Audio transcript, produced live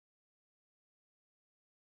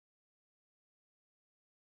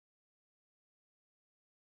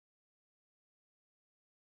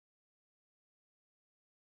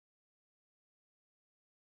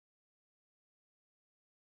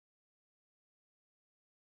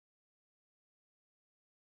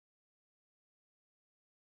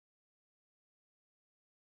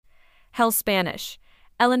Hell Spanish.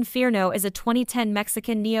 El Infierno is a 2010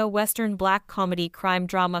 Mexican neo-Western black comedy crime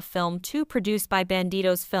drama film produced by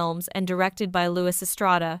Bandidos Films and directed by Luis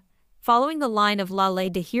Estrada, following the line of La Ley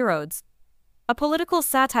de Herodes, a political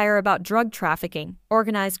satire about drug trafficking,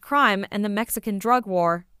 organized crime, and the Mexican drug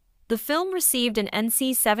war. The film received an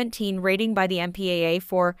NC-17 rating by the MPAA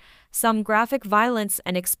for some graphic violence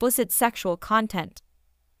and explicit sexual content.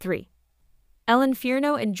 3. El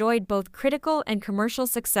Infierno enjoyed both critical and commercial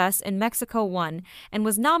success in Mexico, won and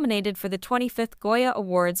was nominated for the 25th Goya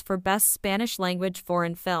Awards for Best Spanish-Language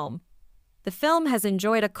Foreign Film. The film has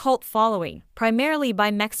enjoyed a cult following, primarily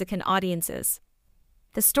by Mexican audiences.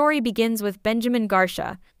 The story begins with Benjamin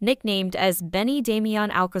Garcia, nicknamed as Benny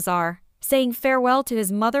Damián Alcázar, saying farewell to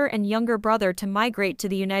his mother and younger brother to migrate to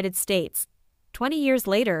the United States. 20 years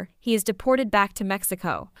later, he is deported back to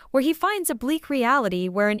Mexico, where he finds a bleak reality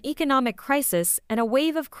where an economic crisis and a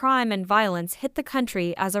wave of crime and violence hit the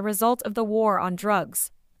country as a result of the war on drugs.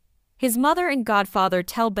 His mother and godfather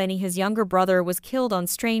tell Benny his younger brother was killed on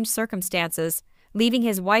strange circumstances, leaving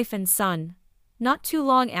his wife and son. Not too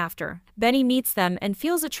long after, Benny meets them and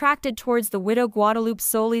feels attracted towards the widow Guadalupe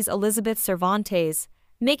Solis Elizabeth Cervantes,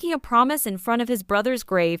 making a promise in front of his brother's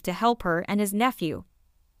grave to help her and his nephew.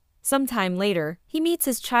 Sometime later, he meets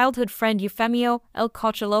his childhood friend Eufemio El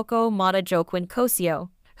Cocholoco Mata Joaquín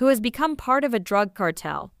Cosio, who has become part of a drug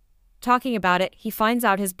cartel. Talking about it, he finds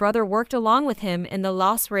out his brother worked along with him in the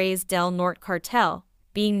Los Reyes del Norte cartel,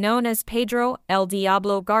 being known as Pedro El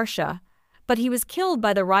Diablo Garcia, but he was killed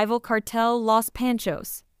by the rival cartel Los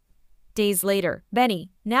Panchos. Days later,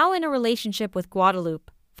 Benny, now in a relationship with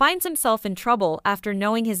Guadalupe, finds himself in trouble after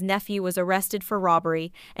knowing his nephew was arrested for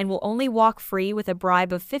robbery and will only walk free with a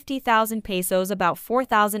bribe of 50,000 pesos, about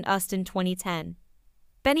 4,000 USD in 2010.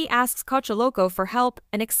 Benny asks Cocholoco for help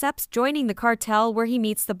and accepts joining the cartel, where he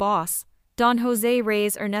meets the boss, Don Jose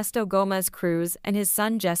Reyes Ernesto Gómez Cruz, and his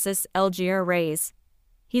son Jesus Elgier Reyes.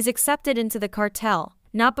 He's accepted into the cartel,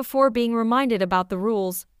 not before being reminded about the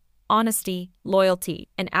rules: honesty, loyalty,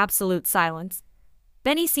 and absolute silence.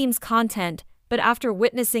 Benny seems content, but after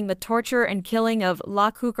witnessing the torture and killing of La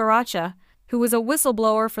Cucaracha, who was a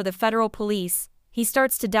whistleblower for the federal police, he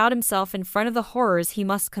starts to doubt himself in front of the horrors he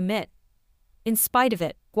must commit. In spite of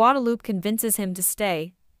it, Guadalupe convinces him to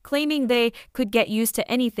stay, claiming they could get used to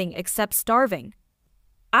anything except starving.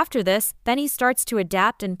 After this, Benny starts to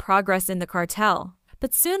adapt and progress in the cartel,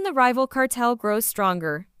 but soon the rival cartel grows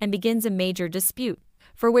stronger and begins a major dispute,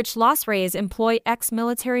 for which Los Reyes employ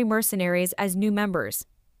ex-military mercenaries as new members.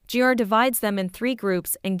 GR divides them in 3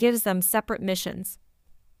 groups and gives them separate missions.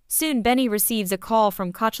 Soon Benny receives a call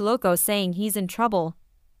from Cocholoco saying he's in trouble.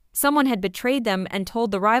 Someone had betrayed them and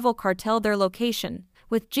told the rival cartel their location,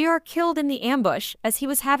 with GR killed in the ambush as he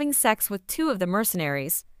was having sex with 2 of the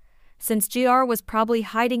mercenaries. Since GR was probably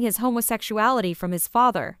hiding his homosexuality from his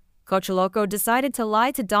father, Cocholoco decided to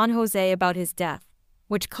lie to Don Jose about his death,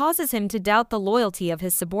 which causes him to doubt the loyalty of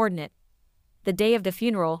his subordinate. The day of the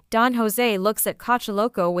funeral, Don Jose looks at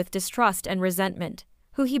Cocholoco with distrust and resentment,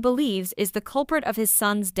 who he believes is the culprit of his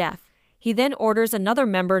son's death. He then orders another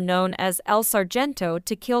member known as El Sargento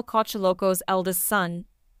to kill Cocholoco's eldest son.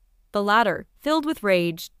 The latter, filled with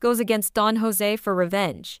rage, goes against Don Jose for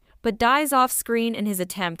revenge, but dies off-screen in his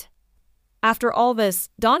attempt. After all this,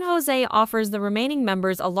 Don Jose offers the remaining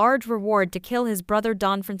members a large reward to kill his brother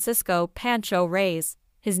Don Francisco Pancho Reyes,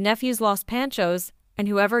 his nephews Los Panchos, and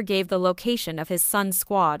whoever gave the location of his son's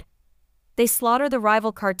squad. They slaughter the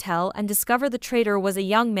rival cartel and discover the traitor was a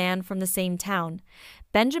young man from the same town,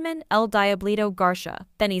 Benjamin El Diablito Garcia,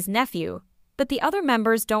 Benny's nephew, but the other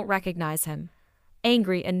members don't recognize him.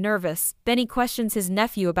 Angry and nervous, Benny questions his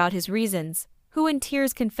nephew about his reasons, who in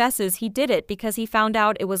tears confesses he did it because he found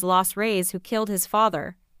out it was Los Reyes who killed his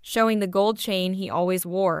father, showing the gold chain he always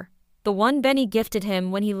wore, the one Benny gifted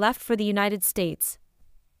him when he left for the United States.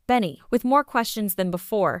 Benny, with more questions than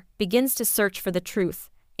before, begins to search for the truth,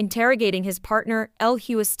 interrogating his partner El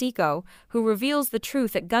Huastico, who reveals the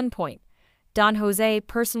truth at gunpoint. Don Jose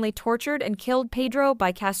personally tortured and killed Pedro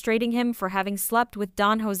by castrating him for having slept with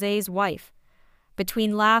Don Jose's wife.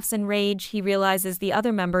 Between laughs and rage, he realizes the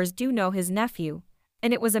other members do know his nephew,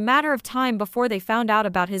 and it was a matter of time before they found out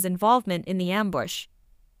about his involvement in the ambush.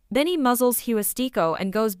 Then he muzzles Huastico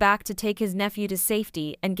and goes back to take his nephew to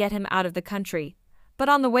safety and get him out of the country. But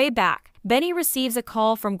on the way back, Benny receives a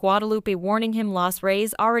call from Guadalupe warning him Los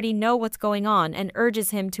Reyes already know what's going on and urges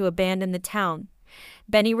him to abandon the town.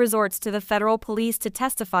 Benny resorts to the federal police to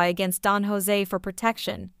testify against Don Jose for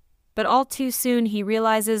protection, but all too soon he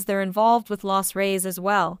realizes they're involved with Los Reyes as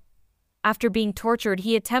well. After being tortured,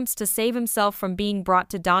 he attempts to save himself from being brought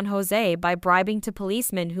to Don Jose by bribing 2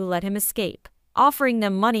 policemen who let him escape. offering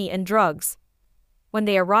them money and drugs. When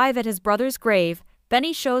they arrive at his brother's grave,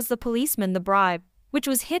 Benny shows the policeman the bribe, which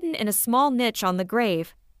was hidden in a small niche on the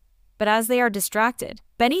grave. But as they are distracted,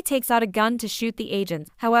 Benny takes out a gun to shoot the agents.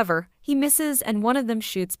 However, he misses and one of them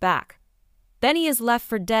shoots back. Benny is left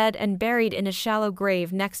for dead and buried in a shallow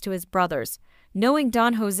grave next to his brothers, knowing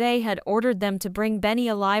Don Jose had ordered them to bring Benny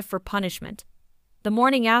alive for punishment. The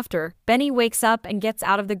morning after, Benny wakes up and gets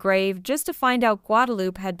out of the grave just to find out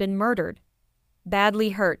Guadalupe had been murdered.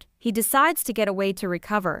 Badly hurt, he decides to get away to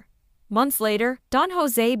recover. Months later, Don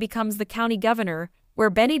Jose becomes the county governor, where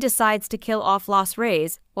Benny decides to kill off Los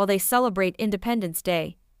Reyes while they celebrate Independence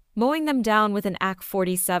Day, mowing them down with an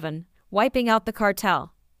AK-47, wiping out the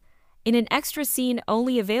cartel. In an extra scene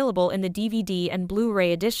only available in the DVD and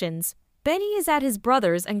Blu-ray editions, Benny is at his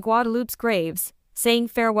brother's and Guadalupe's graves, saying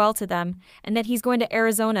farewell to them and that he's going to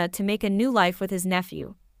Arizona to make a new life with his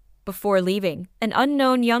nephew. Before leaving, an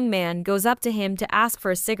unknown young man goes up to him to ask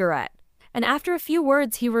for a cigarette, and after a few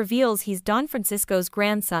words he reveals he's Don Francisco's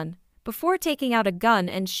grandson, before taking out a gun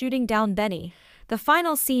and shooting down Benny. The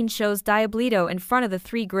final scene shows Diablito in front of the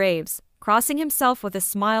three graves, crossing himself with a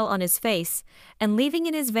smile on his face, and leaving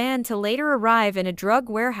in his van to later arrive in a drug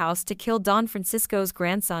warehouse to kill Don Francisco's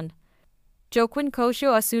grandson. Joaquín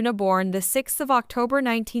Cosio Osuna, born the 6th of October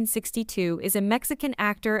 1962, is a Mexican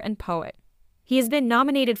actor and poet. He has been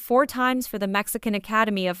nominated 4 times for the Mexican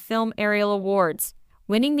Academy of Film Ariel Awards,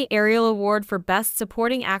 winning the Ariel Award for Best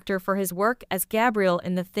Supporting Actor for his work as Gabriel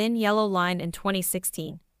in The Thin Yellow Line in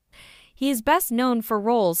 2016. He is best known for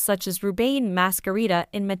roles such as Rubain Mascarita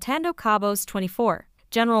in Matando Cabos 24,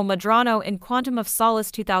 General Medrano in Quantum of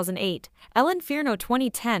Solace 2008, El Infierno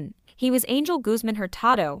 2010. He was Angel Guzman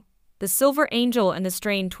Hurtado, the Silver Angel in The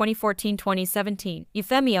Strain 2014-2017,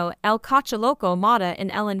 Eufemio El Cachaloco Mata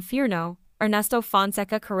in El Infierno, Ernesto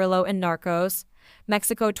Fonseca Carrillo in Narcos,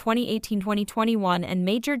 Mexico 2018-2021, and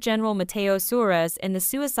Major General Mateo Suarez in The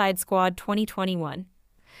Suicide Squad 2021.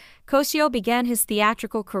 Cosio began his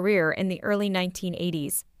theatrical career in the early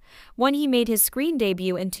 1980s, when he made his screen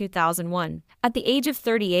debut in 2001. At the age of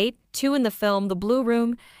 38, 2 in the film The Blue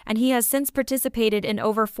Room, and he has since participated in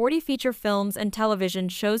over 40 feature films and television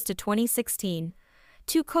shows to 2016.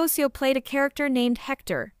 2. Cosio played a character named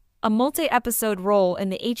Hector, a multi-episode role in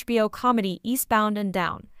the HBO comedy Eastbound and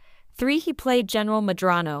Down. 3. He played General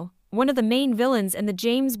Medrano, one of the main villains in the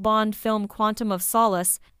James Bond film Quantum of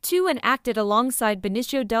Solace. 2. And acted alongside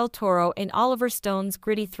Benicio del Toro in Oliver Stone's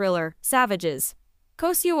gritty thriller, Savages.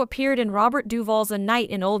 Cosio appeared in Robert Duvall's A Night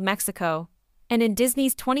in Old Mexico, and in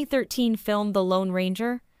Disney's 2013 film The Lone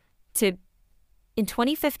Ranger. 2. In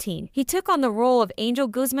 2015, he took on the role of Angel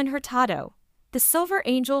Guzman Hurtado, the Silver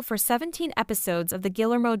Angel, for 17 episodes of the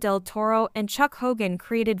Guillermo del Toro and Chuck Hogan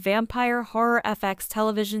created vampire horror FX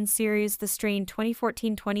television series The Strain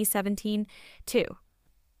 2014-2017. 2.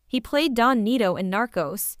 He played Don Nito in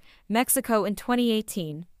Narcos, Mexico in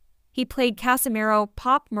 2018. He played Casimiro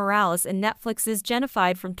Pop Morales in Netflix's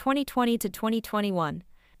Genociide from 2020 to 2021.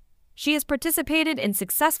 She has participated in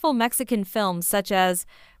successful Mexican films such as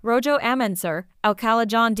Rojo Amencer,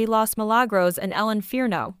 Alcalá de los Milagros, and El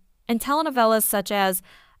Infierno, and telenovelas such as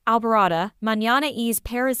Alborada, Mañana es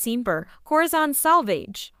para siempre, Corazón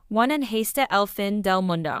Salvaje, One and Hasta el Fin del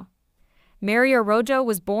Mundo. Maria Rojo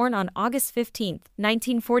was born on August 15,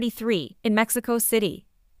 1943, in Mexico City.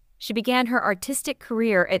 She began her artistic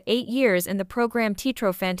career at 8 years in the program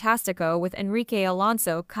Teatro Fantástico with Enrique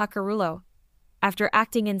Alonso Cacarullo. After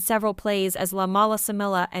acting in several plays as La Mala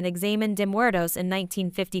Samila and Examen de Muertos in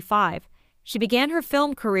 1955, she began her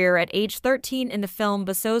film career at age 13 in the film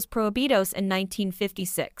Besos Prohibidos in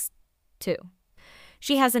 1956. 2.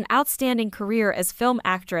 She has an outstanding career as film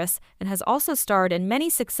actress and has also starred in many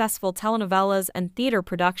successful telenovelas and theater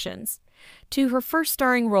productions. 2. Her first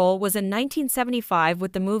starring role was in 1975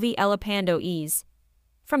 with the movie Elapando Ease.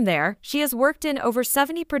 From there, she has worked in over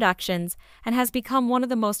 70 productions and has become one of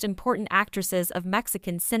the most important actresses of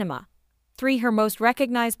Mexican cinema. 3. Her most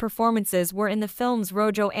recognized performances were in the films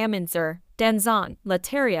Rojo Amencer, Danzón, La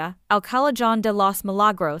Teria, Alcalá de los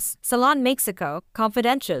Milagros, Salón Mexico,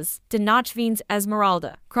 Confidencias, De Noche Vins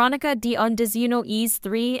Esmeralda, Crónica de un Desayuno es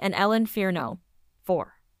 3, and El Infierno.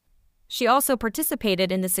 4. She also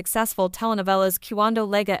participated in the successful telenovelas Cuando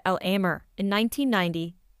Llega el Amor in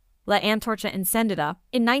 1990, La Antorcha Encendida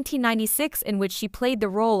in 1996, in which she played the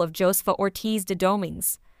role of Josefa Ortiz de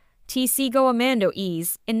Domínguez, Te Sigo Amando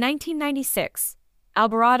Es in 1996,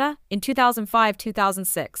 Alborada in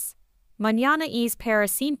 2005-2006, Mañana es para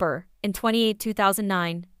siempre in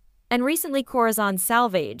 2008-2009, and recently Corazón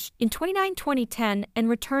Salvaje in 2009-2010, and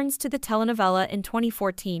returns to the telenovela in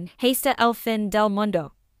 2014, Hasta el Fin del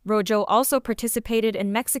Mundo. Rojo also participated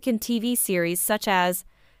in Mexican TV series such as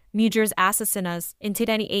Mujeres Asesinas in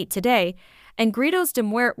 2008 Today and Gritos de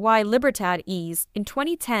Muerte y Libertad in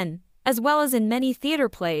 2010, as well as in many theater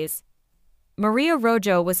plays. Maria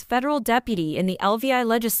Rojo was federal deputy in the LVI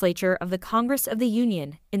legislature of the Congress of the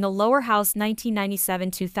Union in the lower house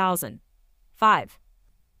 1997-2005.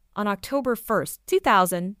 On October 1,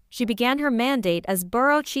 2000, she began her mandate as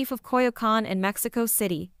borough chief of Coyoacán in Mexico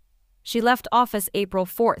City. She left office April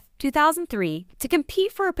 4, 2003, to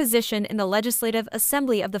compete for a position in the Legislative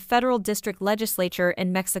Assembly of the Federal District Legislature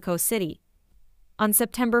in Mexico City. On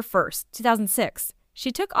September 1, 2006,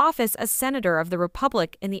 she took office as Senator of the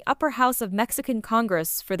Republic in the Upper House of Mexican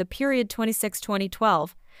Congress for the period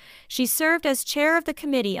 2006-2012. She served as chair of the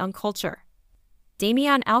Committee on Culture.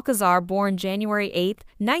 Damián Alcázar, born January 8,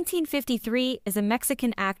 1953, is a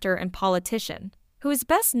Mexican actor and politician, who is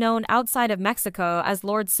best known outside of Mexico as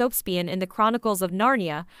Lord Soapspian in the Chronicles of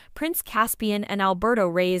Narnia, Prince Caspian, and Alberto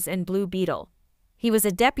Reyes in Blue Beetle. He was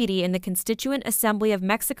a deputy in the Constituent Assembly of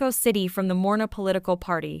Mexico City from the Morna political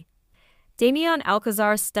party. Damián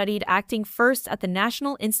Alcázar studied acting first at the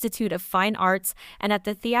National Institute of Fine Arts and at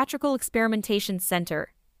the Theatrical Experimentation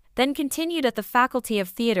Center, then continued at the Faculty of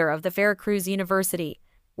Theater of the Veracruz University,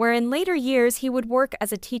 where in later years he would work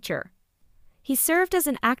as a teacher. He served as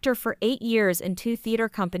an actor for 8 years in 2 theater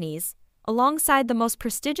companies, alongside the most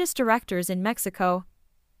prestigious directors in Mexico.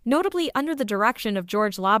 Notably under the direction of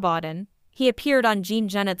George Labaudin, he appeared on Jean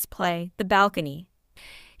Genet's play, The Balcony.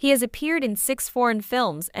 He has appeared in 6 foreign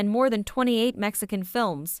films and more than 28 Mexican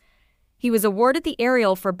films. He was awarded the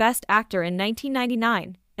Ariel for Best Actor in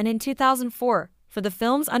 1999 and in 2004 for the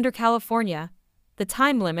films Under California, The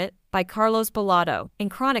Time Limit by Carlos Balado, and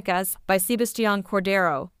Crónicas by Sebastián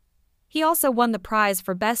Cordero. He also won the prize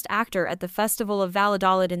for Best Actor at the Festival of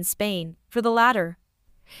Valladolid in Spain, for the latter.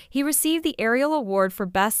 He received the Ariel Award for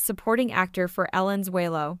Best Supporting Actor for El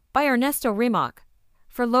Anzuelo by Ernesto Gómez,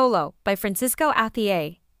 for Lolo by Francisco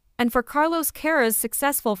Athier, and for Carlos Queira's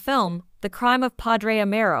successful film, The Crime of Padre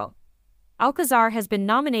Amaro. Alcázar has been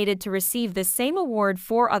nominated to receive this same award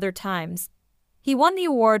 4 other times. He won the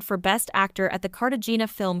award for Best Actor at the Cartagena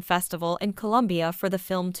Film Festival in Colombia for the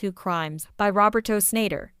film Two Crimes by Roberto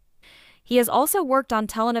Snader. He has also worked on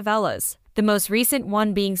telenovelas, the most recent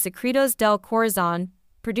one being Secretos del Corazón,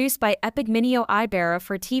 produced by Epigmenio Ibarra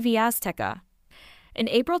for TV Azteca. In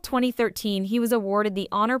April 2013, he was awarded the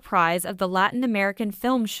Honor Prize of the Latin American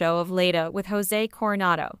Film Show of Lleida with José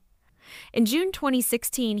Coronado. In June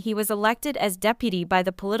 2016, he was elected as deputy by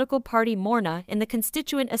the political party Morna in the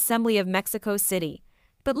Constituent Assembly of Mexico City,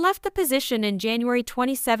 but left the position in January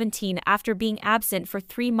 2017 after being absent for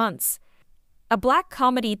 3 months. A black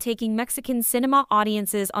comedy taking Mexican cinema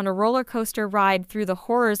audiences on a roller coaster ride through the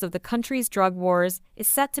horrors of the country's drug wars is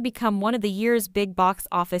set to become one of the year's big box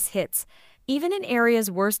office hits, even in areas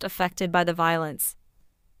worst affected by the violence.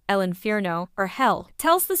 El Infierno, or Hell,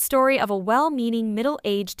 tells the story of a well-meaning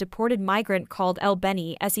middle-aged deported migrant called El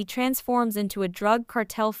Beni as he transforms into a drug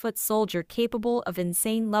cartel foot soldier capable of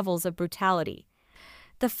insane levels of brutality.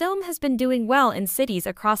 The film has been doing well in cities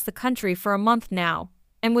across the country for a month now,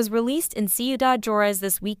 and was released in Ciudad Juárez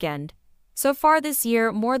this weekend. So far this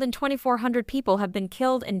year, more than 2,400 people have been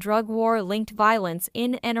killed in drug war-linked violence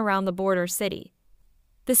in and around the border city.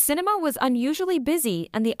 The cinema was unusually busy,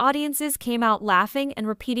 and the audiences came out laughing and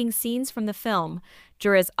repeating scenes from the film,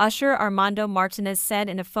 Juárez usher Armando Martinez said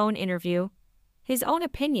in a phone interview. His own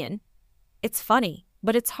opinion: "It's funny,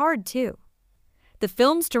 but it's hard too." The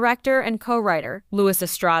film's director and co-writer, Luis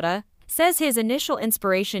Estrada, says his initial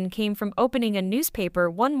inspiration came from opening a newspaper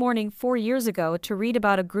one morning 4 years ago to read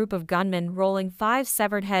about a group of gunmen rolling 5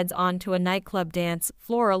 severed heads onto a nightclub dance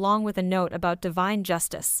floor along with a note about divine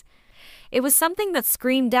justice. It was something that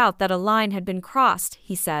screamed out that a line had been crossed,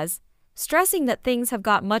 he says, stressing that things have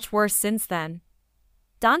got much worse since then.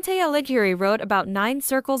 Dante Alighieri wrote about 9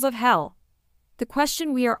 circles of hell. The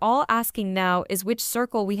question we are all asking now is which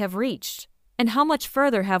circle we have reached, and how much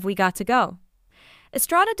further have we got to go?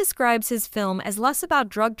 Estrada describes his film as less about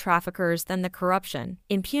drug traffickers than the corruption,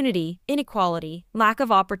 impunity, inequality, lack of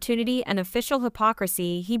opportunity, and official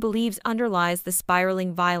hypocrisy he believes underlies the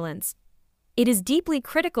spiraling violence. It is deeply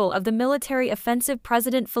critical of the military offensive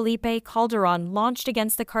President Felipe Calderón launched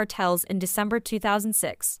against the cartels in December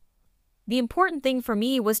 2006. The important thing for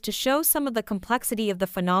me was to show some of the complexity of the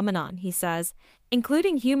phenomenon, he says,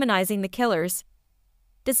 including humanizing the killers.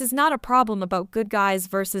 This is not a problem about good guys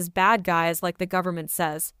versus bad guys like the government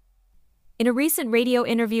says. In a recent radio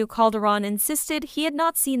interview, Calderón insisted he had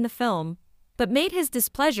not seen the film, but made his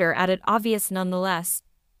displeasure at it obvious nonetheless.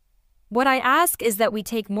 "What I ask is that we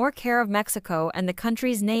take more care of Mexico and the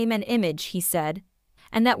country's name and image," he said.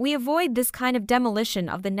 and that we avoid this kind of demolition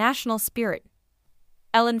of the national spirit.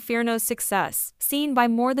 El Infierno's success, seen by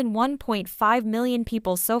more than 1.5 million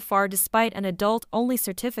people so far despite an adult-only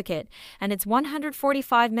certificate and its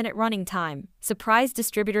 145-minute running time, surprised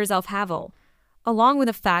distributors of Havel, along with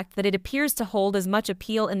the fact that it appears to hold as much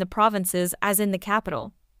appeal in the provinces as in the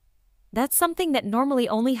capital. That's something that normally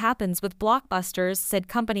only happens with blockbusters, said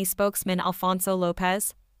company spokesman Alfonso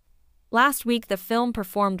Lopez. Last week the film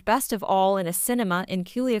performed best of all in a cinema in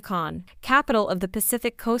Culiacan, capital of the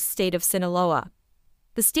Pacific Coast state of Sinaloa.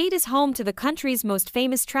 The state is home to the country's most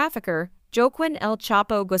famous trafficker, Joaquín El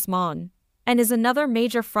Chapo Guzmán, and is another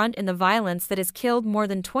major front in the violence that has killed more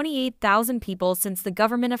than 28,000 people since the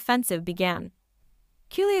government offensive began.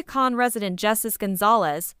 Culiacan resident Jesús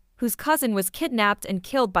González, whose cousin was kidnapped and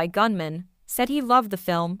killed by gunmen, said he loved the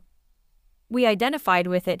film. "We identified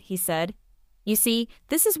with it," he said. "You see,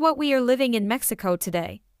 this is what we are living in Mexico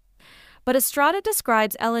today." But Estrada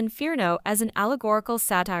describes El Infierno as an allegorical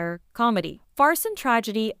satire, comedy, farce and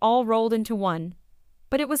tragedy all rolled into one.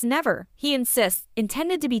 But it was never, he insists,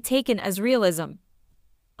 intended to be taken as realism.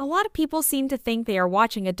 "A lot of people seem to think they are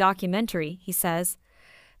watching a documentary," he says.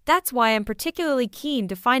 "That's why I'm particularly keen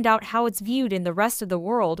to find out how it's viewed in the rest of the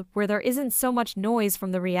world where there isn't so much noise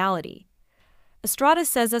from the reality." Estrada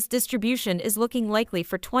says this distribution is looking likely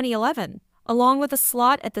for 2011. Along with a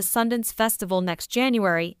slot at the Sundance Festival next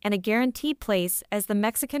January and a guaranteed place as the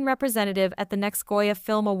Mexican representative at the next Goya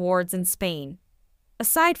Film Awards in Spain.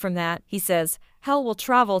 Aside from that, he says, hell will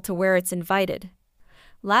travel to where it's invited.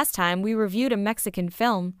 Last time we reviewed a Mexican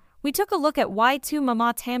film, we took a look at Y Tu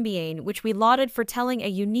Mamá También, which we lauded for telling a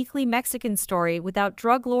uniquely Mexican story without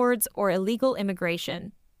drug lords or illegal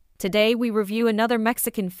immigration. Today we review another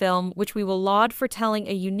Mexican film which we will laud for telling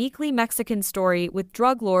a uniquely Mexican story with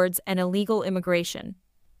drug lords and illegal immigration.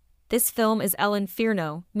 This film is El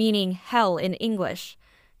Infierno, meaning hell in English.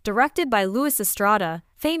 Directed by Luis Estrada,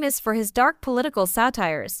 famous for his dark political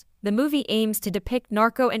satires, the movie aims to depict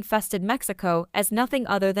narco-infested Mexico as nothing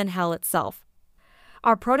other than hell itself.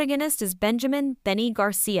 Our protagonist is Benny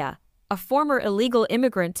Garcia, a former illegal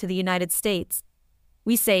immigrant to the United States.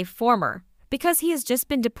 We say former, because he has just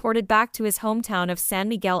been deported back to his hometown of San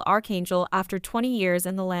Miguel Arcángel after 20 years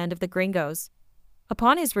in the land of the gringos.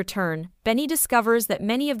 Upon his return, Benny discovers that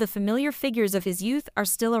many of the familiar figures of his youth are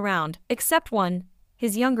still around, except one,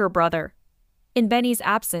 his younger brother. In Benny's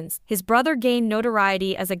absence, his brother gained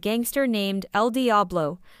notoriety as a gangster named El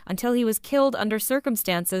Diablo until he was killed under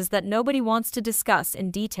circumstances that nobody wants to discuss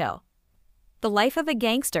in detail. The life of a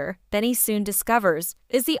gangster, Benny soon discovers,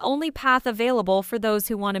 is the only path available for those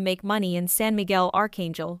who want to make money in San Miguel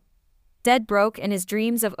Arcángel. Dead broke and his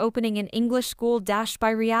dreams of opening an English school dashed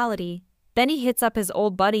by reality, Benny hits up his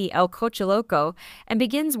old buddy El Cochiloco and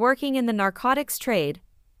begins working in the narcotics trade.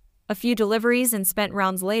 A few deliveries and spent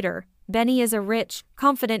rounds later, Benny is a rich,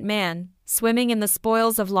 confident man, swimming in the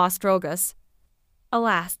spoils of Las Drogas.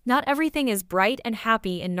 Alas, not everything is bright and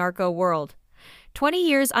happy in narco world. 20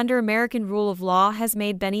 years under American rule of law has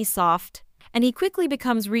made Benny soft, and he quickly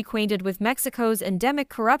becomes reacquainted with Mexico's endemic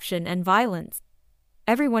corruption and violence.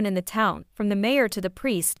 Everyone in the town, from the mayor to the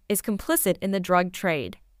priest, is complicit in the drug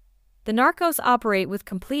trade. The narcos operate with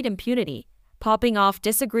complete impunity, popping off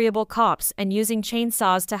disagreeable cops and using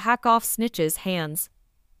chainsaws to hack off snitches' hands.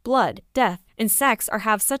 Blood, death, and sex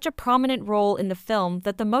have such a prominent role in the film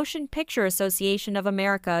that the Motion Picture Association of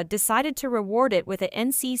America decided to reward it with an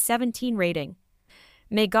NC-17 rating.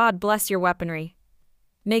 May God bless your weaponry.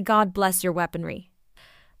 May God bless your weaponry.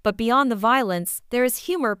 But beyond the violence, there is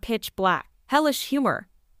humor pitch black, hellish humor.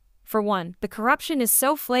 For one, the corruption is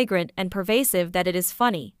so flagrant and pervasive that it is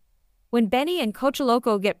funny. When Benny and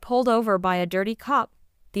Cochiloco get pulled over by a dirty cop,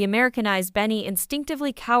 the Americanized Benny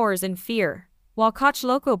instinctively cowers in fear, while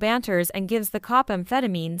Cochiloco banters and gives the cop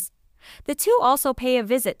amphetamines. The two also pay a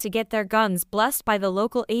visit to get their guns blessed by the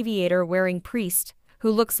local aviator-wearing priest,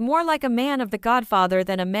 who looks more like a man of the Godfather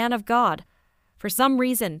than a man of God. For some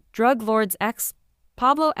reason, drug lords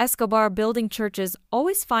Pablo Escobar building churches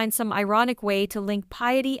always find some ironic way to link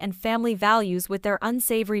piety and family values with their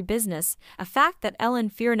unsavory business, a fact that El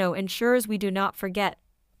Infierno ensures we do not forget.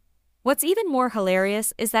 What's even more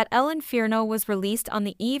hilarious is that El Infierno was released on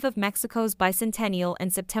the eve of Mexico's bicentennial in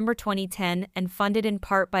September 2010 and funded in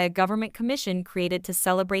part by a government commission created to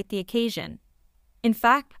celebrate the occasion. In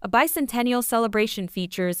fact, a bicentennial celebration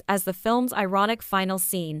features as the film's ironic final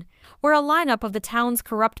scene, where a lineup of the town's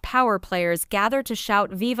corrupt power players gather to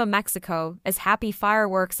shout Viva Mexico as happy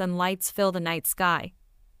fireworks and lights fill the night sky.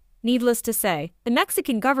 Needless to say, the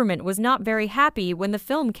Mexican government was not very happy when the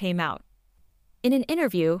film came out. In an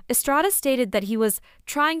interview, Estrada stated that he was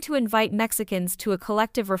trying to invite Mexicans to a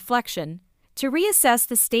collective reflection, to reassess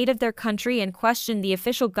the state of their country and question the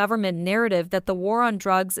official government narrative that the war on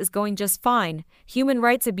drugs is going just fine, human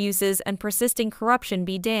rights abuses and persisting corruption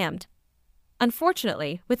be damned.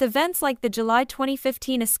 Unfortunately, with events like the July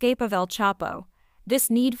 2015 escape of El Chapo,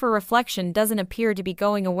 this need for reflection doesn't appear to be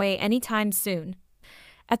going away anytime soon.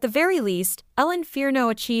 At the very least, El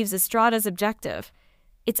Infierno achieves Estrada's objective.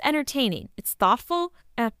 It's entertaining, it's thoughtful,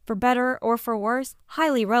 and, for better or for worse,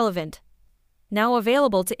 highly relevant. Now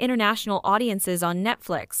available to international audiences on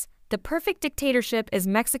Netflix, The Perfect Dictatorship is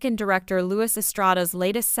Mexican director Luis Estrada's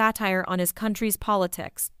latest satire on his country's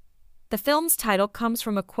politics. The film's title comes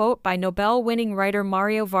from a quote by Nobel-winning writer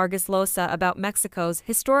Mario Vargas Llosa about Mexico's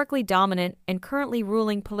historically dominant and currently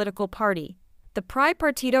ruling political party, the PRI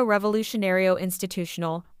Partido Revolucionario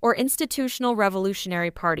Institucional, or Institutional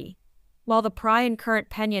Revolutionary Party. While the PRI and current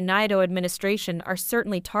Peña Nieto administration are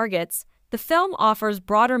certainly targets, the film offers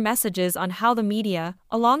broader messages on how the media,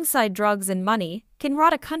 alongside drugs and money, can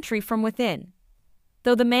rot a country from within.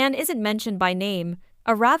 Though the man isn't mentioned by name,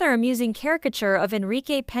 a rather amusing caricature of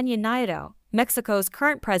Enrique Peña Nieto, Mexico's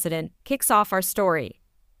current president, kicks off our story.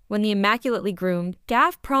 When the immaculately groomed,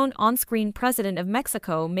 gaffe-prone on-screen president of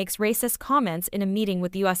Mexico makes racist comments in a meeting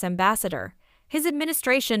with the U.S. ambassador, his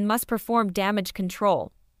administration must perform damage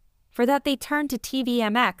control. For that they turn to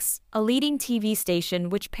TVMX, a leading TV station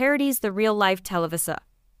which parodies the real-life Televisa.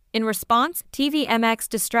 In response, TVMX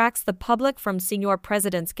distracts the public from Señor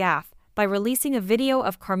President's gaffe by releasing a video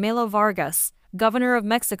of Carmelo Vargas, governor of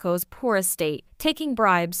Mexico's poorest state, taking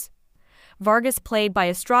bribes. Vargas, played by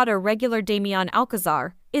Estrada regular Damián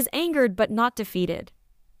Alcázar, is angered but not defeated.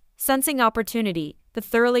 Sensing opportunity, the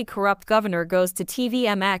thoroughly corrupt governor goes to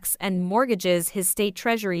TVMX and mortgages his state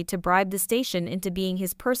treasury to bribe the station into being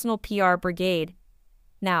his personal PR brigade.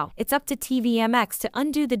 Now, it's up to TVMX to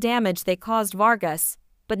undo the damage they caused Vargas,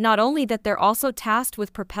 but not only that, they're also tasked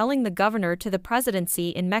with propelling the governor to the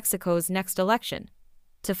presidency in Mexico's next election.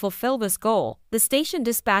 To fulfill this goal, the station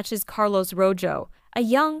dispatches Carlos Rojo, a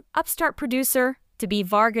young, upstart producer, to be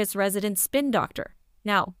Vargas' resident spin doctor.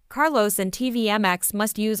 Now, Carlos and TVMX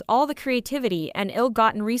must use all the creativity and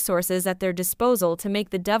ill-gotten resources at their disposal to make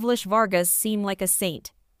the devilish Vargas seem like a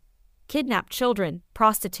saint. Kidnapped children,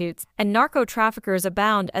 prostitutes, and narco-traffickers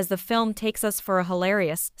abound as the film takes us for a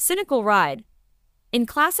hilarious, cynical ride. In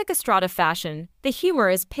classic Estrada fashion, the humor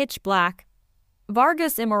is pitch black.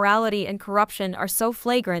 Vargas' immorality and corruption are so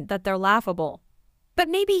flagrant that they're laughable. But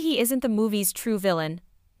maybe he isn't the movie's true villain.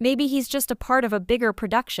 Maybe he's just a part of a bigger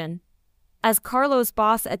production. As Carlos'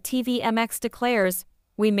 boss at TVMX declares,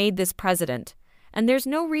 "We made this president, and there's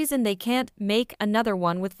no reason they can't make another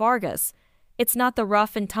one with Vargas. It's not the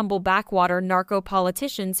rough-and-tumble backwater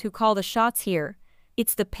narco-politicians who call the shots here.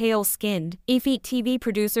 It's the pale-skinned, effete TV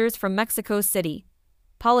producers from Mexico City.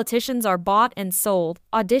 Politicians are bought and sold,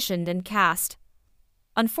 auditioned and cast."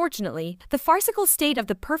 Unfortunately, the farcical state of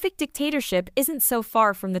the perfect dictatorship isn't so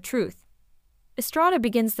far from the truth. Estrada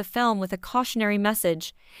begins the film with a cautionary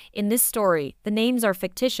message. In this story, the names are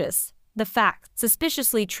fictitious, the facts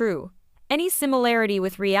suspiciously true. Any similarity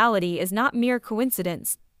with reality is not mere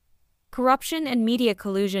coincidence. Corruption and media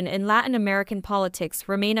collusion in Latin American politics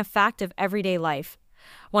remain a fact of everyday life.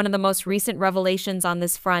 One of the most recent revelations on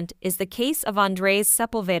this front is the case of Andrés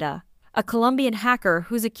Sepulveda, a Colombian hacker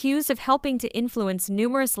who's accused of helping to influence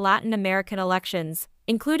numerous Latin American elections,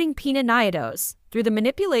 including Peña Nieto's, through the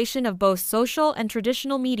manipulation of both social and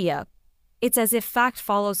traditional media. It's as if fact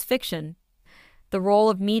follows fiction. The role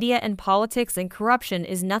of media and politics in corruption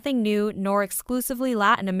is nothing new nor exclusively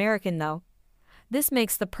Latin American, though. This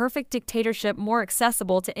makes The Perfect Dictatorship more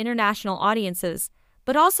accessible to international audiences,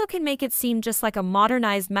 but also can make it seem just like a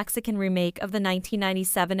modernized Mexican remake of the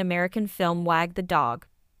 1997 American film Wag the Dog.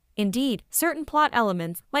 Indeed, certain plot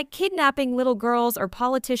elements, like kidnapping little girls or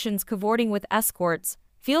politicians cavorting with escorts,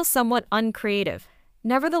 feel somewhat uncreative.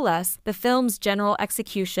 Nevertheless, the film's general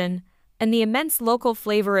execution and the immense local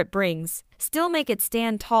flavor it brings still make it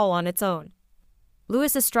stand tall on its own.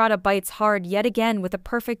 Luis Estrada bites hard yet again with The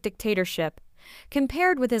Perfect Dictatorship.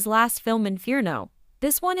 Compared with his last film Infierno,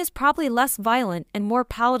 this one is probably less violent and more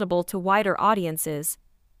palatable to wider audiences.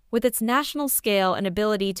 With its national scale and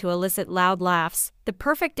ability to elicit loud laughs, The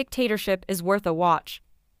Perfect Dictatorship is worth a watch.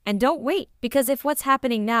 And don't wait, because if what's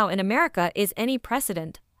happening now in America is any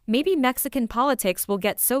precedent, maybe Mexican politics will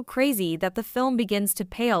get so crazy that the film begins to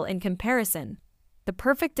pale in comparison. The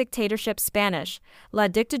Perfect Dictatorship Spanish, La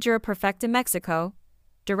Dictadura Perfecta Mexico,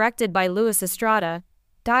 directed by Luis Estrada,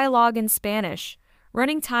 dialogue in Spanish,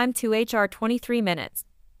 running time 2 hours 23 minutes.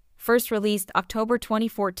 First released October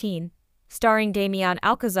 2014. Starring Damián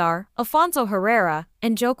Alcázar, Alfonso Herrera,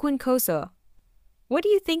 and Joaquín Cosio. What do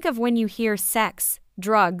you think of when you hear sex,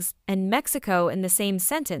 drugs, and Mexico in the same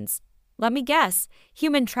sentence? Let me guess,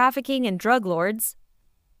 human trafficking and drug lords?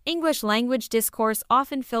 English language discourse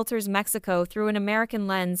often filters Mexico through an American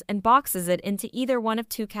lens and boxes it into either one of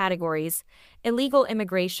two categories: illegal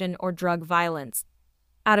immigration or drug violence.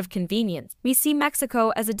 Out of convenience, we see Mexico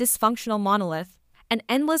as a dysfunctional monolith, an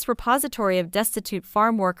endless repository of destitute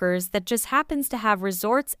farm workers that just happens to have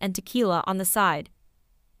resorts and tequila on the side.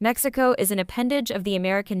 Mexico is an appendage of the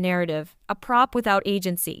American narrative, a prop without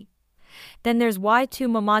agency. Then there's Y Tu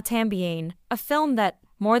Mamá También, a film that,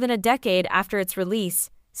 more than a decade after its release,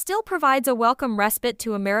 still provides a welcome respite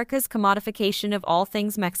to America's commodification of all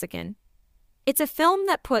things Mexican. It's a film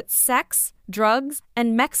that puts sex, drugs,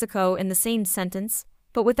 and Mexico in the same sentence,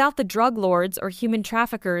 but without the drug lords or human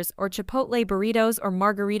traffickers or Chipotle burritos or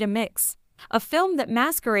margarita mix. A film that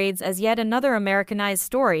masquerades as yet another Americanized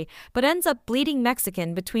story, but ends up bleeding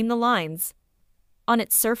Mexican between the lines. On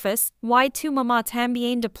its surface, Y Tu Mamá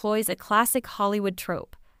También deploys a classic Hollywood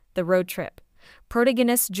trope, the road trip.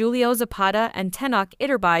 Protagonists Julio Zapata and Tenoch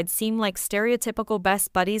Iturbide seem like stereotypical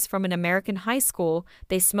best buddies from an American high school.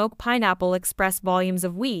 They smoke Pineapple Express volumes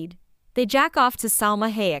of weed. They jack off to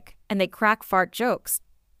Salma Hayek, and they crack fart jokes.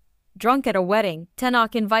 Drunk at a wedding,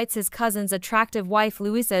 Tenoch invites his cousin's attractive wife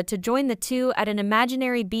Luisa to join the two at an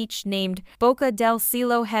imaginary beach named Boca del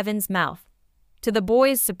Cielo, Heaven's Mouth. To the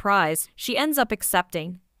boys' surprise, she ends up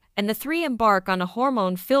accepting, and the three embark on a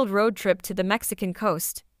hormone-filled road trip to the Mexican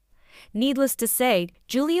coast. Needless to say,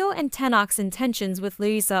 Julio and Tenoch's intentions with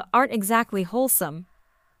Luisa aren't exactly wholesome.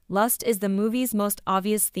 Lust is the movie's most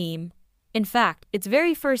obvious theme. In fact, its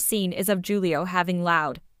very first scene is of Julio having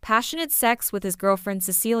loud, passionate sex with his girlfriend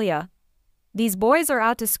Cecilia. These boys are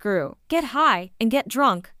out to screw, get high, and get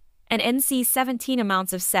drunk, and NC-17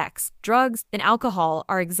 amounts of sex, drugs, and alcohol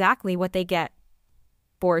are exactly what they get.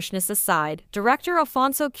 Boorishness aside, director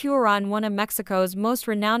Alfonso Cuarón, one of Mexico's most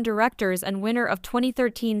renowned directors and winner of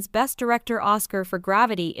 2013's Best Director Oscar for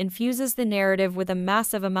Gravity, infuses the narrative with a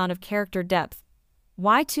massive amount of character depth.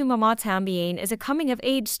 Y Tu Mamá También is a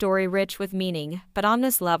coming-of-age story rich with meaning, but on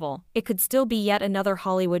this level, it could still be yet another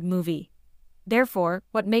Hollywood movie. Therefore,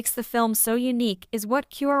 what makes the film so unique is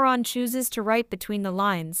what Cuarón chooses to write between the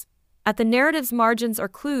lines. At the narrative's margins are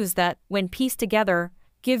clues that, when pieced together,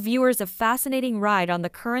 give viewers a fascinating ride on the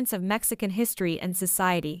currents of Mexican history and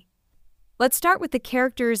society. Let's start with the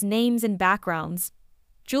characters' names and backgrounds.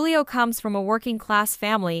 Julio comes from a working-class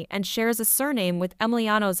family and shares a surname with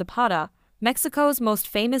Emiliano Zapata, Mexico's most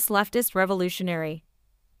famous leftist revolutionary.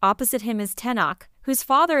 Opposite him is Tenoch, whose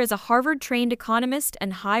father is a Harvard-trained economist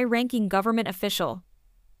and high-ranking government official.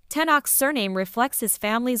 Tenoch's surname reflects his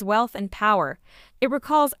family's wealth and power. It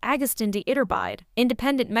recalls Agustín de Iturbide,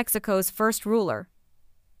 independent Mexico's first ruler.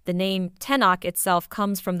 The name Tenoch itself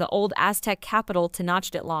comes from the old Aztec capital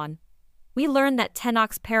Tenochtitlan. We learn that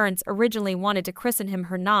Tenoch's parents originally wanted to christen him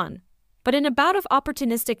Hernán, but in a bout of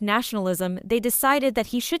opportunistic nationalism, they decided that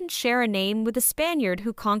he shouldn't share a name with a Spaniard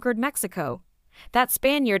who conquered Mexico. That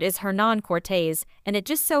Spaniard is Hernán Cortés, and it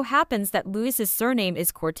just so happens that Luisa's surname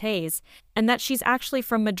is Cortés, and that she's actually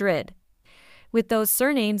from Madrid. With those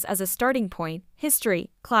surnames as a starting point, history,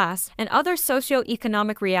 class, and other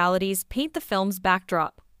socio-economic realities paint the film's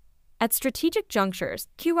backdrop. At strategic junctures,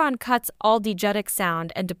 Cuarón cuts all diegetic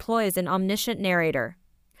sound and deploys an omniscient narrator.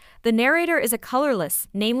 The narrator is a colorless,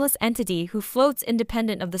 nameless entity who floats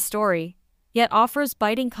independent of the story, yet offers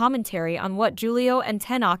biting commentary on what Julio and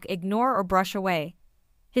Tenoch ignore or brush away.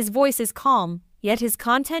 His voice is calm, yet his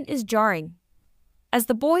content is jarring. As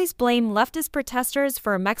the boys blame leftist protesters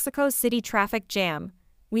for a Mexico City traffic jam,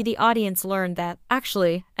 we the audience learn that,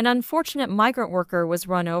 actually, an unfortunate migrant worker was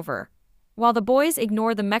run over. While the boys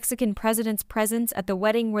ignore the Mexican president's presence at the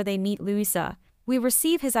wedding where they meet Luisa, we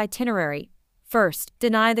receive his itinerary. First,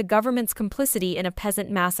 deny the government's complicity in a peasant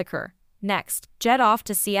massacre. Next, jet off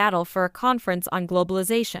to Seattle for a conference on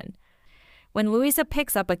globalization. When Luisa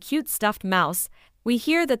picks up a cute stuffed mouse, we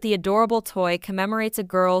hear that the adorable toy commemorates a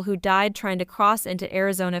girl who died trying to cross into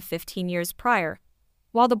Arizona 15 years prior.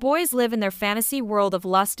 While the boys live in their fantasy world of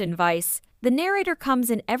lust and vice, the narrator comes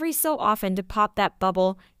in every so often to pop that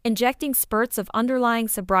bubble, injecting spurts of underlying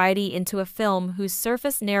sobriety into a film whose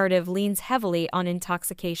surface narrative leans heavily on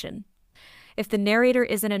intoxication. If the narrator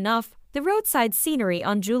isn't enough, the roadside scenery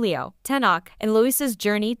on Julio, Tenoch, and Luisa's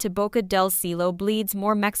journey to Boca del Cielo bleeds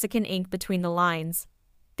more Mexican ink between the lines.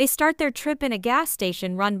 They start their trip in a gas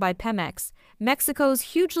station run by Pemex, Mexico's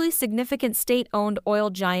hugely significant state-owned oil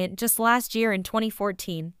giant. Just last year in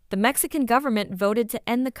 2014, the Mexican government voted to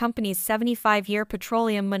end the company's 75-year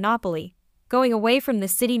petroleum monopoly. Going away from the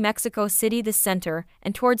city Mexico City, the center,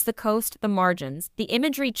 and towards the coast, the margins, the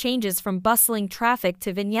imagery changes from bustling traffic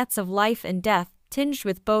to vignettes of life and death, tinged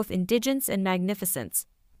with both indigence and magnificence.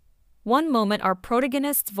 One moment our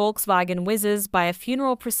protagonist's Volkswagen whizzes by a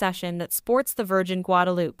funeral procession that sports the Virgin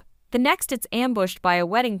Guadalupe. The next it's ambushed by a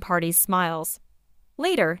wedding party's smiles.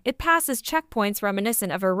 Later, it passes checkpoints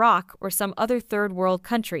reminiscent of Iraq or some other third-world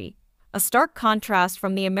country. A stark contrast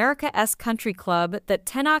from the America-esque country club that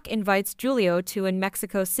Tenoch invites Julio to in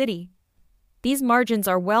Mexico City. These margins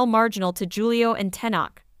are well marginal to Julio and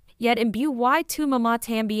Tenoch, yet imbue Y Tu Mamá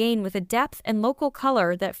También with a depth and local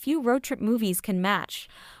color that few road trip movies can match.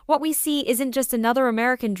 What we see isn't just another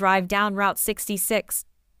American drive down Route 66.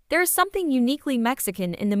 There is something uniquely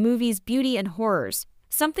Mexican in the movie's beauty and horrors,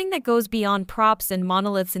 something that goes beyond props and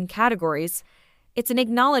monoliths and categories. It's an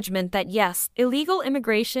acknowledgement that yes, illegal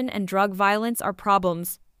immigration and drug violence are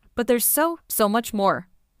problems, but there's so much more.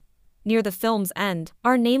 Near the film's end,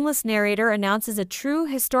 our nameless narrator announces a true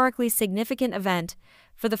historically significant event.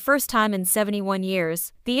 For the first time in 71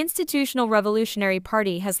 years, the Institutional Revolutionary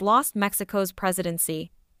Party has lost Mexico's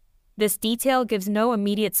presidency. This detail gives no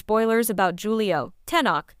immediate spoilers about Julio,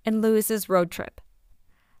 Tenoch, and Luis's road trip.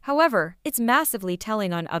 However, it's massively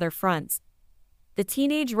telling on other fronts. The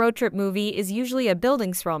teenage road trip movie is usually a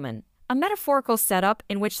Bildungsroman, a metaphorical setup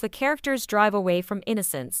in which the characters drive away from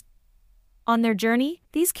innocence. On their journey,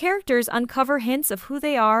 these characters uncover hints of who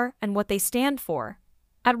they are and what they stand for.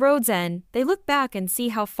 At road's end, they look back and see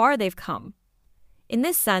how far they've come. In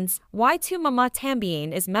this sense, Y Tu Mamá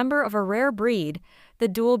También is member of a rare breed, the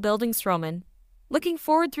dual Bildungsroman. Looking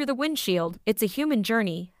forward through the windshield, it's a human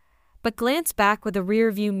journey. But glance back with a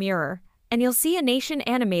rear-view mirror, and you'll see a nation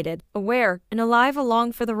animated, aware, and alive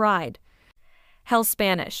along for the ride. Hell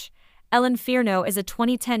Spanish. El Infierno is a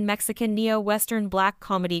 2010 Mexican neo-Western black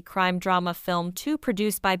comedy crime drama film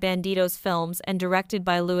produced by Bandidos Films and directed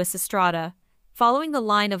by Luis Estrada, following the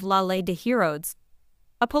line of La Ley de Herodes,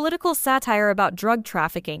 a political satire about drug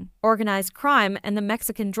trafficking, organized crime, and the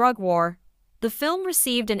Mexican drug war. The film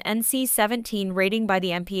received an NC-17 rating by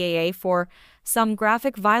the MPAA for some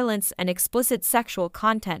graphic violence and explicit sexual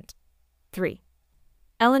content. 3.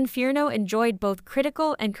 El Infierno enjoyed both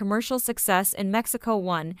critical and commercial success in Mexico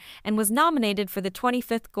and was nominated for the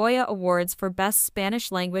 25th Goya Awards for Best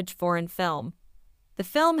Spanish-Language Foreign Film. The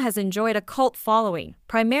film has enjoyed a cult following,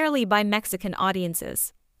 primarily by Mexican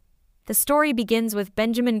audiences. The story begins with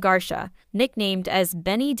Benjamin Garcia, nicknamed as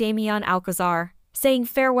Benny Damián Alcázar, saying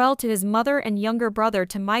farewell to his mother and younger brother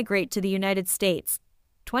to migrate to the United States.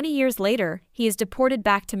 20 years later, he is deported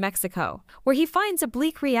back to Mexico, where he finds a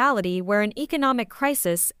bleak reality where an economic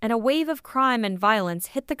crisis and a wave of crime and violence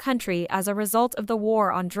hit the country as a result of the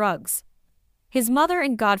war on drugs. His mother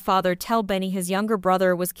and godfather tell Benny his younger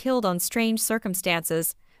brother was killed on strange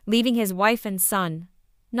circumstances, leaving his wife and son.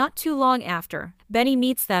 Not too long after, Benny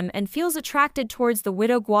meets them and feels attracted towards the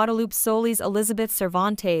widow Guadalupe Solis Elizabeth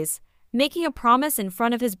Cervantes, making a promise in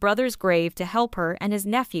front of his brother's grave to help her and his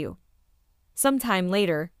nephew. Sometime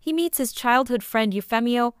later, he meets his childhood friend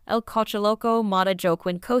Eufemio El Cocholoco Mata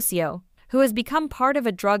Joaquín Cosio, who has become part of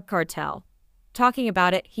a drug cartel. Talking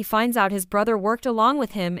about it, he finds out his brother worked along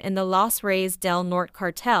with him in the Los Reyes del Norte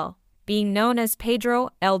cartel, being known as Pedro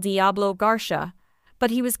El Diablo Garcia,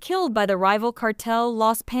 but he was killed by the rival cartel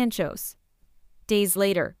Los Panchos. Days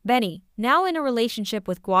later, Benny, now in a relationship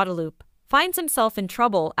with Guadalupe, finds himself in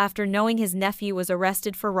trouble after knowing his nephew was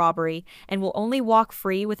arrested for robbery and will only walk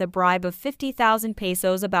free with a bribe of 50,000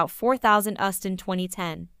 pesos, about 4,000 USD in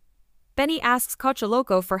 2010. Benny asks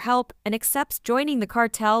Cocholoco for help and accepts joining the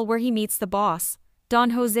cartel, where he meets the boss,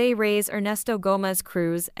 Don Jose Reyes Ernesto Gómez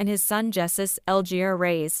Cruz, and his son Jesus Elgier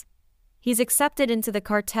Reyes. He's accepted into the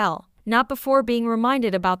cartel, not before being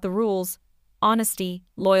reminded about the rules: honesty,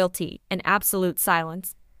 loyalty, and absolute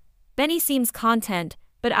silence. Benny seems content,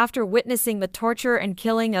 but after witnessing the torture and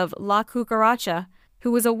killing of La Cucaracha,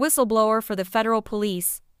 who was a whistleblower for the federal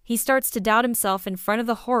police, he starts to doubt himself in front of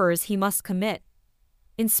the horrors he must commit.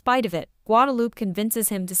 In spite of it, Guadalupe convinces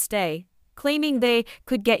him to stay, claiming they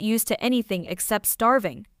could get used to anything except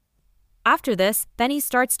starving. After this, Benny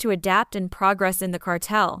starts to adapt and progress in the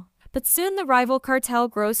cartel, but soon the rival cartel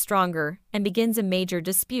grows stronger and begins a major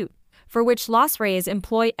dispute, for which Los Reyes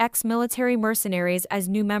employ ex-military mercenaries as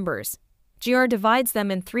new members. GR divides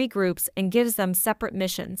them in 3 groups and gives them separate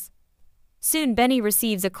missions. Soon Benny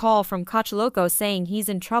receives a call from Cocholoco saying he's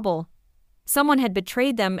in trouble. Someone had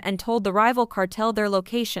betrayed them and told the rival cartel their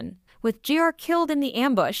location, with GR killed in the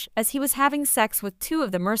ambush as he was having sex with 2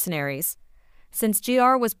 of the mercenaries. Since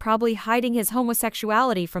GR was probably hiding his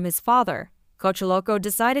homosexuality from his father, Cocholoco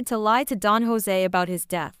decided to lie to Don Jose about his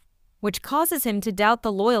death, which causes him to doubt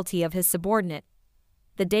the loyalty of his subordinate.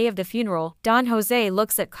 The day of the funeral, Don Jose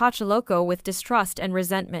looks at Cocholoco with distrust and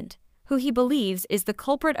resentment, who he believes is the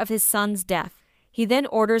culprit of his son's death. He then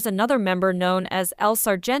orders another member known as El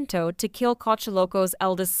Sargento to kill Cocholoco's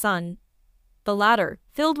eldest son. The latter,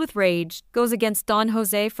 filled with rage, goes against Don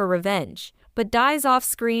Jose for revenge, but dies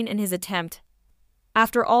off-screen in his attempt.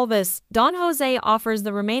 After all this, Don Jose offers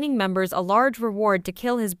the remaining members a large reward to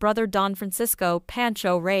kill his brother Don Francisco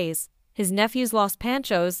Pancho Reyes, his nephews Los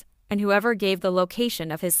Panchos, and whoever gave the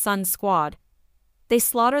location of his son's squad. They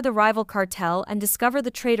slaughter the rival cartel and discover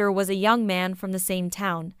the traitor was a young man from the same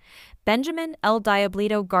town, Benjamin El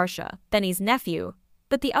Diablito Garcia, Benny's nephew,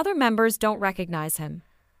 but the other members don't recognize him.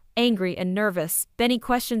 Angry and nervous, Benny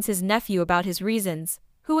questions his nephew about his reasons,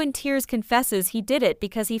 who in tears confesses he did it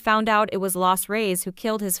because he found out it was Los Reyes who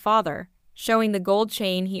killed his father, showing the gold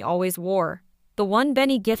chain he always wore, the one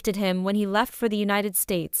Benny gifted him when he left for the United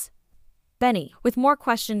States. Benny, with more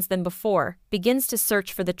questions than before, begins to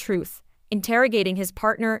search for the truth, interrogating his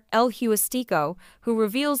partner El Huastico, who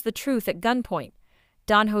reveals the truth at gunpoint.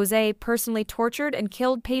 Don Jose personally tortured and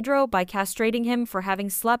killed Pedro by castrating him for having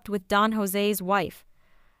slept with Don Jose's wife.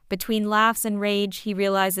 Between laughs and rage, he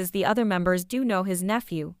realizes the other members do know his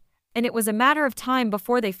nephew, and it was a matter of time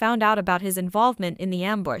before they found out about his involvement in the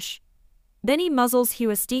ambush. Benny muzzles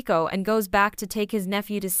Huastico and goes back to take his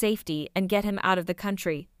nephew to safety and get him out of the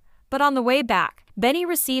country. But on the way back, Benny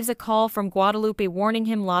receives a call from Guadalupe warning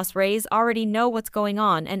him Los Reyes already know what's going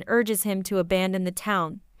on and urges him to abandon the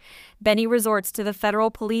town. Benny resorts to the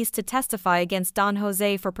federal police to testify against Don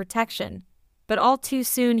Jose for protection. But all too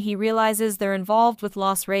soon he realizes they're involved with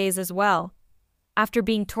Los Reyes as well. After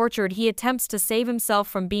being tortured, he attempts to save himself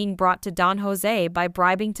from being brought to Don Jose by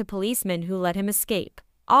bribing to policemen who let him escape,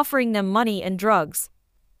 offering them money and drugs.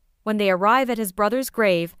 When they arrive at his brother's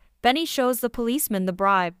grave, Benny shows the policemen the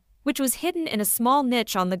bribe, which was hidden in a small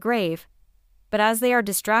niche on the grave. But as they are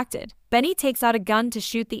distracted, Benny takes out a gun to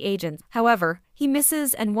shoot the agents. However, he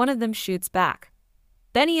misses and one of them shoots back.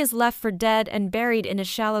 Benny is left for dead and buried in a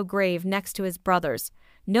shallow grave next to his brothers,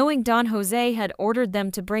 knowing Don Jose had ordered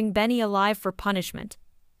them to bring Benny alive for punishment.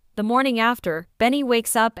 The morning after, Benny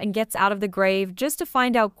wakes up and gets out of the grave just to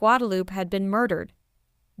find out Guadalupe had been murdered.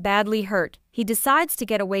 Badly hurt, he decides to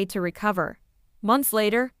get away to recover. Months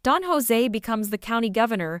later, Don Jose becomes the county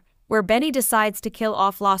governor, where Benny decides to kill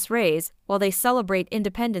off Los Reyes while they celebrate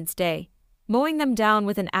Independence Day, mowing them down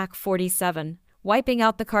with an AK-47, wiping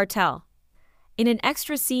out the cartel. In an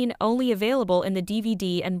extra scene only available in the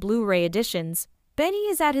DVD and Blu-ray editions, Benny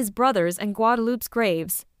is at his brother's and Guadalupe's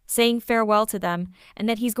graves, saying farewell to them and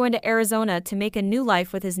that he's going to Arizona to make a new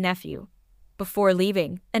life with his nephew. Before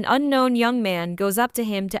leaving, an unknown young man goes up to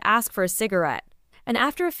him to ask for a cigarette, and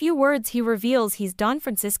after a few words he reveals he's Don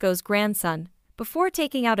Francisco's grandson, before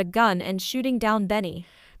taking out a gun and shooting down Benny.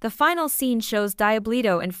 The final scene shows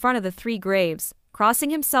Diablito in front of the three graves, crossing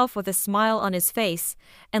himself with a smile on his face,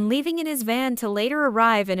 and leaving in his van to later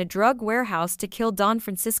arrive in a drug warehouse to kill Don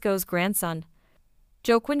Francisco's grandson.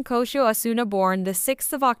 Joaquín Cosio Osuna, born the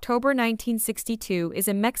 6th of October 1962, is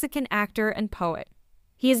a Mexican actor and poet.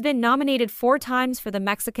 He has been nominated 4 times for the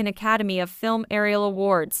Mexican Academy of Film Ariel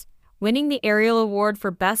Awards, winning the Ariel Award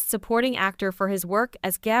for Best Supporting Actor for his work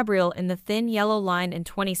as Gabriel in The Thin Yellow Line in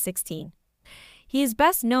 2016. He is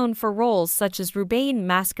best known for roles such as Rubain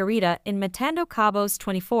Mascarita in Matando Cabos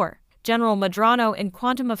 24, General Medrano in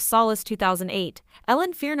Quantum of Solace 2008, El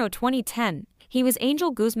Infierno 2010. He was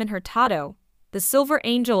Angel Guzman Hurtado, the Silver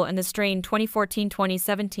Angel in The Strain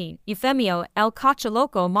 2014-2017, Eufemio El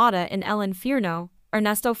Cocholoco Mata in El Infierno,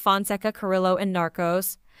 Ernesto Fonseca Carrillo in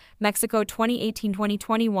Narcos, Mexico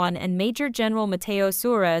 2018-2021, and Major General Mateo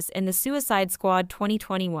Suarez in The Suicide Squad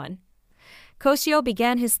 2021. Cosio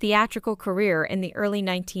began his theatrical career in the early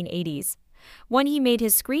 1980s, when he made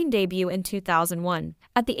his screen debut in 2001.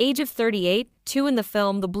 At the age of 38, 2 in the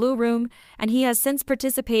film The Blue Room, and he has since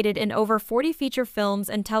participated in over 40 feature films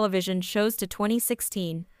and television shows to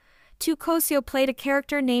 2016. 2. Cosio played a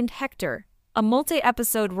character named Hector, a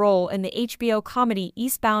multi-episode role in the HBO comedy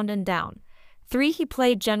Eastbound and Down. 3. He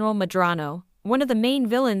played General Medrano, one of the main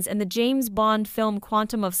villains in the James Bond film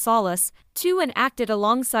Quantum of Solace. 2. And acted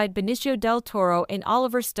alongside Benicio del Toro in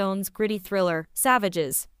Oliver Stone's gritty thriller,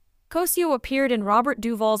 Savages. Cosio appeared in Robert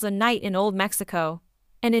Duvall's A Night in Old Mexico,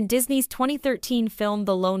 and in Disney's 2013 film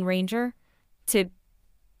The Lone Ranger. 2.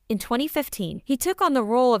 In 2015, he took on the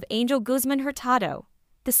role of Angel Guzman Hurtado,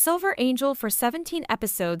 the Silver Angel, for 17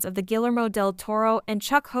 episodes of the Guillermo del Toro and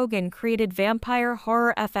Chuck Hogan created vampire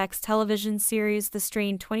horror FX television series The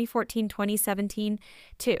Strain 2014-2017.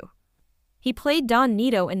 2. He played Don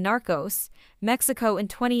Nito in Narcos, Mexico in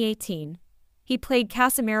 2018. He played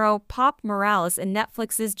Casimiro Pop Morales in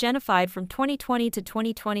Netflix's Genified from 2020 to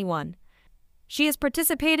 2021. She has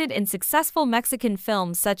participated in successful Mexican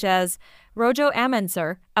films such as Rojo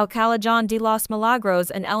Amancer, Alcalá de los Milagros,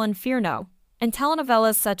 and El Infierno, and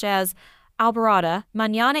telenovelas such as Alborada,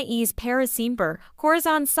 Mañana es para siempre,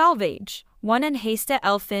 Corazón Salvaje, One en Hasta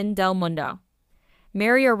el Fin del Mundo.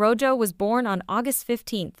 Maria Rojo was born on August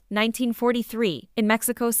 15, 1943, in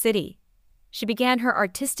Mexico City. She began her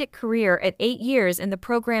artistic career at 8 years in the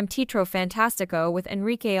program Teatro Fantástico with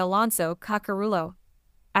Enrique Alonso Cacarulo.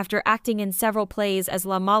 After acting in several plays as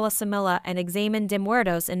La Mala Simila and Examen de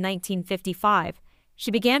Muertos in 1955, she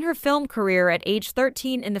began her film career at age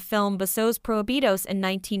 13 in the film Besos Prohibidos in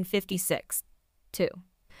 1956. 2.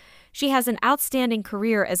 She has an outstanding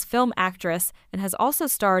career as film actress and has also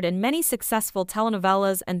starred in many successful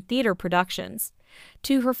telenovelas and theater productions.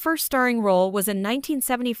 2. Her first starring role was in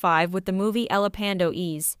 1975 with the movie Elapando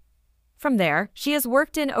Es. From there, she has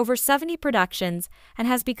worked in over 70 productions and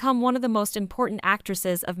has become one of the most important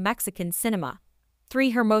actresses of Mexican cinema.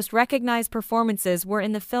 3. Her most recognized performances were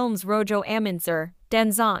in the films Rojo Amancer,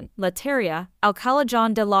 Danzón, La Tierra,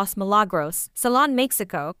 Alcalá de los Milagros, Salón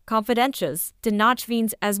Mexico, Confidencias, De Noche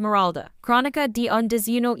Esmeralda, Crónica de un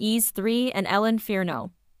Desayuno es 3, and El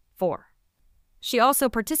Infierno. 4. She also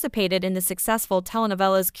participated in the successful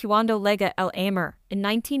telenovelas Cuando Llega el Amor in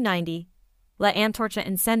 1990, La Antorcha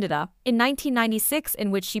Encendida in 1996,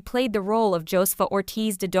 in which she played the role of Josefa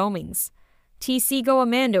Ortiz de Domínguez, Te Sigo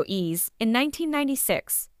Amando Es in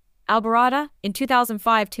 1996, Alborada in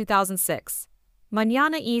 2005-2006,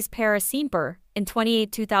 Mañana es para siempre in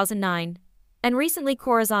 2008-2009, and recently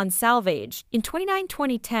Corazón Salvaje in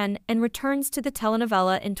 2009-2010, and returns to the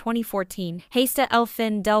telenovela in 2014, Hasta el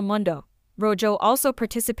Fin del Mundo. Rojo also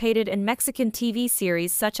participated in Mexican TV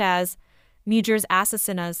series such as Mujeres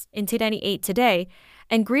Asesinas in 2008 Today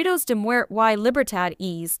and Gritos de Muerte y Libertad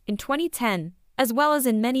Es in 2010, as well as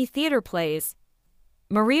in many theater plays.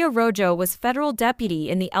 Maria Rojo was federal deputy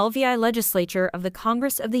in the LVI legislature of the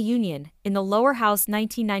Congress of the Union in the lower house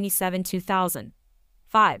 1997-2000.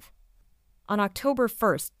 5. On October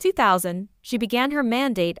 1, 2000, she began her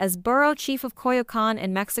mandate as borough chief of Coyoacán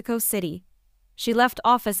in Mexico City. She left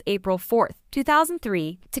office April 4,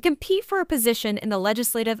 2003, to compete for a position in the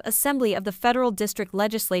Legislative Assembly of the Federal District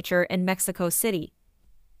Legislature in Mexico City.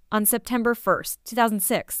 On September 1,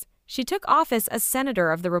 2006, she took office as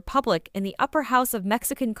Senator of the Republic in the Upper House of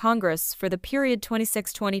Mexican Congress for the period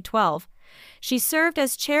 2006-2012. She served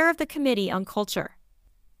as chair of the Committee on Culture.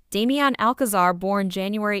 Damián Alcázar, born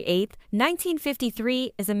January 8,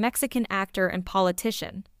 1953, is a Mexican actor and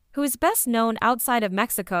politician, who is best known outside of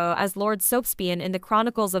Mexico as Lord Soapspian in the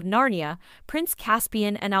Chronicles of Narnia, Prince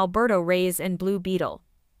Caspian, and Alberto Reyes in Blue Beetle.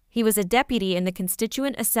 He was a deputy in the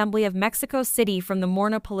Constituent Assembly of Mexico City from the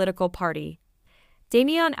Morna political party.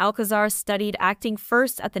 Damián Alcázar studied acting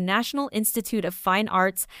first at the National Institute of Fine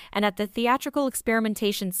Arts and at the Theatrical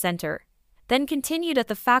Experimentation Center, then continued at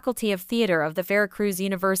the Faculty of Theater of the Veracruz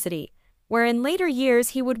University, where in later years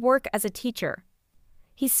he would work as a teacher.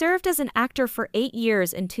 He served as an actor for 8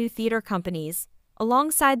 years in 2 theater companies,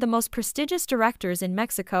 alongside the most prestigious directors in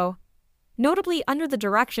Mexico. Notably under the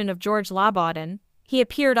direction of George Labaudin, he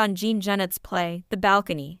appeared on Jean Genet's play, The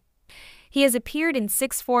Balcony. He has appeared in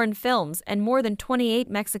 6 foreign films and more than 28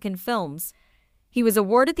 Mexican films. He was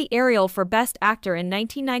awarded the Ariel for Best Actor in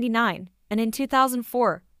 1999, and in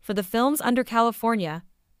 2004, for the films Under California,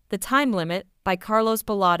 The Time Limit, by Carlos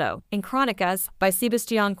Balado, and Crónicas, by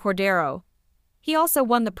Sebastián Cordero. He also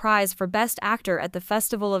won the prize for Best Actor at the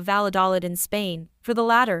Festival of Valladolid in Spain, for the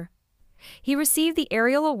latter. He received the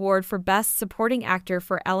Ariel Award for Best Supporting Actor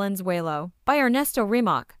for El Anzuelo, by Ernesto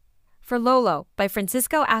Gómez, for Lolo, by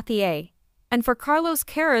Francisco Athier, and for Carlos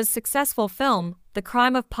Queiroz' successful film, The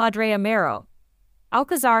Crime of Padre Amaro.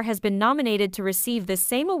 Alcázar has been nominated to receive this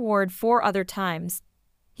same award 4 other times.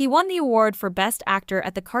 He won the award for Best Actor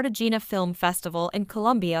at the Cartagena Film Festival in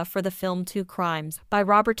Colombia for the film Two Crimes, by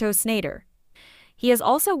Roberto Snader. He has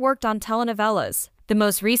also worked on telenovelas, the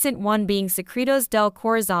most recent one being Secretos del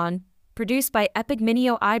Corazón, produced by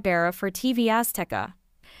Epigmenio Ibarra for TV Azteca.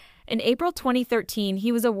 In April 2013,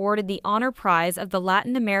 he was awarded the Honor Prize of the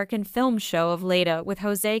Latin American Film Show of Lleida with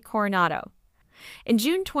José Coronado. In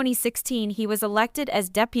June 2016, he was elected as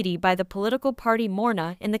deputy by the political party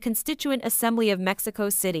Morna in the Constituent Assembly of Mexico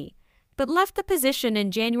City, but left the position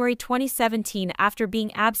in January 2017 after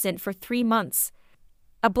being absent for 3 months.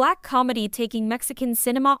 A black comedy taking Mexican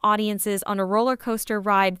cinema audiences on a roller coaster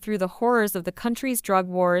ride through the horrors of the country's drug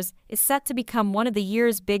wars is set to become one of the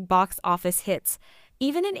year's big box office hits,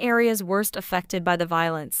 even in areas worst affected by the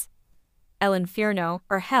violence. El Infierno,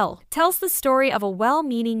 or Hell, tells the story of a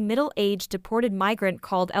well-meaning middle-aged deported migrant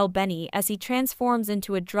called El Benny as he transforms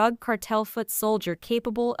into a drug cartel foot soldier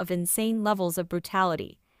capable of insane levels of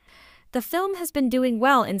brutality. The film has been doing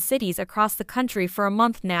well in cities across the country for a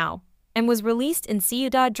month now, and was released in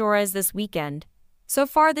Ciudad Juarez this weekend. So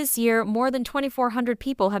far this year, more than 2,400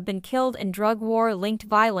 people have been killed in drug war-linked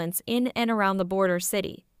violence in and around the border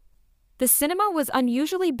city. The cinema was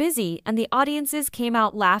unusually busy, and the audiences came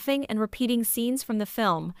out laughing and repeating scenes from the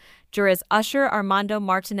film, Juarez usher Armando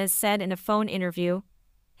Martinez said in a phone interview.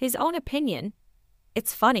 His own opinion: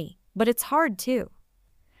 "It's funny, but it's hard too."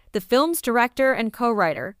 The film's director and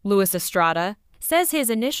co-writer, Luis Estrada, says his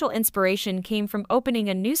initial inspiration came from opening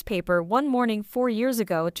a newspaper one morning 4 years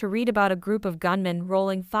ago to read about a group of gunmen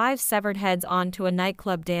rolling 5 severed heads onto a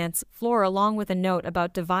nightclub dance floor along with a note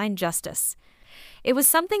about divine justice. "It was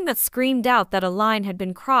something that screamed out that a line had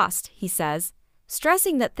been crossed," he says,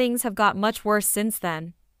 stressing that things have got much worse since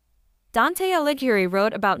then. Dante Alighieri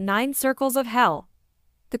wrote about 9 circles of hell.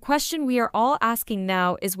 The question we are all asking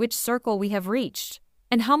now is which circle we have reached,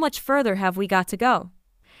 and how much further have we got to go?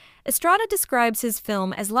 Estrada describes his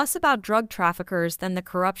film as less about drug traffickers than the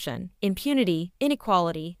corruption, impunity,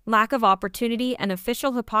 inequality, lack of opportunity, and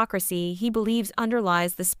official hypocrisy he believes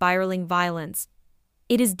underlies the spiraling violence.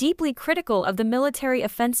 It is deeply critical of the military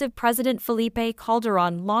offensive President Felipe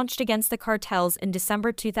Calderón launched against the cartels in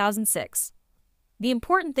December 2006. "The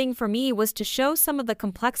important thing for me was to show some of the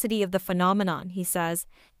complexity of the phenomenon," he says,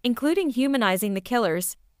 including humanizing the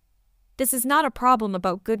killers. "This is not a problem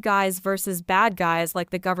about good guys versus bad guys like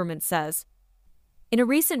the government says." In a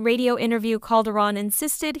recent radio interview, Calderón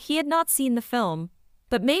insisted he had not seen the film,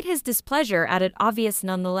 but made his displeasure at it obvious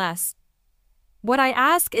nonetheless. "What I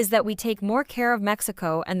ask is that we take more care of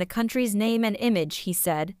Mexico and the country's name and image," he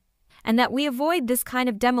said, "and that we avoid this kind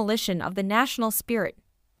of demolition of the national spirit."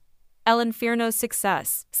 El Infierno's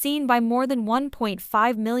success, seen by more than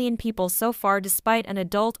 1.5 million people so far despite an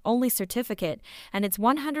adult-only certificate and its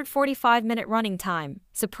 145-minute running time,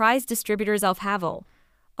 surprised distributors Alfavel,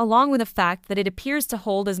 along with the fact that it appears to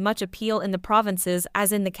hold as much appeal in the provinces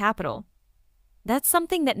as in the capital. "That's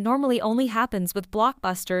something that normally only happens with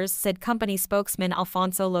blockbusters," said company spokesman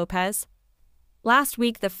Alfonso Lopez. Last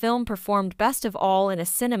week, the film performed best of all in a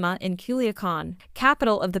cinema in Culiacán,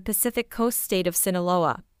 capital of the Pacific Coast state of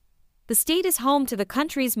Sinaloa. The state is home to the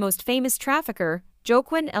country's most famous trafficker,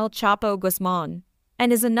 Joaquín El Chapo Guzmán,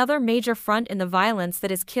 and is another major front in the violence that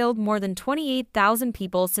has killed more than 28,000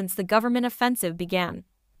 people since the government offensive began.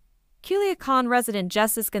 Culiacán resident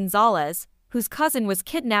Jesus Gonzalez, whose cousin was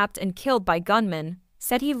kidnapped and killed by gunmen,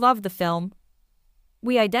 said he loved the film.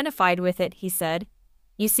 "We identified with it," he said.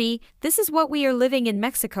 "You see, this is what we are living in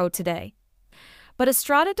Mexico today." But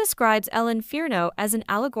Estrada describes El Infierno as an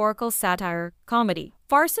allegorical satire, comedy,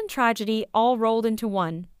 farce and tragedy all rolled into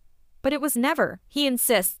one. But it was never, he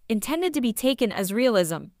insists, intended to be taken as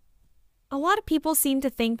realism. "A lot of people seem to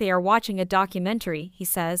think they are watching a documentary," he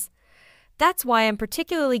says. "That's why I'm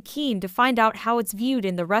particularly keen to find out how it's viewed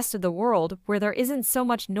in the rest of the world where there isn't so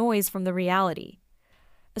much noise from the reality."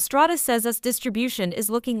 Estrada says its distribution is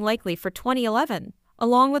looking likely for 2011,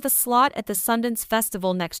 along with a slot at the Sundance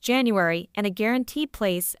Festival next January and a guaranteed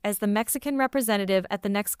place as the Mexican representative at the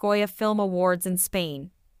next Goya Film Awards in Spain.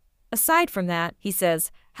 Aside from that, he says,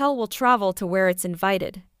 hell will travel to where it's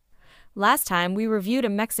invited. Last time we reviewed a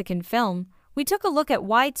Mexican film, we took a look at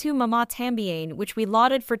Y Tu Mamá También, which we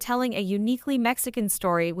lauded for telling a uniquely Mexican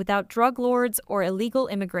story without drug lords or illegal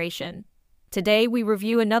immigration. Today we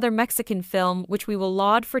review another Mexican film which we will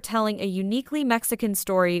laud for telling a uniquely Mexican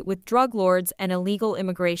story with drug lords and illegal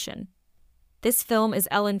immigration. This film is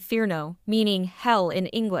El Infierno, meaning hell in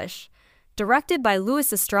English. Directed by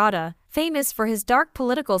Luis Estrada, famous for his dark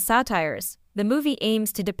political satires, the movie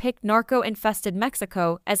aims to depict narco-infested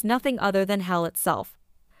Mexico as nothing other than hell itself.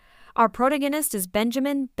 Our protagonist is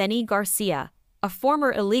Benjamin "Benny" Garcia, a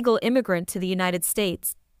former illegal immigrant to the United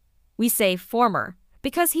States. We say former,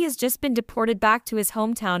 because he has just been deported back to his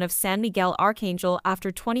hometown of San Miguel Arcángel after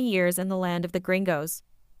 20 years in the land of the gringos.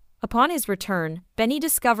 Upon his return, Benny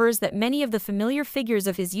discovers that many of the familiar figures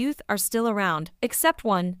of his youth are still around, except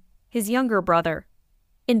one, his younger brother.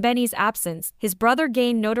 In Benny's absence, his brother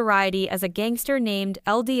gained notoriety as a gangster named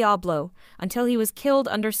El Diablo until he was killed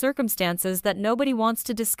under circumstances that nobody wants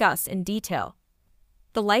to discuss in detail.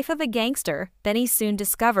 The life of a gangster, Benny soon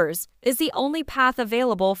discovers, is the only path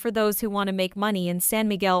available for those who want to make money in San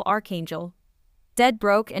Miguel Arcángel. Dead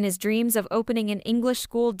broke and his dreams of opening an English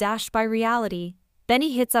school dashed by reality,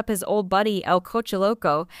 Benny hits up his old buddy El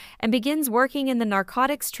Cochiloco and begins working in the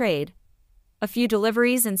narcotics trade. A few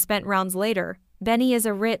deliveries and spent rounds later, Benny is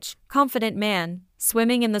a rich, confident man,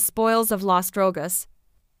 swimming in the spoils of Las Drogas.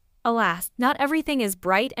 Alas, not everything is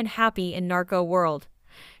bright and happy in narco world.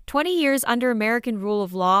 20 years under American rule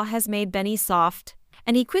of law has made Benny soft,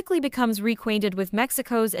 and he quickly becomes reacquainted with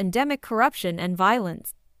Mexico's endemic corruption and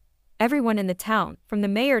violence. Everyone in the town, from the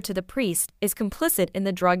mayor to the priest, is complicit in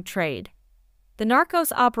the drug trade. The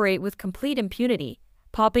narcos operate with complete impunity,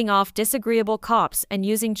 popping off disagreeable cops and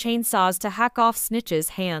using chainsaws to hack off snitches'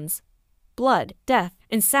 hands. Blood, death,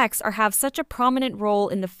 and sex have such a prominent role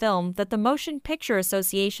in the film that the Motion Picture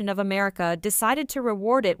Association of America decided to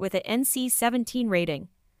reward it with an NC-17 rating.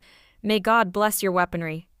 May God bless your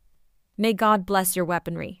weaponry. May God bless your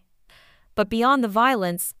weaponry. But beyond the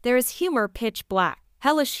violence, there is humor pitch black,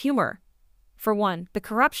 hellish humor. For one, the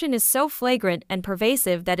corruption is so flagrant and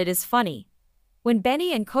pervasive that it is funny. When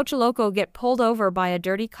Benny and Cocholoco get pulled over by a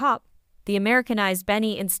dirty cop, the Americanized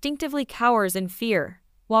Benny instinctively cowers in fear,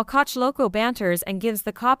 while Cocholoco banters and gives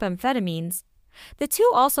the cop amphetamines. The two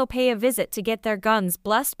also pay a visit to get their guns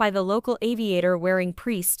blessed by the local aviator-wearing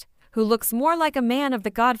priest, who looks more like a man of the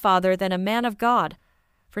Godfather than a man of God.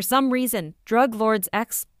 For some reason, drug lords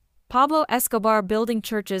Pablo Escobar building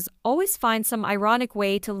churches always find some ironic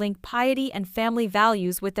way to link piety and family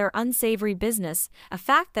values with their unsavory business, a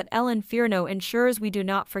fact that El Infierno ensures we do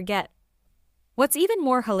not forget. What's even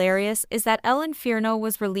more hilarious is that El Infierno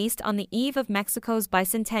was released on the eve of Mexico's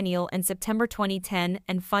bicentennial in September 2010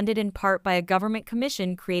 and funded in part by a government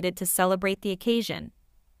commission created to celebrate the occasion.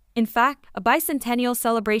 In fact, a bicentennial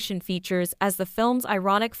celebration features as the film's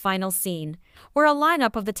ironic final scene, where a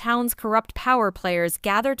lineup of the town's corrupt power players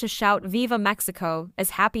gather to shout "Viva Mexico"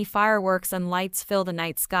 as happy fireworks and lights fill the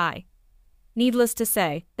night sky. Needless to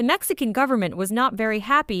say, the Mexican government was not very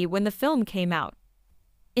happy when the film came out.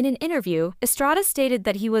 In an interview, Estrada stated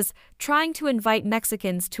that he was trying to invite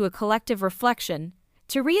Mexicans to a collective reflection,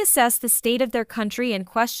 to reassess the state of their country and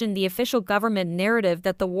question the official government narrative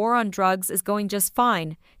that the war on drugs is going just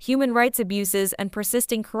fine, human rights abuses and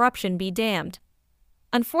persisting corruption be damned.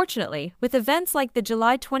 Unfortunately, with events like the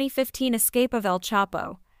July 2015 escape of El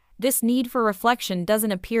Chapo, this need for reflection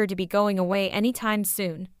doesn't appear to be going away anytime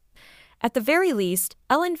soon. At the very least,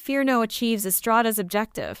 El Infierno achieves Estrada's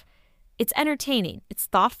objective. It's entertaining, it's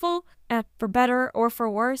thoughtful, and, for better or for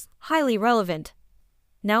worse, highly relevant.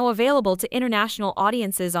 Now available to international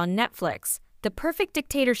audiences on Netflix, The Perfect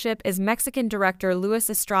Dictatorship is Mexican director Luis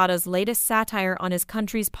Estrada's latest satire on his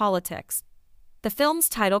country's politics. The film's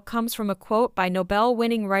title comes from a quote by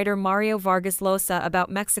Nobel-winning writer Mario Vargas Llosa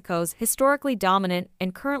about Mexico's historically dominant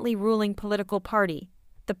and currently ruling political party,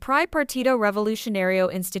 the PRI Partido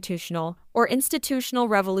Revolucionario Institucional, or Institutional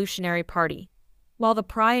Revolutionary Party. While the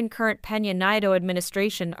PRI and current Peña Nieto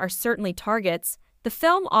administration are certainly targets, the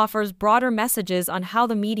film offers broader messages on how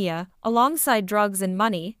the media, alongside drugs and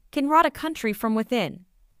money, can rot a country from within.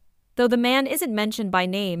 Though the man isn't mentioned by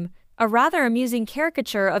name, a rather amusing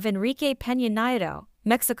caricature of Enrique Peña Nieto,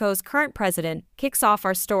 Mexico's current president, kicks off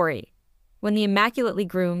our story. When the immaculately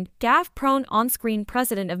groomed, gaffe-prone on-screen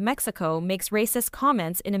president of Mexico makes racist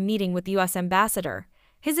comments in a meeting with the U.S. ambassador,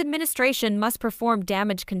 his administration must perform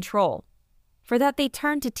damage control. For that they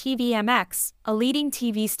turn to TVMX, a leading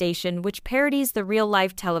TV station which parodies the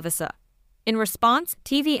real-life Televisa. In response,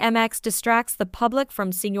 TVMX distracts the public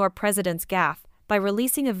from Señor President's gaffe by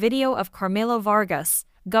releasing a video of Carmelo Vargas,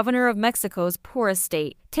 governor of Mexico's poorest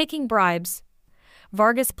state, taking bribes.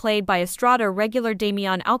 Vargas, played by Estrada regular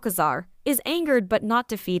Damián Alcázar, is angered but not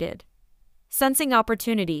defeated. Sensing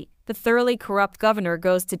opportunity, the thoroughly corrupt governor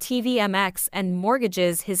goes to TVMX and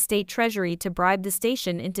mortgages his state treasury to bribe the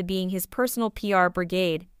station into being his personal PR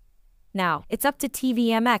brigade. Now, it's up to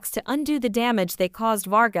TVMX to undo the damage they caused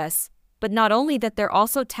Vargas, but not only that, they're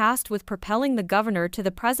also tasked with propelling the governor to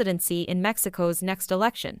the presidency in Mexico's next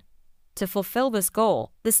election. To fulfill this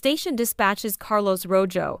goal, the station dispatches Carlos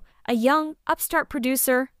Rojo, a young, upstart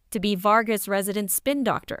producer, to be Vargas' resident spin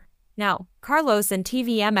doctor. Now, Carlos and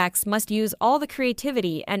TVMX must use all the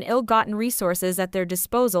creativity and ill-gotten resources at their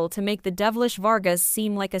disposal to make the devilish Vargas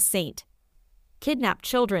seem like a saint. Kidnapped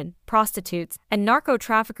children, prostitutes, and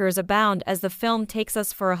narco-traffickers abound as the film takes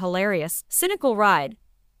us for a hilarious, cynical ride.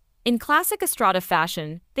 In classic Estrada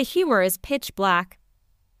fashion, the humor is pitch black.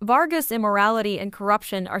 Vargas' immorality and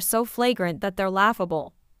corruption are so flagrant that they're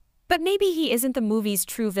laughable. But maybe he isn't the movie's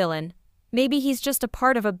true villain. Maybe he's just a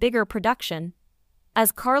part of a bigger production.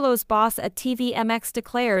 As Carlos' boss at TVMX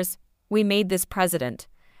declares, "We made this president,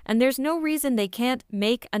 and there's no reason they can't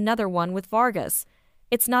make another one with Vargas.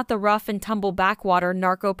 It's not the rough and tumble backwater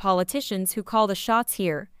narco-politicians who call the shots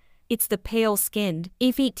here. It's the pale-skinned,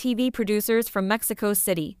 effete TV producers from Mexico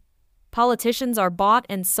City. Politicians are bought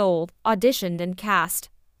and sold, auditioned and cast."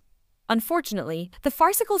 Unfortunately, the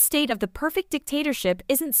farcical state of the perfect dictatorship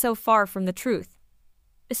isn't so far from the truth.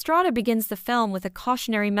 Estrada begins the film with a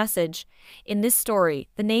cautionary message. In this story,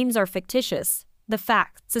 the names are fictitious, the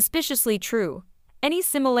facts suspiciously true. Any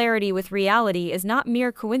similarity with reality is not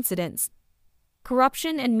mere coincidence.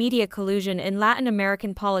 Corruption and media collusion in Latin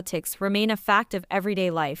American politics remain a fact of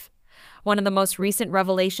everyday life. One of the most recent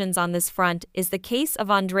revelations on this front is the case of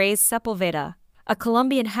Andrés Sepulveda, a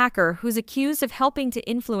Colombian hacker who's accused of helping to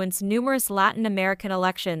influence numerous Latin American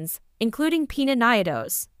elections, including Peña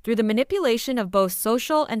Nieto's, through the manipulation of both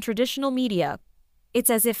social and traditional media. It's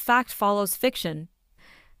as if fact follows fiction.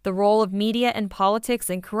 The role of media and politics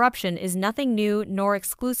in corruption is nothing new nor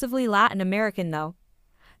exclusively Latin American, though.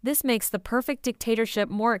 This makes the perfect dictatorship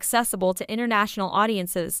more accessible to international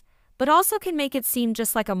audiences, but also can make it seem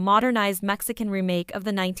just like a modernized Mexican remake of the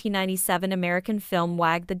 1997 American film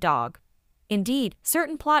Wag the Dog. Indeed,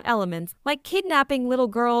 certain plot elements, like kidnapping little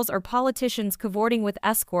girls or politicians cavorting with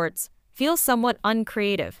escorts, feel somewhat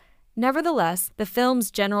uncreative. Nevertheless, the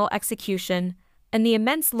film's general execution and the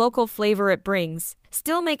immense local flavor it brings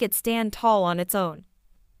still make it stand tall on its own.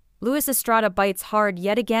 Luis Estrada bites hard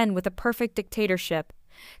yet again with a perfect dictatorship.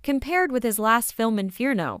 Compared with his last film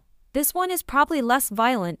Infierno, this one is probably less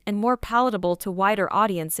violent and more palatable to wider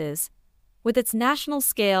audiences. With its national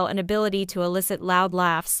scale and ability to elicit loud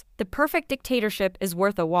laughs, The Perfect Dictatorship is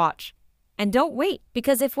worth a watch. And don't wait,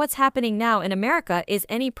 because if what's happening now in America is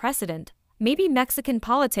any precedent, maybe Mexican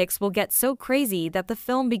politics will get so crazy that the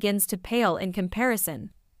film begins to pale in comparison.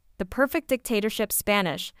 The Perfect Dictatorship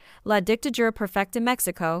Spanish, La Dictadura Perfecta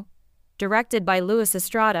Mexico, directed by Luis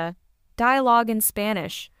Estrada, dialogue in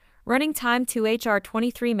Spanish, running time 2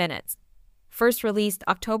 23 minutes. First released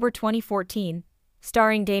October 2014.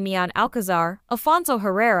 Starring Damián Alcázar, Alfonso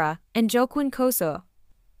Herrera, and Joaquín Cosio.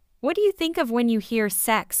 What do you think of when you hear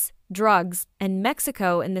sex, drugs, and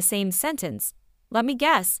Mexico in the same sentence? Let me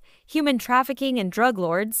guess, human trafficking and drug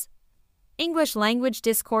lords? English language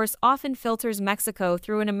discourse often filters Mexico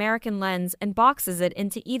through an American lens and boxes it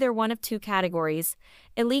into either one of two categories: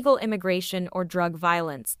 illegal immigration or drug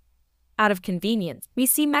violence. Out of convenience, we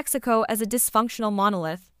see Mexico as a dysfunctional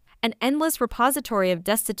monolith, an endless repository of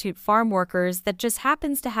destitute farm workers that just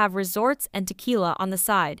happens to have resorts and tequila on the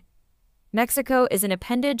side. Mexico is an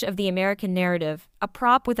appendage of the American narrative, a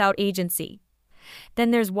prop without agency.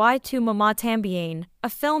 Then there's Y Tu Mamá También, a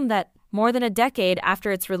film that, more than a decade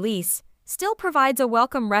after its release, still provides a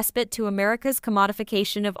welcome respite to America's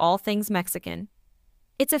commodification of all things Mexican.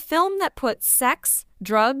 It's a film that puts sex,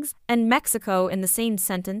 drugs, and Mexico in the same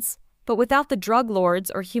sentence, but without the drug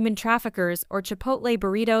lords or human traffickers or Chipotle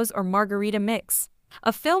burritos or margarita mix.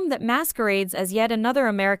 A film that masquerades as yet another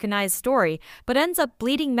Americanized story, but ends up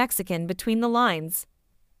bleeding Mexican between the lines.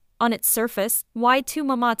 On its surface, Y Tu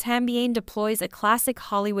Mamá También deploys a classic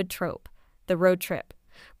Hollywood trope, the road trip.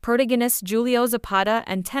 Protagonists Julio Zapata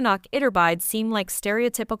and Tenoch Iturbide seem like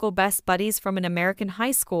stereotypical best buddies from an American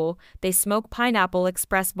high school. They smoke Pineapple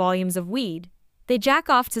Express volumes of weed. They jack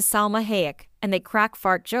off to Salma Hayek, and they crack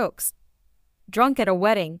fart jokes. Drunk at a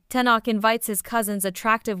wedding, Tenoch invites his cousin's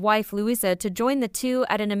attractive wife Luisa to join the two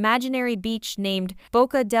at an imaginary beach named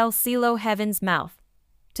Boca del Cielo, Heaven's Mouth.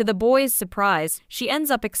 To the boys' surprise, she ends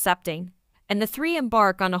up accepting, and the three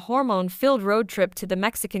embark on a hormone-filled road trip to the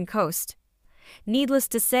Mexican coast. Needless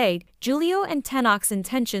to say, Julio and Tenoch's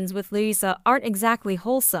intentions with Luisa aren't exactly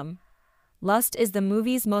wholesome. Lust is the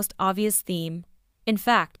movie's most obvious theme. In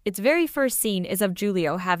fact, its very first scene is of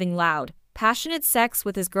Julio having loud, passionate sex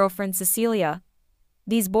with his girlfriend Cecilia.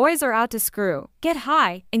 These boys are out to screw, get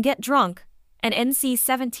high, and get drunk, and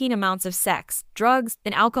NC-17 amounts of sex, drugs,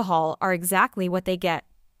 and alcohol are exactly what they get.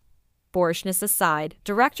 Boorishness aside,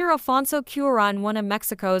 director Alfonso Cuarón, one of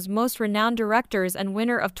Mexico's most renowned directors and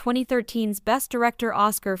winner of 2013's Best Director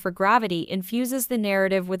Oscar for Gravity, infuses the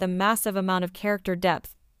narrative with a massive amount of character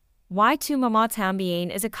depth. Y Tu Mamá También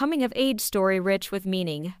is a coming-of-age story rich with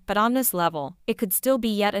meaning, but on this level, it could still be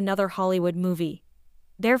yet another Hollywood movie.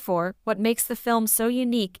 Therefore, what makes the film so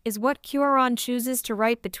unique is what Cuarón chooses to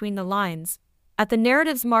write between the lines. At the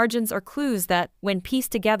narrative's margins are clues that, when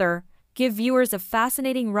pieced together, give viewers a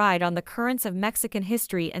fascinating ride on the currents of Mexican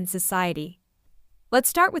history and society. Let's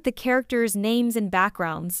start with the characters' names and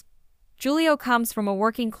backgrounds. Julio comes from a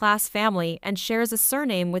working-class family and shares a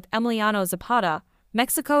surname with Emiliano Zapata,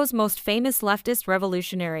 Mexico's most famous leftist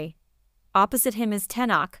revolutionary. Opposite him is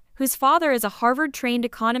Tenoch, whose father is a Harvard-trained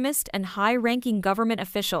economist and high-ranking government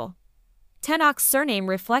official. Tenoch's surname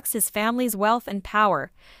reflects his family's wealth and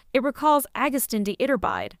power. It recalls Agustín de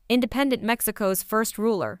Iturbide, independent Mexico's first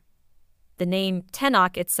ruler. The name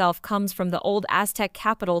Tenoch itself comes from the old Aztec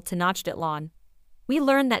capital Tenochtitlan. we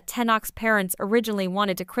learn that Tenoc's parents originally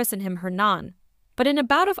wanted to christen him Hernan. But in a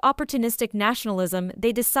bout of opportunistic nationalism,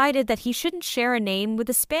 they decided that he shouldn't share a name with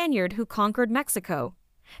the Spaniard who conquered Mexico.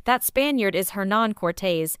 That Spaniard is Hernan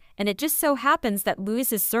Cortés, and it just so happens that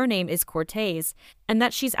Luis's surname is Cortés, and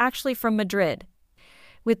that she's actually from Madrid.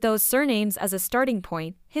 With those surnames as a starting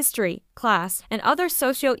point, history, class, and other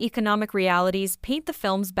socio-economic realities paint the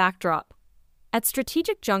film's backdrop. At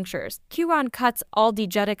strategic junctures, Cuarón cuts all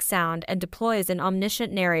diegetic sound and deploys an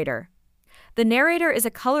omniscient narrator. The narrator is a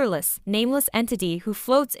colorless, nameless entity who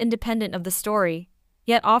floats independent of the story,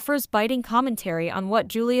 yet offers biting commentary on what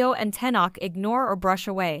Julio and Tenoch ignore or brush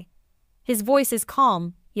away. His voice is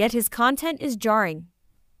calm, yet his content is jarring.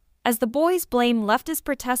 As the boys blame leftist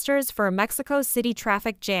protesters for a Mexico City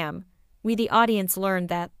traffic jam, we the audience learn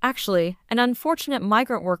that, actually, an unfortunate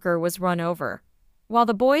migrant worker was run over. While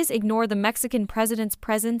the boys ignore the Mexican president's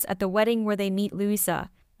presence at the wedding where they meet Luisa,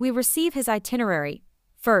 we receive his itinerary.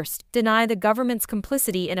 First, deny the government's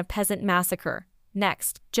complicity in a peasant massacre.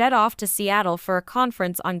 Next, jet off to Seattle for a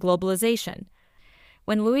conference on globalization.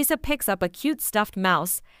 When Luisa picks up a cute stuffed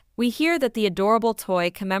mouse, we hear that the adorable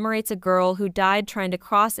toy commemorates a girl who died trying to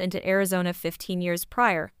cross into Arizona 15 years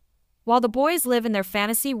prior. While the boys live in their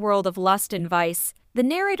fantasy world of lust and vice, the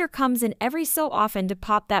narrator comes in every so often to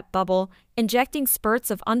pop that bubble, injecting spurts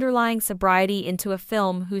of underlying sobriety into a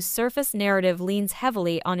film whose surface narrative leans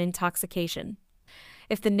heavily on intoxication.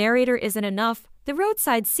 If the narrator isn't enough, the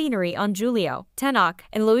roadside scenery on Julio, Tenoch,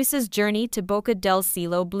 and Luis's journey to Boca del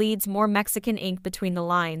Cielo bleeds more Mexican ink between the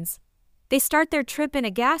lines. They start their trip in a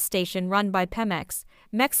gas station run by Pemex,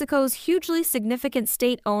 Mexico's hugely significant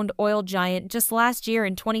state-owned oil giant. Just last year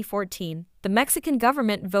in 2014, the Mexican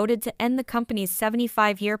government voted to end the company's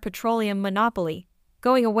 75-year petroleum monopoly.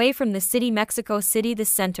 Going away from the city Mexico City, the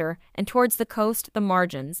center, and towards the coast, the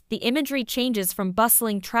margins, the imagery changes from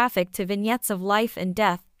bustling traffic to vignettes of life and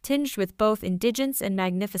death, tinged with both indigence and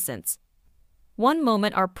magnificence. One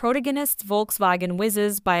moment our protagonist's Volkswagen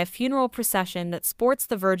whizzes by a funeral procession that sports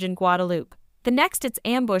the Virgin Guadalupe. The next it's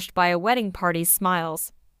ambushed by a wedding party's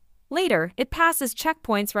smiles. Later, it passes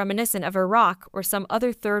checkpoints reminiscent of Iraq or some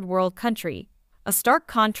other third-world country. A stark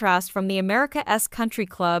contrast from the America-esque country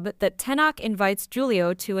club that Tenoch invites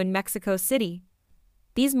Julio to in Mexico City.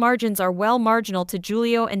 These margins are well marginal to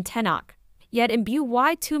Julio and Tenoch, yet imbue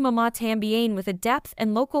Y Tu Mamá También with a depth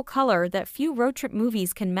and local color that few road trip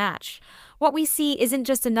movies can match. What we see isn't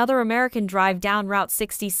just another American drive down Route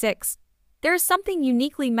 66. There is something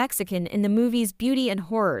uniquely Mexican in the movie's beauty and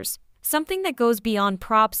horrors, something that goes beyond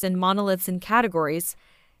props and monoliths and categories.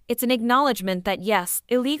 It's an acknowledgement that yes,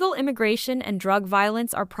 illegal immigration and drug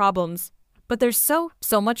violence are problems, but there's so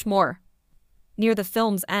much more. Near the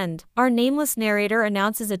film's end, our nameless narrator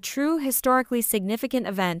announces a true historically significant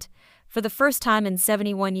event. For the first time in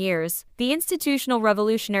 71 years, the Institutional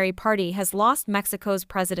Revolutionary Party has lost Mexico's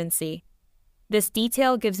presidency. This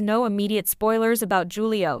detail gives no immediate spoilers about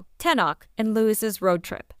Julio, Tenoch, and Luis's road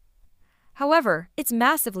trip. However, it's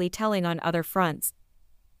massively telling on other fronts.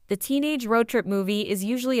 The teenage road trip movie is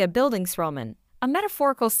usually a Bildungsroman, a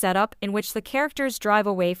metaphorical setup in which the characters drive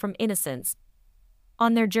away from innocence.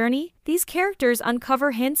 On their journey, these characters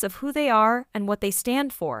uncover hints of who they are and what they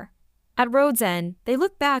stand for. At road's end, they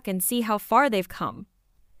look back and see how far they've come.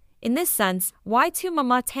 In this sense, Y Tu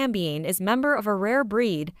Mamá También is member of a rare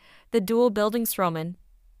breed, the dual Bildungsroman.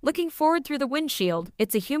 Looking forward through the windshield,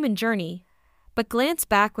 it's a human journey. But glance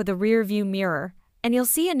back with a rear-view mirror, and you'll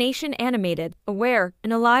see a nation animated, aware,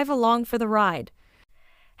 and alive along for the ride.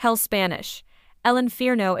 Hell Spanish. El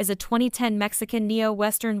Infierno is a 2010 Mexican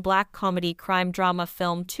neo-Western black comedy crime drama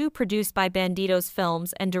film produced by Bandidos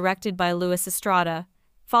Films and directed by Luis Estrada,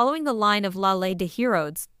 following the line of La Ley de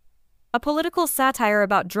Herodes, a political satire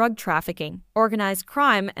about drug trafficking, organized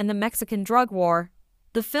crime, and the Mexican drug war.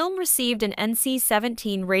 The film received an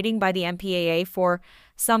NC-17 rating by the MPAA for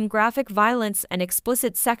some graphic violence and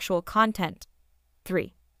explicit sexual content.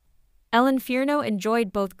 3. El Infierno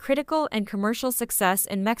enjoyed both critical and commercial success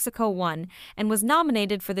in Mexico and was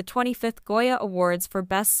nominated for the 25th Goya Awards for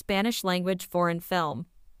Best Spanish-Language Foreign Film.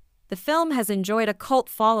 The film has enjoyed a cult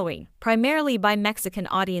following, primarily by Mexican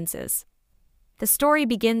audiences. The story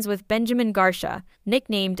begins with Benjamin Garcia,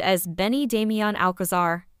 nicknamed as Benny Damián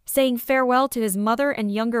Alcázar, saying farewell to his mother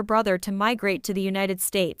and younger brother to migrate to the United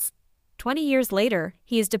States. 20 years later,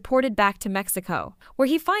 he is deported back to Mexico, where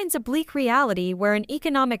he finds a bleak reality where an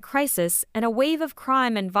economic crisis and a wave of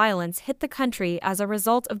crime and violence hit the country as a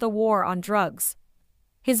result of the war on drugs.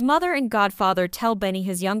 His mother and godfather tell Benny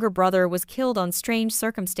his younger brother was killed on strange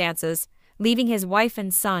circumstances, leaving his wife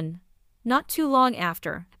and son. Not too long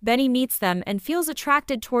after, Benny meets them and feels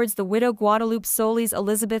attracted towards the widow Guadalupe Solis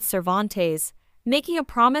Elizabeth Cervantes, making a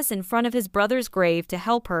promise in front of his brother's grave to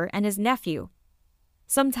help her and his nephew.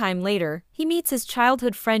 Sometime later, he meets his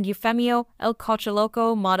childhood friend Eufemio El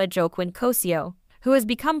Cocholoco Mata Joaquín Cosio, who has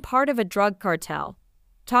become part of a drug cartel.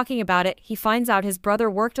 Talking about it, he finds out his brother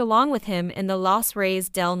worked along with him in the Los Reyes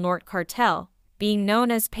del Norte cartel, being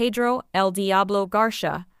known as Pedro El Diablo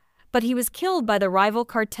Garcia, but he was killed by the rival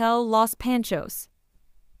cartel Los Panchos.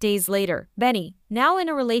 Days later, Benny, now in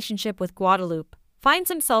a relationship with Guadalupe, finds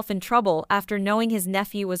himself in trouble after knowing his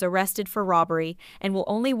nephew was arrested for robbery and will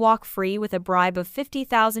only walk free with a bribe of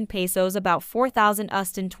 50,000 pesos, about 4,000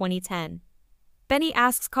 USD in 2010. Benny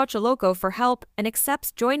asks Cocholoco for help and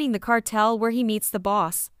accepts joining the cartel, where he meets the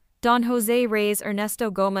boss, Don Jose Reyes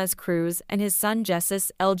Ernesto Gómez Cruz, and his son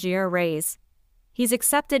Jesus Elgier Reyes. He's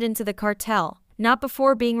accepted into the cartel, not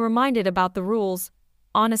before being reminded about the rules: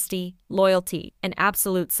 honesty, loyalty, and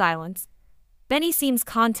absolute silence. Benny seems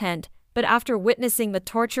content, but after witnessing the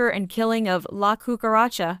torture and killing of La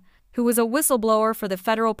Cucaracha, who was a whistleblower for the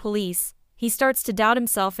federal police, he starts to doubt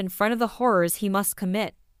himself in front of the horrors he must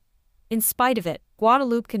commit. In spite of it,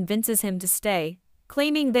 Guadalupe convinces him to stay,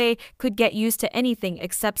 claiming they could get used to anything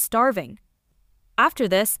except starving. After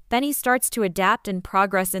this, Benny starts to adapt and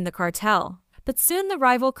progress in the cartel, but soon the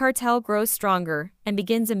rival cartel grows stronger and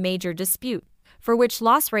begins a major dispute, for which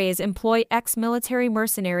Los Reyes employ ex-military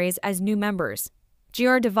mercenaries as new members.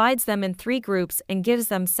 GR divides them in 3 groups and gives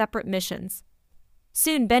them separate missions.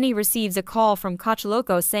 Soon Benny receives a call from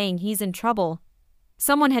Cocholoco saying he's in trouble.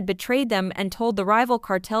 Someone had betrayed them and told the rival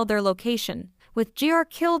cartel their location, with GR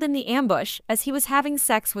killed in the ambush as he was having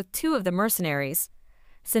sex with 2 of the mercenaries.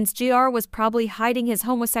 Since GR was probably hiding his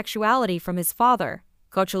homosexuality from his father,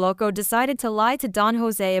 Cocholoco decided to lie to Don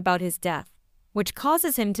Jose about his death, which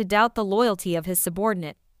causes him to doubt the loyalty of his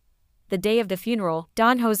subordinate. The day of the funeral,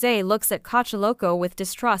 Don Jose looks at Cocholoco with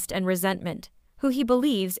distrust and resentment, who he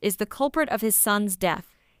believes is the culprit of his son's death.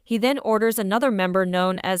 He then orders another member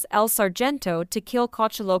known as El Sargento to kill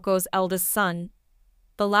Cocholoco's eldest son.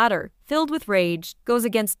 The latter, filled with rage, goes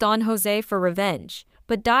against Don Jose for revenge,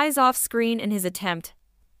 but dies off-screen in his attempt.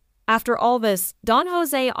 After all this, Don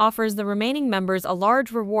Jose offers the remaining members a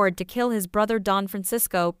large reward to kill his brother Don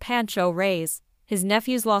Francisco Pancho Reyes, his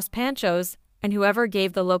nephews Los Panchos, and whoever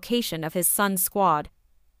gave the location of his son's squad.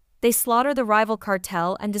 They slaughter the rival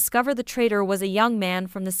cartel and discover the traitor was a young man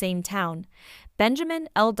from the same town, Benjamin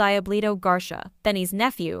El Diablito Garcia, Benny's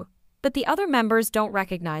nephew, but the other members don't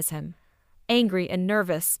recognize him. Angry and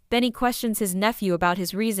nervous, Benny questions his nephew about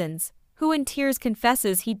his reasons, who in tears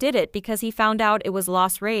confesses he did it because he found out it was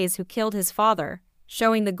Los Reyes who killed his father,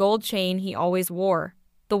 showing the gold chain he always wore,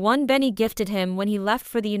 the one Benny gifted him when he left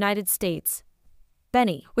for the United States.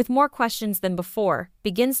 Benny, with more questions than before,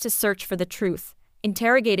 begins to search for the truth,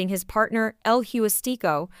 interrogating his partner El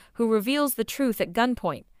Huastico, who reveals the truth at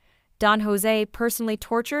gunpoint. Don Jose personally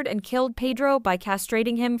tortured and killed Pedro by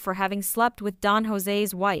castrating him for having slept with Don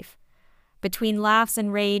Jose's wife. Between laughs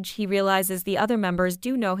and rage, he realizes the other members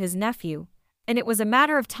do know his nephew, and it was a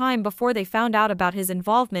matter of time before they found out about his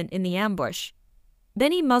involvement in the ambush.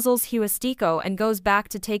 Then he muzzles Huastico and goes back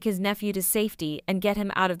to take his nephew to safety and get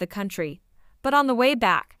him out of the country. But on the way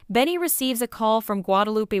back, Benny receives a call from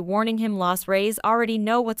Guadalupe warning him Los Reyes already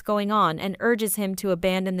know what's going on and urges him to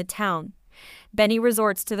abandon the town. Benny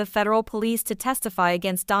resorts to the federal police to testify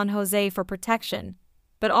against Don Jose for protection,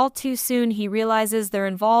 but all too soon he realizes they're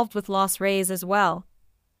involved with Los Reyes as well.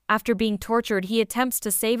 After being tortured, he attempts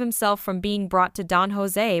to save himself from being brought to Don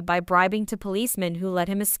Jose by bribing 2 policemen who let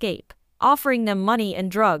him escape, offering them money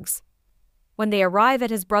and drugs. When they arrive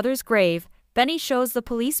at his brother's grave, Benny shows the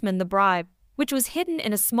policemen the bribe, which was hidden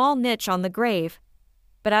in a small niche on the grave.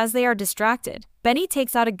 But as they are distracted, Benny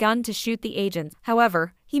takes out a gun to shoot the agents.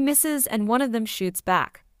 However, he misses and one of them shoots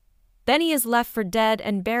back. Benny is left for dead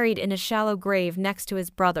and buried in a shallow grave next to his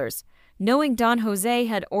brothers, knowing Don Jose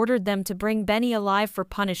had ordered them to bring Benny alive for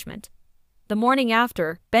punishment. The morning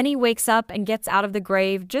after, Benny wakes up and gets out of the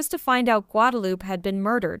grave just to find out Guadalupe had been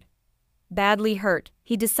murdered. Badly hurt,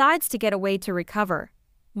 he decides to get away to recover.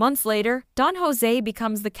 Months later, Don Jose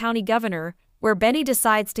becomes the county governor, where Benny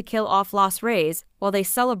decides to kill off Los Reyes while they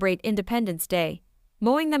celebrate Independence Day,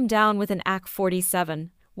 mowing them down with an AK-47,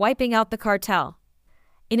 wiping out the cartel.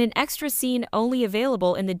 In an extra scene only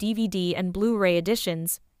available in the DVD and Blu-ray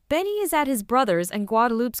editions, Benny is at his brother's and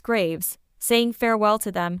Guadalupe's graves, saying farewell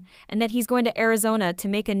to them and that he's going to Arizona to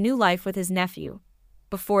make a new life with his nephew.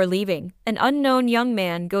 Before leaving, an unknown young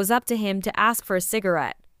man goes up to him to ask for a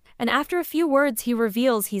cigarette, and after a few words he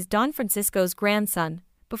reveals he's Don Francisco's grandson,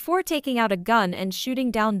 before taking out a gun and shooting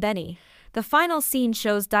down Benny. The final scene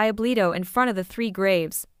shows Diablito in front of the 3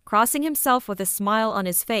 graves, crossing himself with a smile on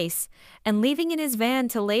his face, and leaving in his van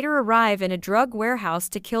to later arrive in a drug warehouse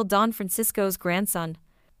to kill Don Francisco's grandson.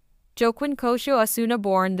 Joaquín Cosio Osuna,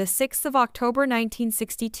 born the 6th of October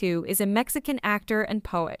 1962, is a Mexican actor and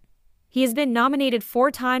poet. He has been nominated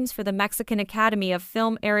 4 times for the Mexican Academy of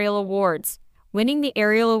Film Ariel Awards, winning the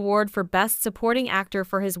Ariel Award for Best Supporting Actor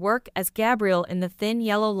for his work as Gabriel in The Thin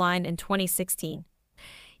Yellow Line in 2016.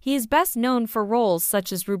 He is best known for roles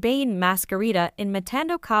such as Rubain Mascarita in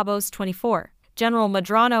Matando Cabos 24, General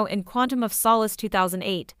Medrano in Quantum of Solace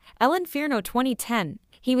 2008, El Infierno 2010.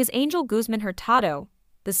 He was Angel Guzman Hurtado,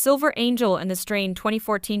 the Silver Angel in The Strain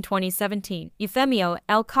 2014-2017, Eufemio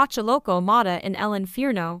El Cachaloco Mata in El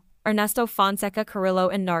Infierno, Ernesto Fonseca Carrillo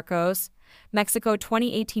in Narcos, Mexico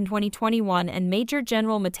 2018-2021, and Major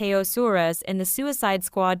General Mateo Suarez in The Suicide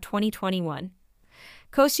Squad 2021.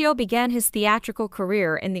 Cosio began his theatrical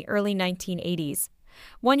career in the early 1980s,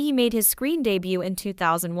 when he made his screen debut in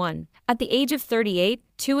 2001. At the age of 38,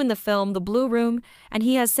 2 in the film The Blue Room, and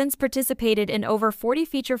he has since participated in over 40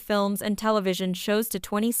 feature films and television shows to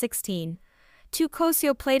 2016. 2.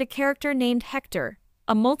 Cosio played a character named Hector,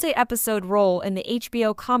 a multi-episode role in the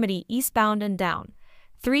HBO comedy Eastbound and Down.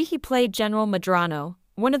 3. He played General Medrano,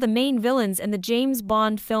 one of the main villains in the James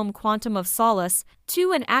Bond film Quantum of Solace.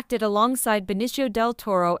 2. And acted alongside Benicio del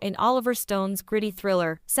Toro in Oliver Stone's gritty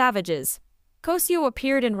thriller, Savages. Cosio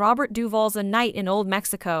appeared in Robert Duvall's A Night in Old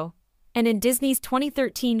Mexico, and in Disney's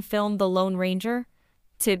 2013 film The Lone Ranger.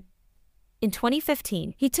 2. In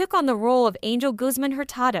 2015, he took on the role of Angel Guzman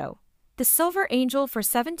Hurtado, the Silver Angel, for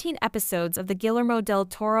 17 episodes of the Guillermo del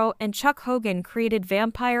Toro and Chuck Hogan-created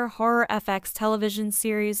vampire horror FX television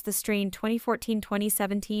series The Strain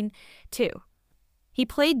 2014-2017. 2. He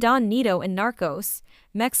played Don Nito in Narcos,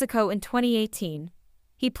 Mexico in 2018.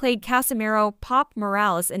 He played Casimiro Pop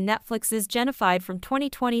Morales in Netflix's Genociide from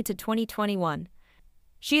 2020 to 2021.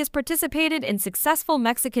 She has participated in successful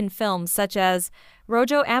Mexican films such as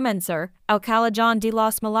Rojo Amanecer, El Callejon de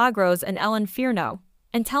los Milagros, and El Infierno,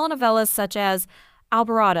 and telenovelas such as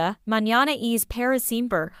Alborada, Mañana es para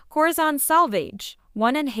siempre, Corazón Salvaje,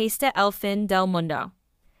 One en Hasta el Fin del Mundo.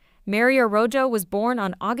 Maria Rojo was born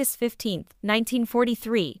on August 15,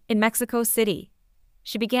 1943, in Mexico City.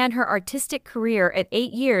 She began her artistic career at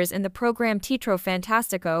 8 years in the program Teatro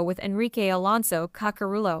Fantástico with Enrique Alonso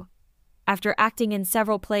Cacarulo. After acting in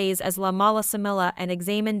several plays as La Mala Simila and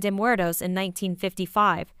Examen de Muertos in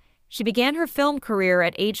 1955, she began her film career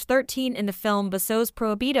at age 13 in the film Besos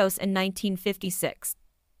Prohibidos in 1956.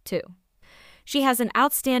 2. She has an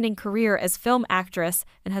outstanding career as film actress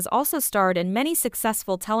and has also starred in many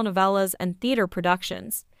successful telenovelas and theater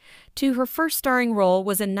productions. 2. Her first starring role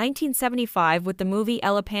was in 1975 with the movie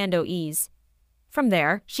Elapando Ease. From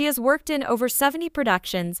there, she has worked in over 70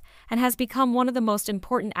 productions and has become one of the most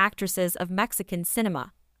important actresses of Mexican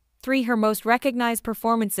cinema. 3. Her most recognized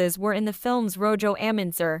performances were in the films Rojo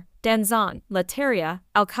Amanecer, Danzón, La Teria,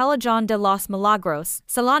 El Callejon de los Milagros,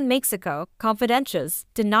 Salón Mexico, Confidencias,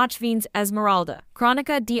 de Nochevenes Esmeralda,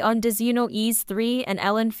 Crónica de un Desayuno es 3, and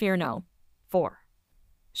El Infierno. 4.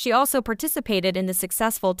 She also participated in the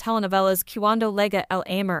successful telenovelas Cuando Llega el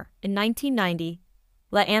Amor in 1990,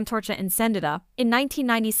 La Antorcha Encendida in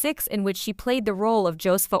 1996, in which she played the role of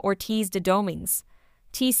Josefa Ortiz de Domínguez,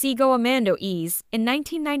 Te Sigo Amando es in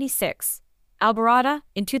 1996, Alborada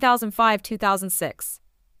in 2005-2006,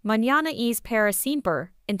 Mañana es para siempre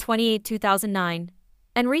in 2008-2009,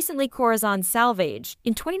 and recently Corazón Salvaje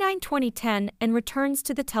in 2009-2010, and returns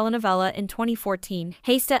to the telenovela in 2014,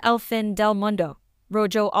 Hasta el Fin del Mundo.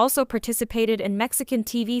 Rojo also participated in Mexican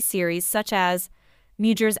TV series such as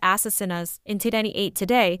Mujeres Asesinas in 2008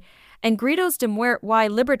 Today and Gritos de Muerte y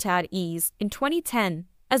Libertad es in 2010,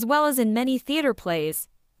 as well as in many theater plays.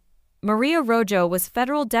 Maria Rojo was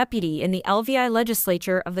federal deputy in the LVI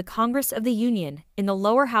legislature of the Congress of the Union in the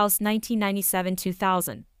lower house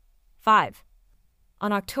 1997-2000. 5.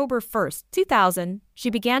 On October 1, 2000, she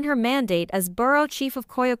began her mandate as borough chief of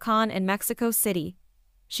Coyoacán in Mexico City.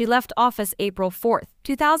 She left office April 4,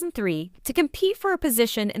 2003, to compete for a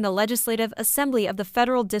position in the Legislative Assembly of the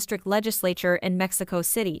Federal District Legislature in Mexico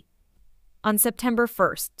City. On September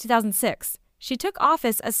 1, 2006, she took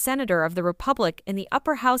office as Senator of the Republic in the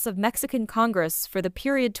Upper House of Mexican Congress for the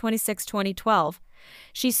period 2006-2012.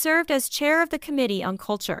 She served as chair of the Committee on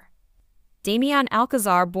Culture. Damián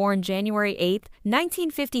Alcázar, born January 8,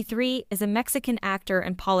 1953, is a Mexican actor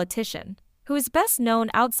and politician, who is best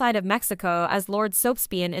known outside of Mexico as Lord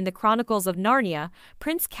Soapspian in the Chronicles of Narnia,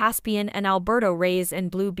 Prince Caspian, and Alberto Reyes in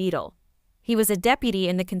Blue Beetle. He was a deputy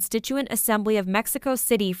in the Constituent Assembly of Mexico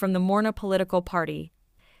City from the Morna political party.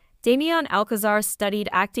 Damián Alcázar studied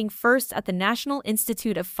acting first at the National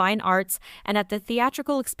Institute of Fine Arts and at the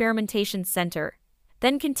Theatrical Experimentation Center,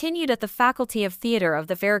 then continued at the Faculty of Theater of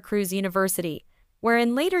the Veracruz University, where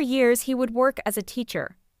in later years he would work as a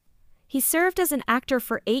teacher. He served as an actor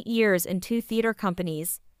for 8 years in 2 theater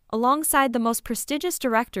companies, alongside the most prestigious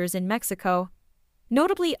directors in Mexico.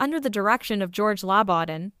 Notably under the direction of George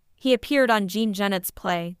Labaudin, he appeared on Jean Genet's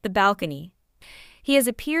play, The Balcony. He has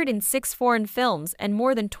appeared in 6 foreign films and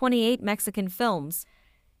more than 28 Mexican films.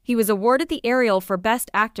 He was awarded the Ariel for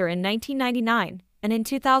Best Actor in 1999 and in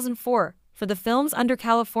 2004 for the films Under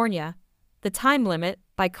California, The Time Limit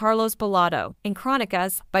by Carlos Balado, and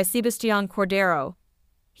Crónicas by Sebastián Cordero.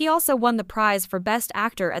 He also won the prize for Best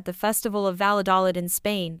Actor at the Festival of Valladolid in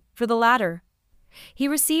Spain, for the latter. He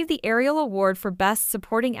received the Ariel Award for Best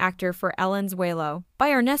Supporting Actor for El Anzuelo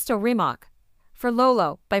by Ernesto Gómez, for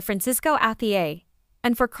Lolo by Francisco Athier,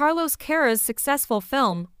 and for Carlos Queira's successful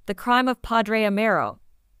film, The Crime of Padre Amaro.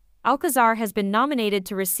 Alcázar has been nominated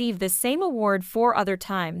to receive this same award 4 other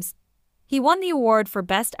times. He won the award for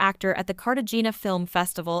Best Actor at the Cartagena Film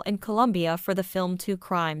Festival in Colombia for the film Two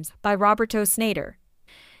Crimes by Roberto Snader.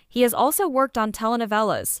 He has also worked on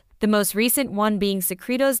telenovelas, the most recent one being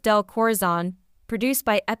Secretos del Corazón, produced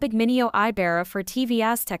by Epigmenio Ibarra for TV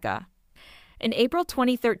Azteca. In April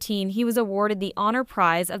 2013, he was awarded the honor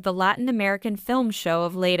prize of the Latin American Film Show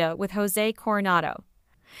of Lleida with José Coronado.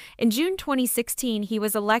 In June 2016, he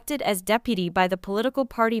was elected as deputy by the political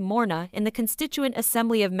party Morna in the Constituent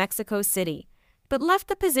Assembly of Mexico City, but left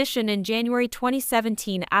the position in January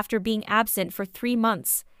 2017 after being absent for 3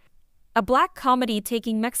 months. A black comedy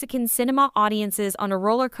taking Mexican cinema audiences on a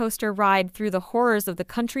roller coaster ride through the horrors of the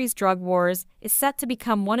country's drug wars is set to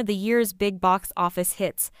become one of the year's big box office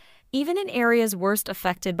hits, even in areas worst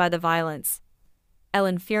affected by the violence. El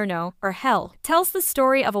Infierno, or Hell, tells the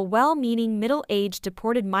story of a well-meaning middle-aged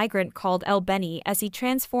deported migrant called El Beni as he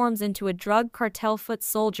transforms into a drug cartel foot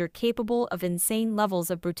soldier capable of insane levels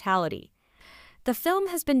of brutality. The film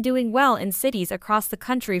has been doing well in cities across the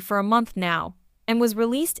country for a month now, and was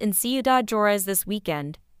released in Ciudad Juárez this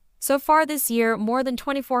weekend. So far this year, more than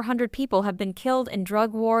 2,400 people have been killed in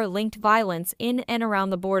drug war-linked violence in and around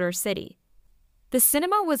the border city. The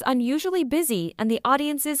cinema was unusually busy and the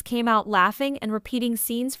audiences came out laughing and repeating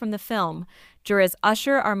scenes from the film, Juárez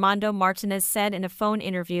usher Armando Martinez said in a phone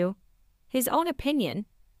interview. His own opinion: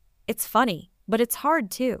 "It's funny, but it's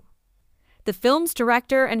hard too." The film's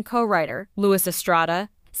director and co-writer, Luis Estrada,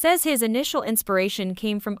 says his initial inspiration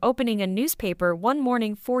came from opening a newspaper one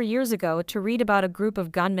morning 4 years ago to read about a group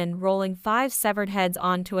of gunmen rolling 5 severed heads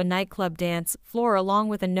onto a nightclub dance floor along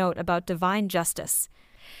with a note about divine justice.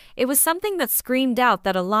 It was something that screamed out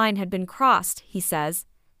that a line had been crossed, he says,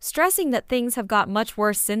 stressing that things have got much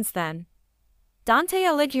worse since then. Dante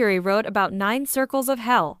Alighieri wrote about 9 circles of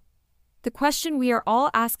hell. The question we are all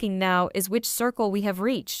asking now is which circle we have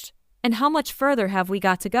reached, and how much further have we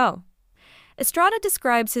got to go? Estrada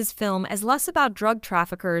describes his film as less about drug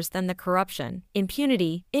traffickers than the corruption,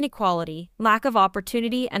 impunity, inequality, lack of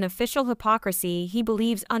opportunity, and official hypocrisy he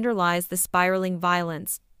believes underlies the spiraling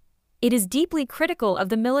violence. It is deeply critical of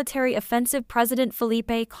the military offensive President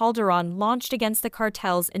Felipe Calderón launched against the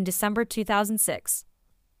cartels in December 2006.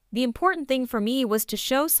 The important thing for me was to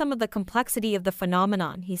show some of the complexity of the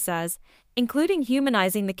phenomenon, he says, including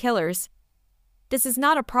humanizing the killers. This is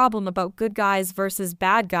not a problem about good guys versus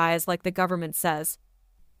bad guys like the government says.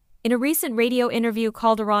 In a recent radio interview,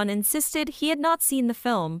 Calderón insisted he had not seen the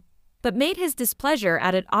film, but made his displeasure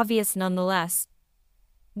at it obvious nonetheless.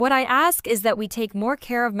 "What I ask is that we take more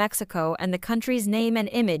care of Mexico and the country's name and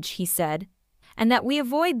image," he said, "and that we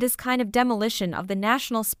avoid this kind of demolition of the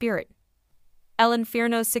national spirit." El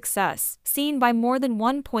Infierno's success, seen by more than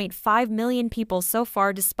 1.5 million people so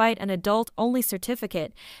far despite an adult-only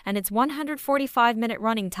certificate and its 145-minute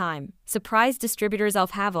running time, surprised distributors El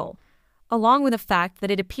Havel, along with the fact that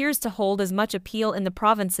it appears to hold as much appeal in the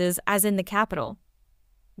provinces as in the capital.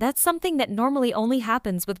 "That's something that normally only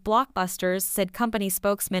happens with blockbusters," said company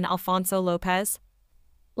spokesman Alfonso Lopez.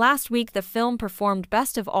 Last week, the film performed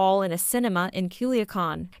best of all in a cinema in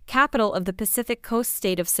Culiacán, capital of the Pacific Coast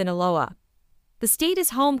state of Sinaloa. The state is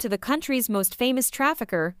home to the country's most famous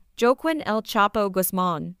trafficker, Joaquín El Chapo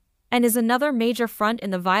Guzmán, and is another major front in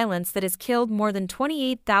the violence that has killed more than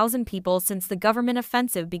 28,000 people since the government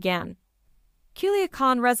offensive began.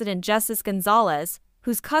 Culiacán resident Jesus Gonzalez,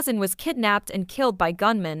 whose cousin was kidnapped and killed by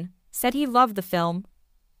gunmen, said he loved the film.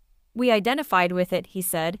 "We identified with it," he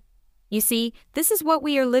said. "You see, this is what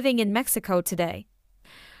we are living in Mexico today."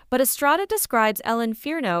 But Estrada describes El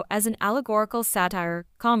Infierno as an allegorical satire,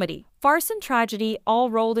 comedy, farce and tragedy all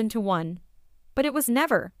rolled into one. but it was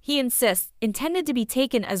never, he insists, intended to be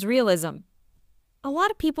taken as realism. A lot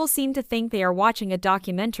of people seem to think they are watching a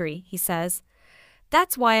documentary, he says.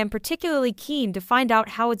 That's why I'm particularly keen to find out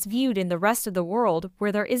how it's viewed in the rest of the world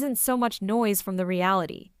where there isn't so much noise from the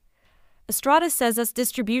reality. Estrada says this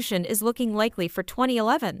distribution is looking likely for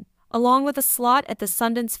 2011, along with a slot at the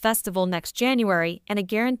Sundance Festival next January and a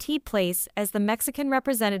guaranteed place as the Mexican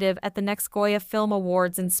representative at the next Goya Film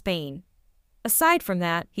Awards in Spain. Aside from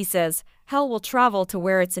that, he says, hell will travel to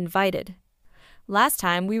where it's invited. Last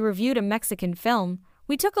time we reviewed a Mexican film,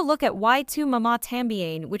 we took a look at Y Tu Mamá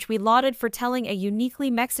También, which we lauded for telling a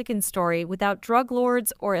uniquely Mexican story without drug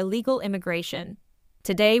lords or illegal immigration.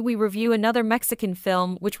 Today we review another Mexican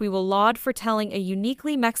film which we will laud for telling a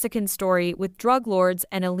uniquely Mexican story with drug lords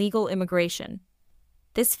and illegal immigration.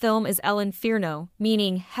 This film is El Infierno,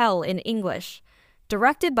 meaning hell in English.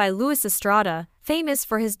 Directed by Luis Estrada, famous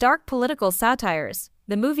for his dark political satires,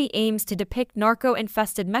 the movie aims to depict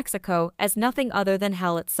narco-infested Mexico as nothing other than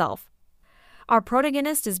hell itself. Our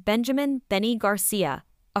protagonist is Benjamin "Benny" Garcia,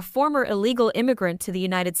 a former illegal immigrant to the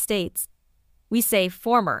United States. We say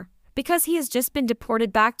former, because he has just been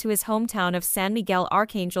deported back to his hometown of San Miguel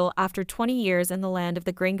Arcangel after 20 years in the land of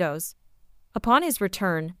the gringos. Upon his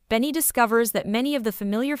return, Benny discovers that many of the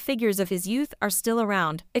familiar figures of his youth are still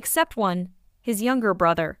around, except one, his younger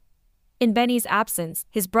brother. In Benny's absence,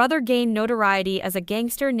 his brother gained notoriety as a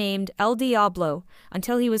gangster named El Diablo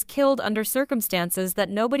until he was killed under circumstances that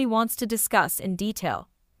nobody wants to discuss in detail.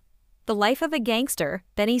 The life of a gangster,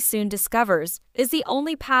 Benny soon discovers, is the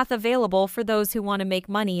only path available for those who want to make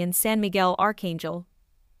money in San Miguel Arcangel.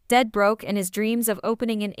 Dead broke and his dreams of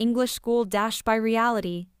opening an English school dashed by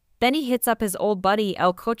reality, Benny hits up his old buddy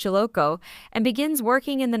El Cochiloco and begins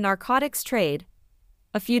working in the narcotics trade.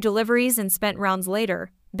 A few deliveries and spent rounds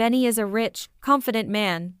later, Benny is a rich, confident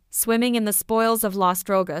man, swimming in the spoils of Las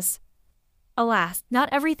Drogas. Alas, not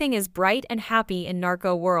everything is bright and happy in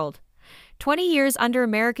narco world. 20 years under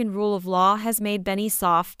American rule of law has made Benny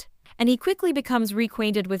soft, and he quickly becomes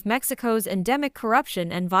reacquainted with Mexico's endemic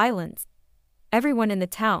corruption and violence. Everyone in the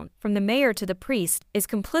town, from the mayor to the priest, is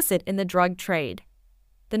complicit in the drug trade.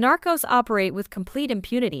 The narcos operate with complete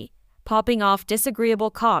impunity, popping off disagreeable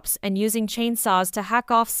cops and using chainsaws to hack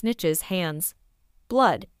off snitches' hands.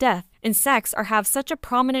 Blood, death, and sex have such a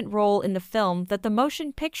prominent role in the film that the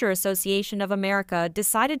Motion Picture Association of America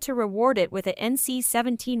decided to reward it with an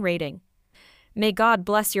NC-17 rating. May God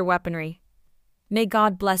bless your weaponry. May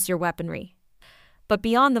God bless your weaponry. But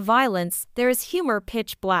beyond the violence, there is humor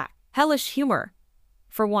pitch black, hellish humor.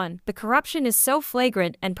 For one, the corruption is so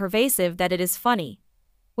flagrant and pervasive that it is funny.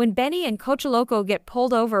 When Benny and Cochiloco get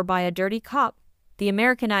pulled over by a dirty cop, the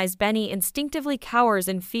Americanized Benny instinctively cowers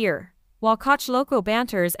in fear, while Cochiloco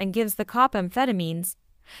banters and gives the cop amphetamines.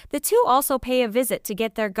 The two also pay a visit to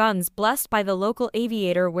get their guns blessed by the local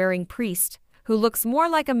aviator-wearing priest, who looks more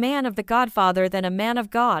like a man of the Godfather than a man of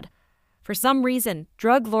God. For some reason,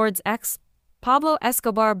 drug lords Pablo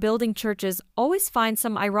Escobar building churches always find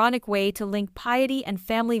some ironic way to link piety and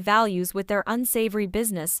family values with their unsavory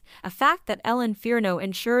business, a fact that El Infierno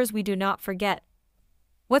ensures we do not forget.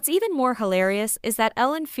 What's even more hilarious is that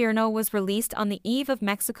El Infierno was released on the eve of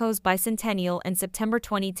Mexico's bicentennial in September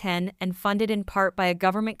 2010 and funded in part by a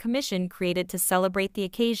government commission created to celebrate the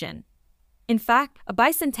occasion. In fact, a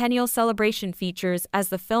bicentennial celebration features as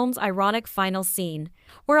the film's ironic final scene,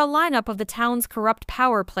 where a lineup of the town's corrupt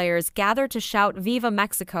power players gather to shout "Viva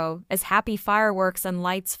Mexico" as happy fireworks and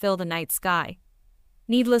lights fill the night sky.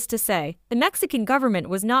 Needless to say, the Mexican government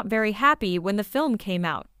was not very happy when the film came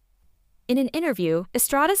out. In an interview,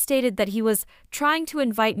 Estrada stated that he was trying to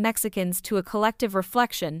invite Mexicans to a collective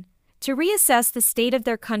reflection, to reassess the state of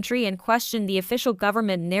their country and question the official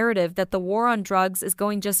government narrative that the war on drugs is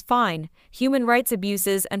going just fine, human rights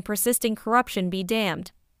abuses and persisting corruption be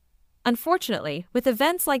damned. Unfortunately, with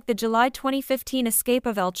events like the July 2015 escape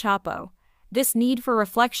of El Chapo, this need for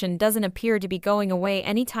reflection doesn't appear to be going away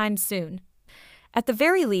anytime soon. At the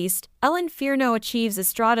very least, El Infierno achieves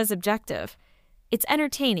Estrada's objective. It's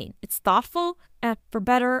entertaining, it's thoughtful, and, for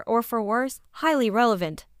better or for worse, highly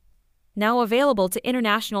relevant. Now available to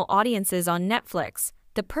international audiences on Netflix,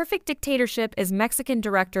 The Perfect Dictatorship is Mexican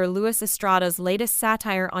director Luis Estrada's latest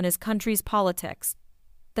satire on his country's politics.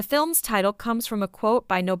 The film's title comes from a quote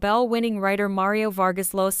by Nobel-winning writer Mario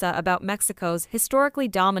Vargas Llosa about Mexico's historically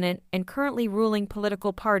dominant and currently ruling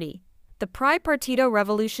political party, the PRI Partido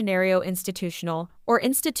Revolucionario Institucional, or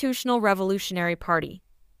Institutional Revolutionary Party.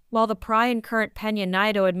 While the PRI and current Peña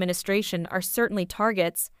Nieto administration are certainly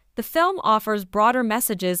targets, the film offers broader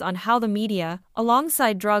messages on how the media,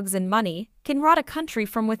 alongside drugs and money, can rot a country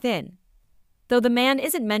from within. Though the man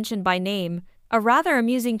isn't mentioned by name, A rather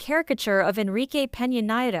amusing caricature of Enrique Peña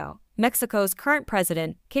Nieto, Mexico's current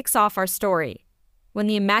president, kicks off our story. When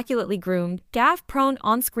the immaculately groomed, gaffe-prone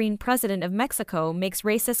on-screen president of Mexico makes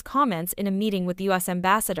racist comments in a meeting with the U.S.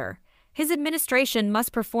 ambassador, his administration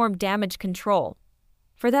must perform damage control.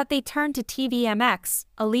 For that they turn to TVMX,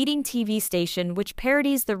 a leading TV station which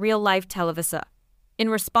parodies the real-life Televisa. In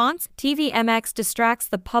response, TVMX distracts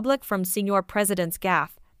the public from Señor President's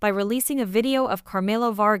gaffe by releasing a video of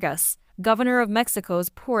Carmelo Vargas, governor of Mexico's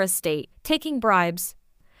poorest state, taking bribes.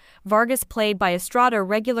 Vargas, played by Estrada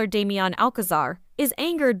regular Damián Alcázar, is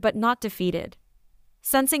angered but not defeated.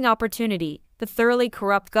 Sensing opportunity, the thoroughly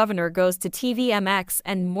corrupt governor goes to TVMX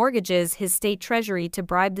and mortgages his state treasury to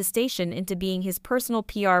bribe the station into being his personal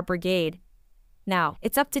PR brigade. Now,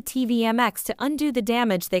 it's up to TVMX to undo the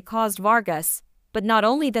damage they caused Vargas, but not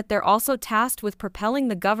only that, they're also tasked with propelling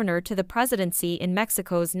the governor to the presidency in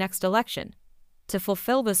Mexico's next election. To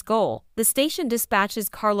fulfill this goal, the station dispatches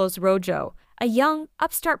Carlos Rojo, a young,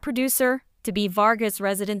 upstart producer, to be Vargas'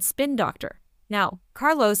 resident spin doctor. Now,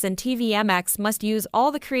 Carlos and TVMX must use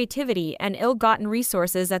all the creativity and ill-gotten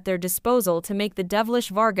resources at their disposal to make the devilish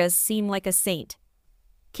Vargas seem like a saint.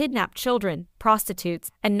 Kidnapped children,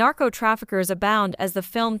 prostitutes, and narco-traffickers abound as the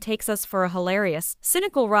film takes us for a hilarious,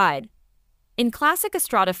 cynical ride. In classic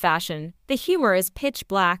Estrada fashion, the humor is pitch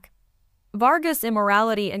black. Vargas'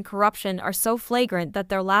 immorality and corruption are so flagrant that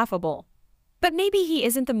they're laughable. But maybe he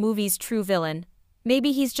isn't the movie's true villain.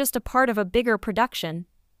 Maybe he's just a part of a bigger production.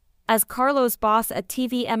 As Carlos' boss at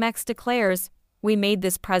TVMX declares, "We made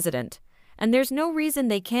this president, and there's no reason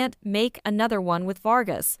they can't make another one with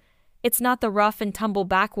Vargas. It's not the rough and tumble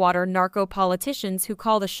backwater narco-politicians who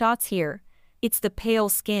call the shots here. It's the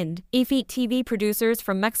pale-skinned, effete TV producers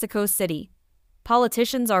from Mexico City.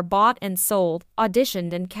 Politicians are bought and sold,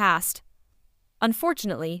 auditioned and cast."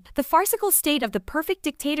 Unfortunately, the farcical state of the perfect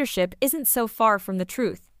dictatorship isn't so far from the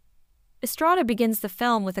truth. Estrada begins the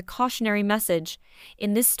film with a cautionary message.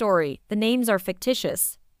 In this story, the names are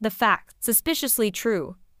fictitious, the facts suspiciously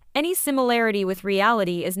true. Any similarity with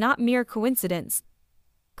reality is not mere coincidence.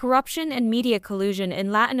 Corruption and media collusion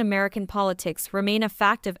in Latin American politics remain a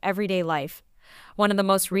fact of everyday life. One of the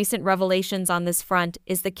most recent revelations on this front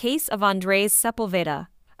is the case of Andrés Sepulveda,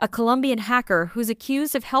 a Colombian hacker who's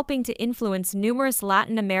accused of helping to influence numerous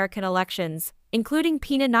Latin American elections, including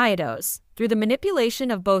Peña Nieto's, through the manipulation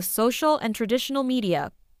of both social and traditional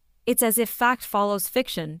media. It's as if fact follows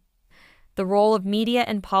fiction. The role of media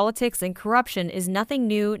and politics in corruption is nothing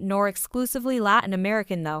new nor exclusively Latin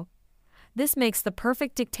American, though. This makes the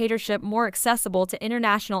perfect dictatorship more accessible to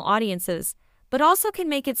international audiences, but also can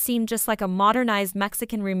make it seem just like a modernized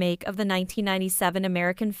Mexican remake of the 1997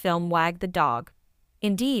 American film Wag the Dog.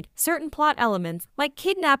 Indeed, certain plot elements, like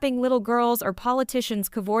kidnapping little girls or politicians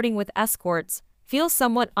cavorting with escorts, feel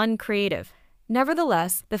somewhat uncreative.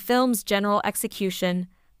 Nevertheless, the film's general execution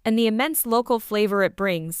and the immense local flavor it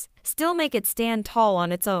brings still make it stand tall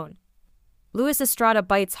on its own. Luis Estrada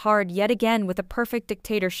bites hard yet again with a perfect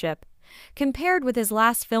dictatorship. Compared with his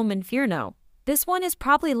last film Infierno, this one is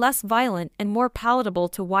probably less violent and more palatable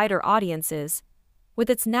to wider audiences. With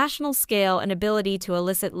its national scale and ability to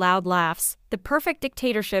elicit loud laughs, The Perfect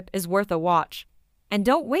Dictatorship is worth a watch. And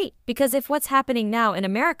don't wait, because if what's happening now in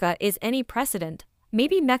America is any precedent,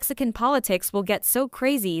 maybe Mexican politics will get so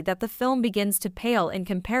crazy that the film begins to pale in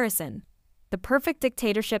comparison. The Perfect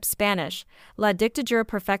Dictatorship Spanish, La Dictadura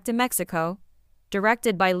Perfecta Mexico,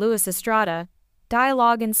 directed by Luis Estrada,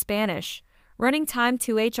 dialogue in Spanish, running time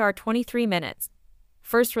 2 23 minutes.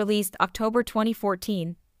 First released October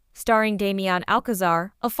 2014. Starring Damián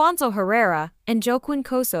Alcázar, Alfonso Herrera, and Joaquín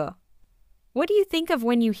Cosio. What do you think of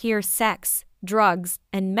when you hear sex, drugs,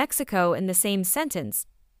 and Mexico in the same sentence?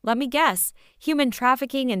 Let me guess, human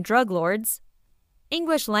trafficking and drug lords?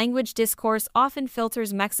 English language discourse often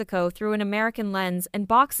filters Mexico through an American lens and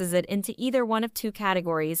boxes it into either one of two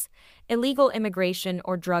categories: illegal immigration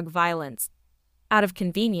or drug violence. Out of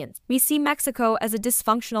convenience, we see Mexico as a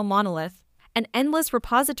dysfunctional monolith, an endless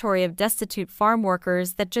repository of destitute farm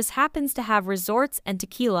workers that just happens to have resorts and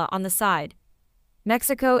tequila on the side.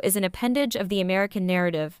 Mexico is an appendage of the American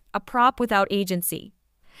narrative, a prop without agency.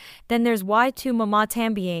 Then there's Y Tu Mamá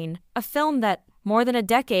También, a film that, more than a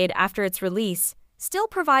decade after its release, still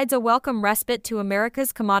provides a welcome respite to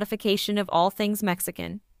America's commodification of all things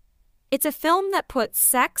Mexican. It's a film that puts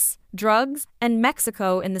sex, drugs, and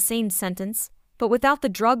Mexico in the same sentence, but without the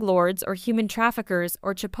drug lords or human traffickers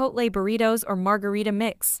or Chipotle burritos or margarita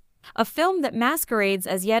mix. A film that masquerades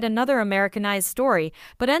as yet another Americanized story,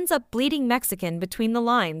 but ends up bleeding Mexican between the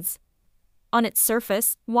lines. On its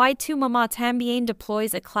surface, Y Tu Mamá También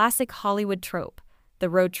deploys a classic Hollywood trope, the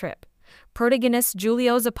road trip. Protagonists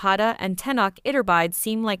Julio Zapata and Tenoch Iturbide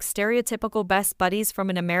seem like stereotypical best buddies from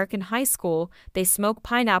an American high school. They smoke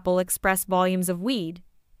Pineapple Express volumes of weed.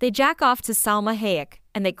 They jack off to Salma Hayek,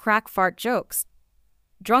 and they crack fart jokes.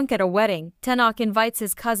 Drunk at a wedding, Tenoch invites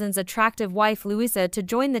his cousin's attractive wife Luisa to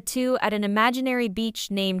join the two at an imaginary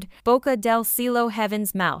beach named Boca del Cielo,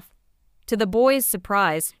 Heaven's Mouth. To the boys'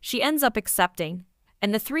 surprise, she ends up accepting,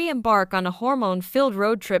 and the three embark on a hormone-filled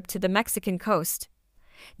road trip to the Mexican coast.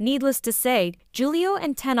 Needless to say, Julio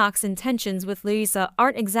and Tenoch's intentions with Luisa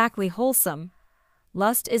aren't exactly wholesome.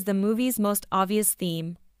 Lust is the movie's most obvious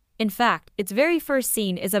theme. In fact, its very first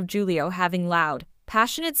scene is of Julio having loud,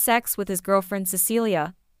 passionate sex with his girlfriend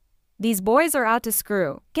Cecilia. These boys are out to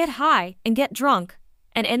screw, get high, and get drunk,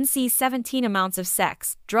 and NC-17 amounts of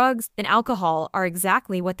sex, drugs, and alcohol are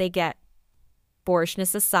exactly what they get.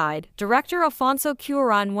 Boorishness aside, director Alfonso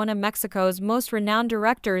Cuarón, one of Mexico's most renowned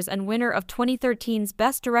directors and winner of 2013's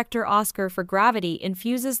Best Director Oscar for Gravity,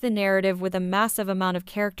 infuses the narrative with a massive amount of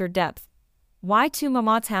character depth. Y Tu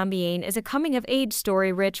Mamá También is a coming-of-age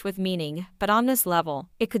story rich with meaning, but on this level,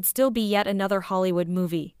 it could still be yet another Hollywood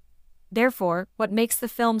movie. Therefore, what makes the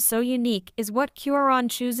film so unique is what Cuarón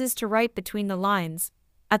chooses to write between the lines.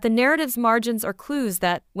 At the narrative's margins are clues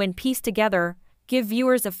that, when pieced together, give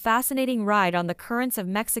viewers a fascinating ride on the currents of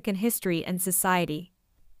Mexican history and society.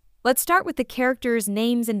 Let's start with the characters'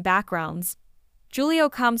 names and backgrounds. Julio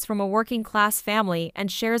comes from a working-class family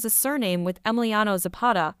and shares a surname with Emiliano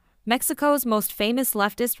Zapata, Mexico's most famous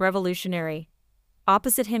leftist revolutionary.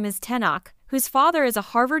 Opposite him is Tenoch, whose father is a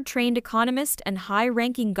Harvard-trained economist and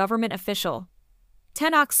high-ranking government official.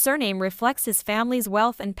 Tenoch's surname reflects his family's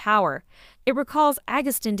wealth and power. It recalls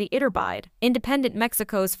Agustín de Iturbide, independent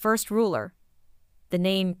Mexico's first ruler. The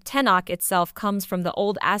name Tenoch itself comes from the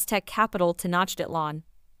old Aztec capital Tenochtitlan.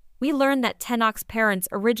 We learn that Tenoch's parents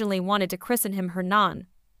originally wanted to christen him Hernán,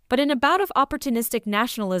 but in a bout of opportunistic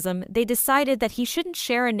nationalism, they decided that he shouldn't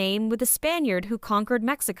share a name with the Spaniard who conquered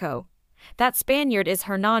Mexico. That Spaniard is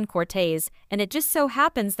Hernán Cortés, and it just so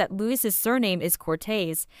happens that Luis's surname is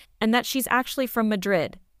Cortés, and that she's actually from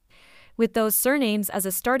Madrid. With those surnames as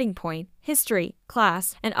a starting point, history,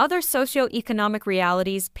 class, and other socio-economic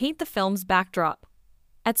realities paint the film's backdrop.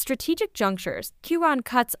 At strategic junctures, Cuarón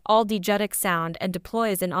cuts all diegetic sound and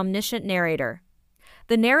deploys an omniscient narrator.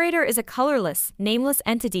 The narrator is a colorless, nameless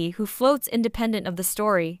entity who floats independent of the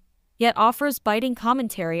story, yet offers biting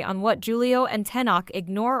commentary on what Julio and Tenoch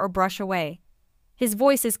ignore or brush away. His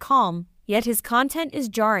voice is calm, yet his content is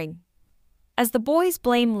jarring. As the boys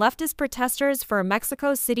blame leftist protesters for a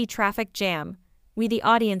Mexico City traffic jam, we the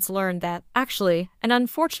audience learn that, actually, an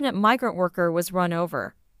unfortunate migrant worker was run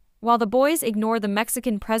over. While the boys ignore the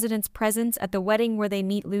Mexican president's presence at the wedding where they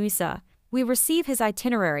meet Luisa, we receive his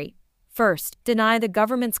itinerary. First, deny the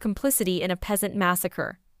government's complicity in a peasant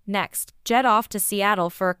massacre. Next, jet off to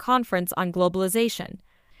Seattle for a conference on globalization.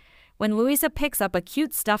 When Luisa picks up a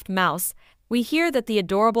cute stuffed mouse, we hear that the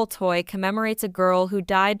adorable toy commemorates a girl who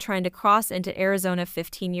died trying to cross into Arizona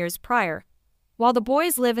 15 years prior. While the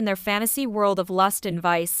boys live in their fantasy world of lust and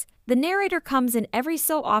vice, the narrator comes in every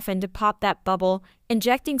so often to pop that bubble,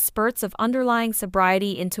 injecting spurts of underlying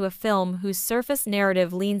sobriety into a film whose surface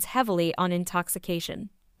narrative leans heavily on intoxication.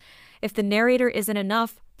 If the narrator isn't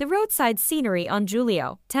enough, the roadside scenery on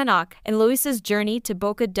Julio, Tenoch, and Luisa's journey to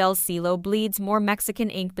Boca del Cielo bleeds more Mexican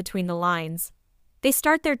ink between the lines. They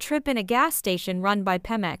start their trip in a gas station run by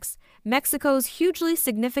Pemex, Mexico's hugely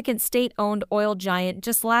significant state-owned oil giant.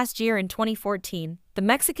 Just last year in 2014, the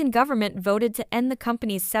Mexican government voted to end the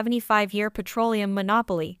company's 75-year petroleum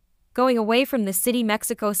monopoly. Going away from the city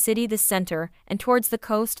Mexico City, the center, and towards the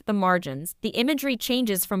coast, the margins, the imagery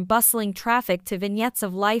changes from bustling traffic to vignettes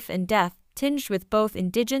of life and death, tinged with both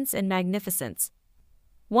indigence and magnificence.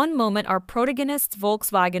 One moment our protagonist's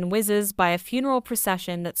Volkswagen whizzes by a funeral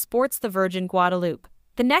procession that sports the Virgin Guadalupe.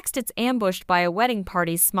 The next it's ambushed by a wedding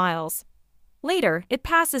party's smiles. Later, it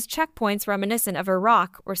passes checkpoints reminiscent of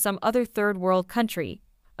Iraq or some other third-world country.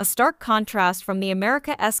 A stark contrast from the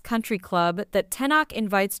America-esque country club that Tenoch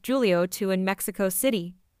invites Julio to in Mexico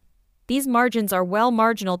City. These margins are well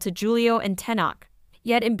marginal to Julio and Tenoch,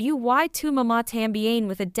 yet imbue Y Tu Mamá También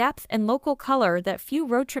with a depth and local color that few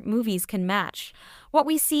road trip movies can match. What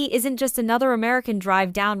we see isn't just another American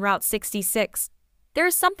drive down Route 66. There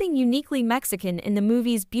is something uniquely Mexican in the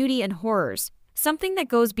movie's beauty and horrors, something that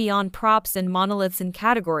goes beyond props and monoliths and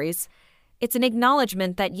categories. It's an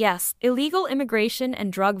acknowledgement that yes, illegal immigration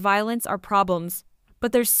and drug violence are problems,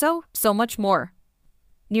 but there's so much more.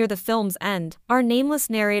 Near the film's end, our nameless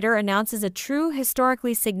narrator announces a true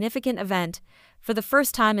historically significant event. For the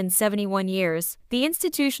first time in 71 years, the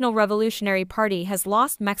Institutional Revolutionary Party has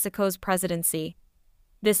lost Mexico's presidency.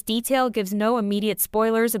 This detail gives no immediate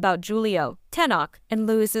spoilers about Julio, Tenoch, and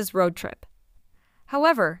Louis's road trip.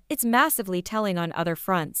 However, it's massively telling on other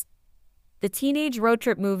fronts. The teenage road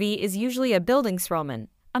trip movie is usually a Bildungsroman,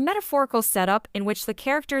 a metaphorical setup in which the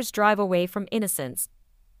characters drive away from innocence.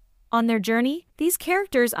 On their journey, these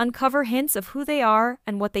characters uncover hints of who they are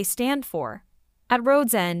and what they stand for. At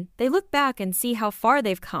road's end, they look back and see how far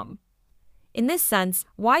they've come. In this sense,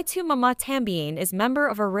 Y2 Mama Tambien is member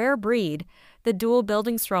of a rare breed, the dual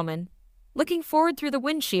Bildungsroman. Looking forward through the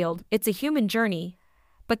windshield, it's a human journey.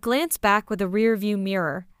 But glance back with a rear-view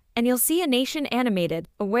mirror, and you'll see a nation animated,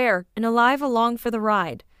 aware, and alive along for the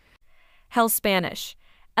ride. Hell Spanish.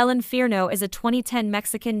 El Infierno is a 2010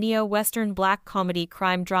 Mexican neo-Western black comedy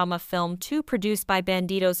crime drama film produced by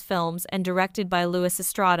Bandidos Films and directed by Luis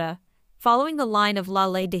Estrada, following the line of La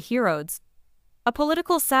Ley de Herodes, a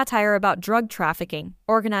political satire about drug trafficking,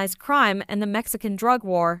 organized crime, and the Mexican drug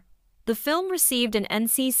war. The film received an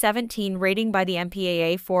NC-17 rating by the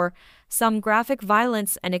MPAA for some graphic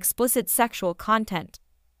violence and explicit sexual content.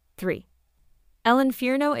 3. El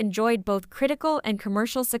Infierno enjoyed both critical and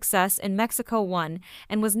commercial success in Mexico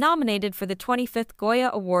and was nominated for the 25th Goya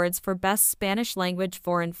Awards for Best Spanish-Language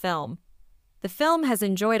Foreign Film. The film has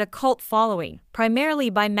enjoyed a cult following, primarily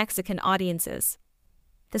by Mexican audiences.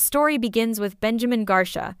 The story begins with Benjamin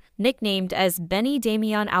Garcia, nicknamed as Benny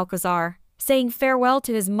Damián Alcázar, saying farewell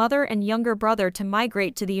to his mother and younger brother to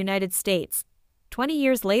migrate to the United States. 20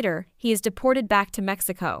 years later, he is deported back to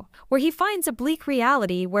Mexico, where he finds a bleak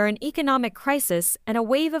reality where an economic crisis and a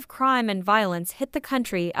wave of crime and violence hit the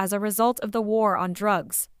country as a result of the war on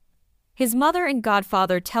drugs. His mother and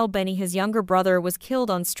godfather tell Benny his younger brother was killed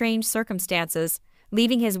on strange circumstances,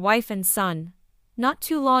 leaving his wife and son. Not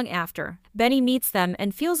too long after, Benny meets them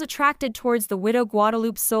and feels attracted towards the widow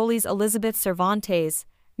Guadalupe Solis Elizabeth Cervantes,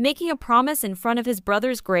 making a promise in front of his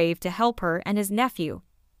brother's grave to help her and his nephew.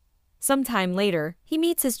 Sometime later, he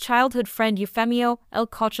meets his childhood friend Eufemio El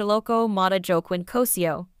Cocholoco Mata Joaquín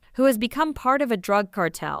Cosio, who has become part of a drug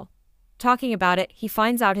cartel. Talking about it, he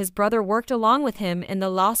finds out his brother worked along with him in the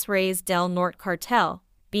Los Reyes del Norte cartel,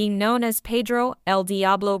 being known as Pedro El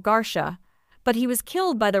Diablo Garcia, but he was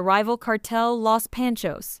killed by the rival cartel Los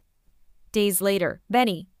Panchos. Days later,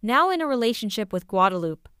 Benny, now in a relationship with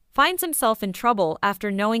Guadalupe, finds himself in trouble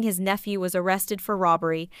after knowing his nephew was arrested for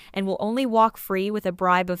robbery and will only walk free with a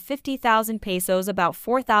bribe of 50,000 pesos, about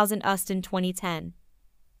 4,000 USD in 2010.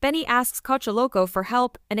 Benny asks Cocholoco for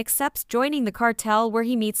help and accepts joining the cartel, where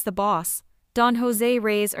he meets the boss, Don Jose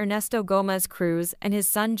Reyes Ernesto Gómez Cruz, and his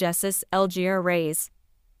son Jesus Elgier Reyes.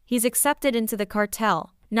 He's accepted into the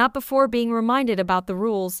cartel, not before being reminded about the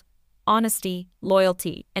rules: honesty,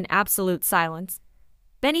 loyalty, and absolute silence.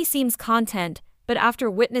 Benny seems content, but after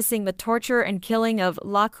witnessing the torture and killing of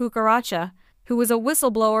La Cucaracha, who was a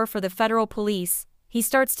whistleblower for the federal police, he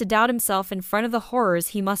starts to doubt himself in front of the horrors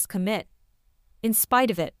he must commit. In spite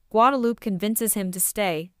of it, Guadalupe convinces him to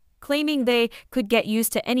stay, claiming they could get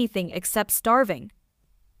used to anything except starving.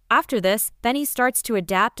 After this, Benny starts to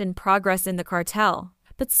adapt and progress in the cartel.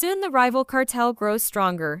 But soon the rival cartel grows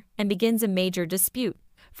stronger and begins a major dispute,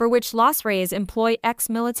 for which Los Reyes employ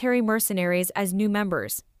ex-military mercenaries as new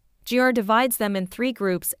members. GR divides them in 3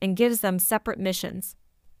 groups and gives them separate missions.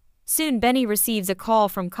 Soon Benny receives a call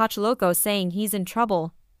from Cocholoco saying he's in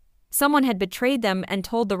trouble. Someone had betrayed them and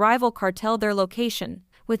told the rival cartel their location,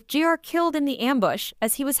 with GR killed in the ambush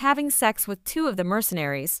as he was having sex with 2 of the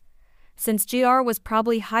mercenaries. Since GR was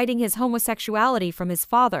probably hiding his homosexuality from his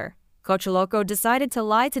father, Cocholoco decided to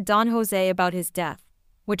lie to Don Jose about his death,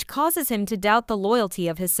 which causes him to doubt the loyalty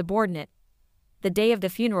of his subordinate. The day of the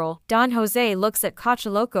funeral, Don Jose looks at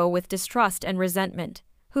Cocholoco with distrust and resentment,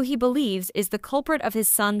 who he believes is the culprit of his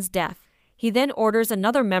son's death. He then orders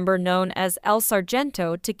another member known as El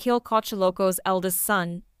Sargento to kill Cocholoco's eldest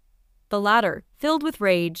son. The latter, filled with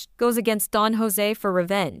rage, goes against Don Jose for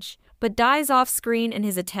revenge, but dies off-screen in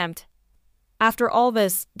his attempt. After all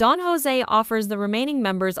this, Don Jose offers the remaining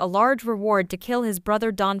members a large reward to kill his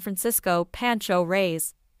brother Don Francisco Pancho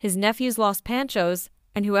Reyes, his nephews Los Panchos,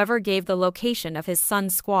 and whoever gave the location of his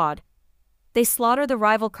son's squad. They slaughter the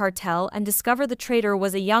rival cartel and discover the traitor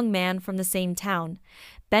was a young man from the same town,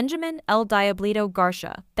 Benjamin El Diablito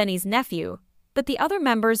Garcia, Benny's nephew, but the other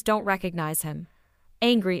members don't recognize him.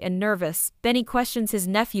 Angry and nervous, Benny questions his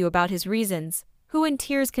nephew about his reasons, who in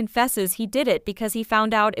tears confesses he did it because he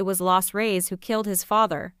found out it was Los Reyes who killed his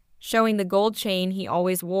father, showing the gold chain he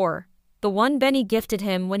always wore, the one Benny gifted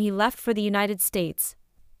him when he left for the United States.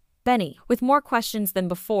 Benny, with more questions than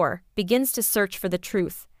before, begins to search for the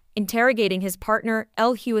truth, interrogating his partner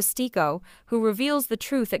El Huastico, who reveals the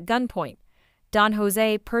truth at gunpoint. Don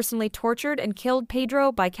Jose personally tortured and killed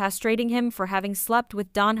Pedro by castrating him for having slept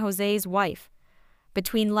with Don Jose's wife.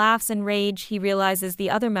 Between laughs and rage, he realizes the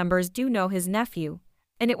other members do know his nephew,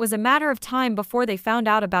 and it was a matter of time before they found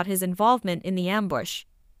out about his involvement in the ambush.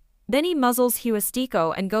 Then he muzzles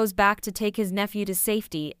Huastico and goes back to take his nephew to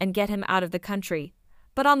safety and get him out of the country.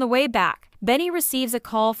 But on the way back, Benny receives a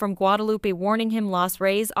call from Guadalupe warning him Los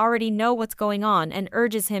Reyes already know what's going on and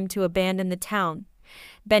urges him to abandon the town.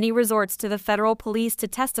 Benny resorts to the federal police to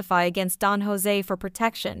testify against Don Jose for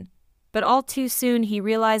protection, but all too soon he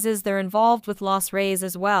realizes they're involved with Los Reyes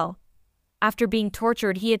as well. After being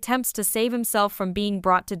tortured, he attempts to save himself from being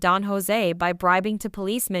brought to Don Jose by bribing two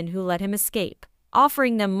policemen who let him escape,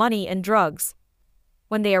 offering them money and drugs.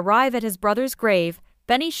 When they arrive at his brother's grave,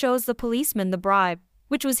 Benny shows the policemen the bribe,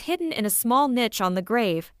 which was hidden in a small niche on the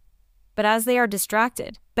grave. But as they are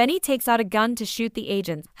distracted, Benny takes out a gun to shoot the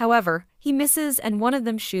agents. However, he misses and one of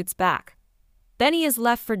them shoots back. Benny is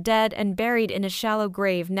left for dead and buried in a shallow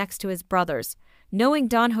grave next to his brothers, knowing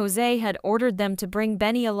Don Jose had ordered them to bring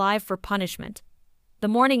Benny alive for punishment. The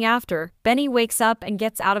morning after, Benny wakes up and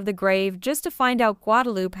gets out of the grave just to find out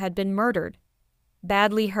Guadalupe had been murdered.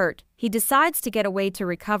 Badly hurt, he decides to get away to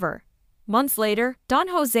recover. Months later, Don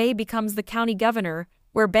Jose becomes the county governor,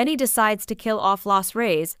 where Benny decides to kill off Los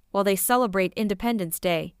Reyes while they celebrate Independence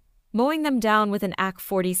Day, mowing them down with an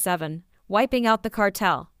AK-47, wiping out the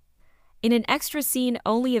cartel. In an extra scene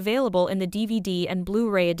only available in the DVD and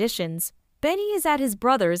Blu-ray editions, Benny is at his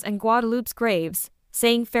brother's and Guadalupe's graves,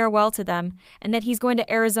 saying farewell to them and that he's going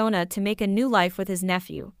to Arizona to make a new life with his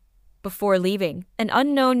nephew. Before leaving, an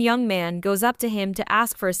unknown young man goes up to him to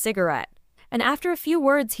ask for a cigarette, and after a few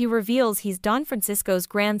words he reveals he's Don Francisco's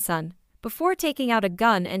grandson, before taking out a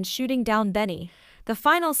gun and shooting down Benny. The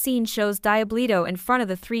final scene shows Diablito in front of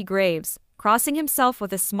the three graves, crossing himself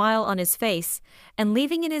with a smile on his face, and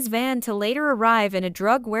leaving in his van to later arrive in a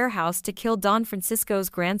drug warehouse to kill Don Francisco's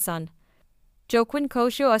grandson. Joaquín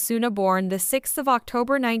Cosio Osuna, born the 6th of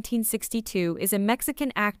October 1962, is a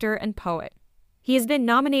Mexican actor and poet. He has been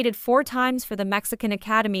nominated 4 times for the Mexican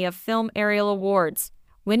Academy of Film Ariel Awards,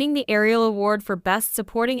 winning the Ariel Award for Best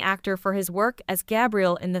Supporting Actor for his work as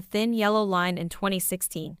Gabriel in The Thin Yellow Line in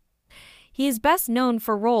 2016. He is best known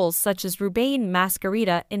for roles such as Rubain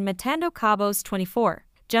Mascarita in Matando Cabos 24,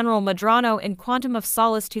 General Medrano in Quantum of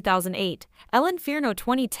Solace 2008, El Infierno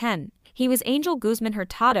 2010. He was Angel Guzman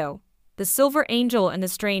Hurtado, the Silver Angel in The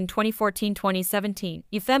Strain 2014-2017,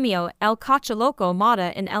 Eufemio El Cachaloco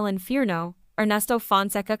Mata in El Infierno, Ernesto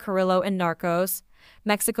Fonseca Carrillo in Narcos,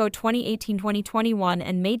 Mexico 2018-2021,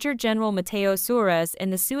 and Major General Mateo Suarez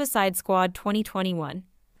in The Suicide Squad 2021.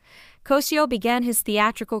 Cosio began his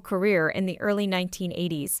theatrical career in the early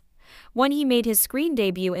 1980s, when he made his screen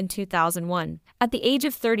debut in 2001. At the age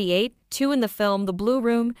of 38, 2 in the film The Blue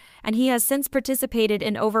Room, and he has since participated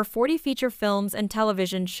in over 40 feature films and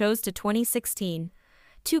television shows to 2016.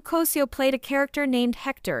 2. Cosio played a character named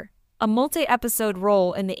Hector, a multi-episode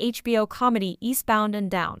role in the HBO comedy Eastbound and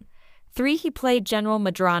Down. 3. He played General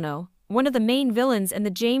Medrano, one of the main villains in the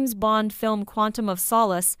James Bond film Quantum of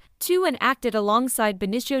Solace. 2. And acted alongside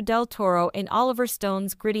Benicio del Toro in Oliver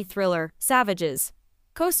Stone's gritty thriller, Savages.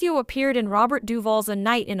 Cosio appeared in Robert Duvall's A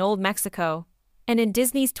Night in Old Mexico, and in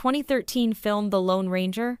Disney's 2013 film The Lone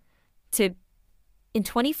Ranger. 2. In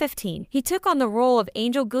 2015, he took on the role of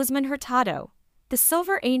Angel Guzman Hurtado, the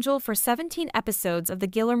Silver Angel, for 17 episodes of the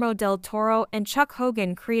Guillermo del Toro and Chuck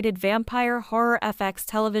Hogan created vampire horror FX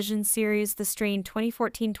television series The Strain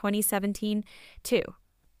 2014-2017. 2.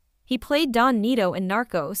 He played Don Nito in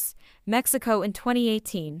Narcos, Mexico in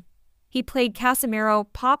 2018. He played Casimiro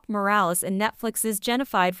Pop Morales in Netflix's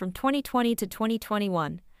Genocide from 2020 to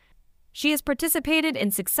 2021. She has participated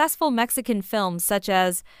in successful Mexican films such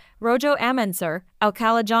as Rojo Amancer, El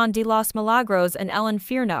Callejon de los Milagros, and El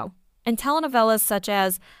Infierno, and telenovelas such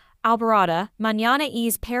as Alborada, Mañana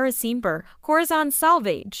es para siempre, Corazón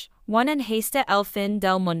Salvaje, One en Gesta el Fin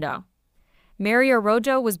del Mundo. Maria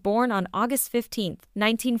Rojo was born on August 15,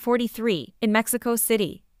 1943, in Mexico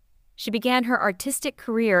City. She began her artistic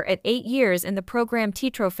career at 8 years in the program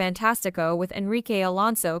Teatro Fantástico with Enrique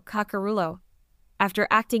Alonso Cacarullo. After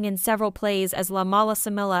acting in several plays as La Mala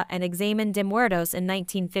Samila and Examen de Muertos in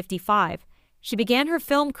 1955, she began her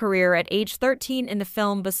film career at age 13 in the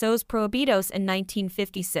film Besos Prohibidos in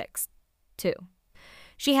 1956. 2.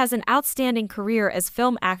 She has an outstanding career as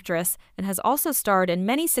film actress and has also starred in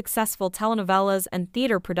many successful telenovelas and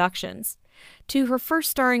theater productions. 2. Her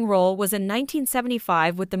first starring role was in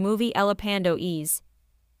 1975 with the movie Elapando Ease.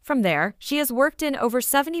 From there, she has worked in over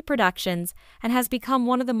 70 productions and has become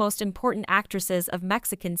one of the most important actresses of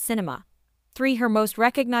Mexican cinema. 3. Her most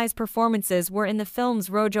recognized performances were in the films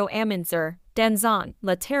Rojo Amancer, Danzón,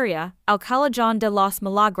 La Teria, Alcalá de los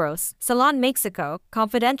Milagros, Salón México,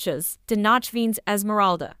 Confidencias, de Noches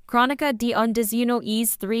Esmeralda, Crónica de un Desayuno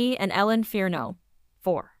es 3 and El Infierno.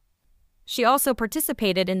 4. She also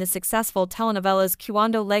participated in the successful telenovelas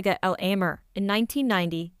Cuando Llega el Amor in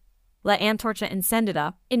 1990, La Antorcha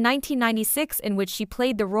Encendida in 1996, in which she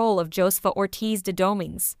played the role of Josefa Ortiz de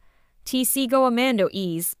Domínguez, Te Sigo Amando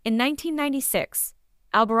es in 1996,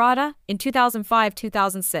 Alborada in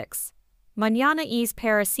 2005-2006, Mañana es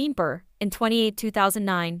para siempre in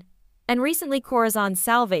 2008-2009, and recently Corazón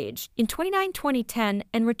Salvaje in 2009-2010,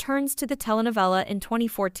 and returns to the telenovela in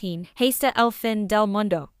 2014, Hasta el fin del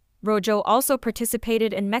mundo. Rojo also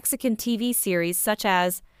participated in Mexican TV series such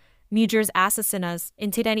as Mujeres Asesinas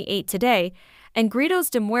in 2008 Today and Gritos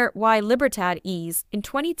de Muerte y Libertad es in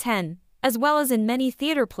 2010, as well as in many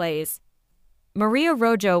theater plays. Maria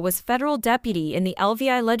Rojo was federal deputy in the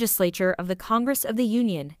LVI legislature of the Congress of the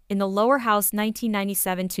Union in the lower house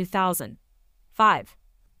 1997-2000. 5.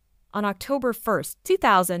 On October 1,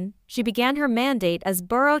 2000, she began her mandate as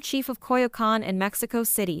borough chief of Coyoacán in Mexico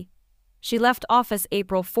City. She left office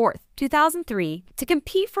April 4, 2003, to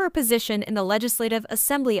compete for a position in the Legislative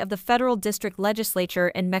Assembly of the Federal District Legislature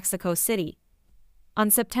in Mexico City.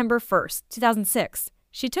 On September 1, 2006,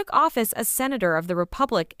 she took office as Senator of the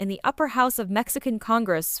Republic in the Upper House of Mexican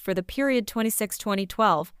Congress for the period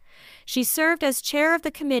 2006-2012. She served as chair of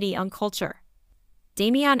the Committee on Culture.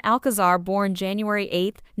 Damián Alcázar, born January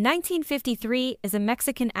 8, 1953, is a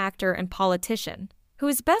Mexican actor and politician who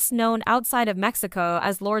is best known outside of Mexico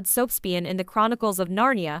as Lord Soapspian in the Chronicles of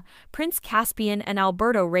Narnia, Prince Caspian, and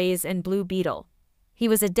Alberto Reyes in Blue Beetle. He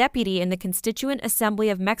was a deputy in the Constituent Assembly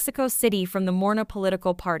of Mexico City from the Morena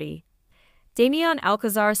political party. Damián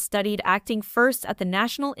Alcázar studied acting first at the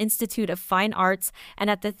National Institute of Fine Arts and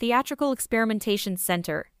at the Theatrical Experimentation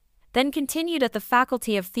Center, then continued at the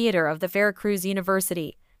Faculty of Theater of the Veracruz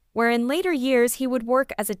University, where in later years he would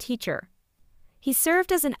work as a teacher. He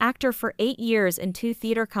served as an actor for 8 years in 2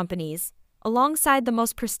 theater companies, alongside the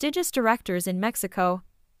most prestigious directors in Mexico.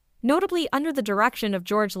 Notably under the direction of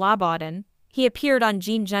George Labaudin, he appeared on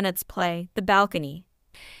Jean Genet's play, The Balcony.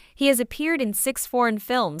 He has appeared in 6 foreign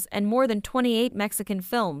films and more than 28 Mexican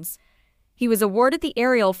films. He was awarded the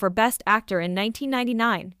Ariel for Best Actor in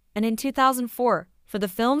 1999 and in 2004 for the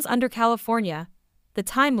films Under California, The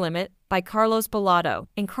Time Limit by Carlos Balado,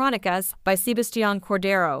 and Crónicas by Sebastián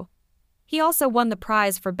Cordero. He also won the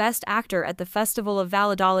prize for Best Actor at the Festival of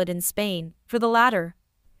Valladolid in Spain, for the latter.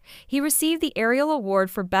 He received the Ariel Award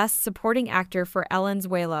for Best Supporting Actor for El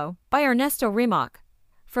Anzuelo by Ernesto Gómez,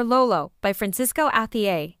 for Lolo by Francisco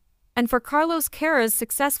Athier, and for Carlos Quera's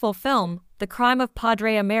successful film, The Crime of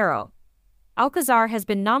Padre Amaro. Alcázar has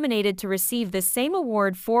been nominated to receive this same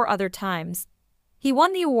award 4 other times. He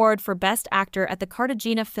won the award for Best Actor at the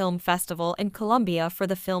Cartagena Film Festival in Colombia for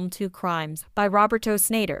the film Two Crimes by Roberto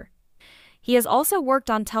Snader. He has also worked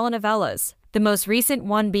on telenovelas, the most recent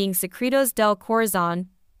one being Secretos del Corazón,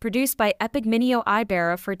 produced by Epigmenio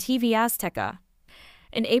Ibarra for TV Azteca.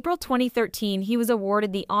 In April 2013, he was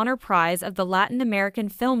awarded the Honor Prize of the Latin American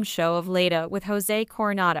Film Show of Lleida with José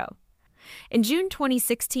Coronado. In June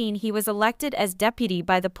 2016, he was elected as deputy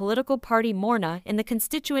by the political party Morena in the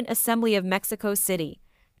Constituent Assembly of Mexico City,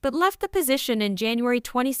 but left the position in January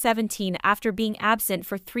 2017 after being absent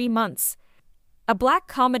for 3 months. A black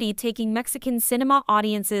comedy taking Mexican cinema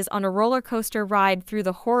audiences on a roller coaster ride through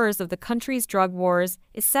the horrors of the country's drug wars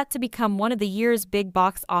is set to become one of the year's big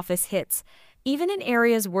box office hits, even in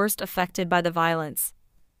areas worst affected by the violence.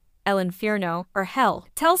 El Infierno, or Hell,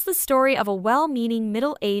 tells the story of a well-meaning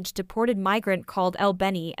middle-aged deported migrant called El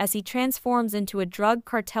Beni as he transforms into a drug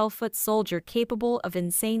cartel foot soldier capable of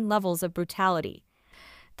insane levels of brutality.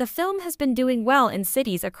 The film has been doing well in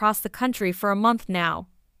cities across the country for a month now,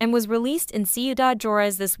 and was released in Ciudad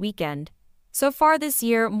Juárez this weekend. So far this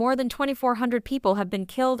year, more than 2,400 people have been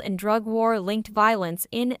killed in drug war-linked violence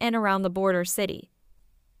in and around the border city.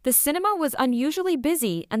 The cinema was unusually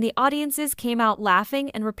busy, and the audiences came out laughing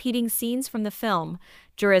and repeating scenes from the film,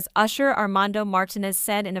 Juárez usher Armando Martinez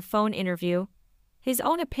said in a phone interview. His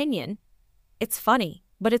own opinion: "It's funny,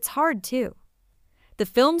 but it's hard too." The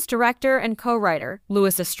film's director and co-writer,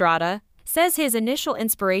 Luis Estrada, says his initial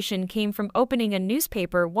inspiration came from opening a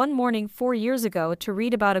newspaper one morning 4 years ago to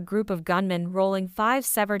read about a group of gunmen rolling 5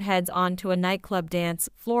 severed heads onto a nightclub dance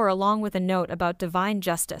floor along with a note about divine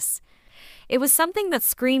justice. It was something that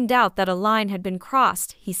screamed out that a line had been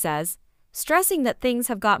crossed, he says, stressing that things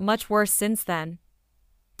have got much worse since then.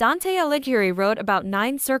 Dante Alighieri wrote about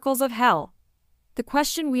 9 circles of hell. The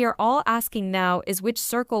question we are all asking now is which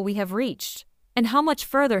circle we have reached, and how much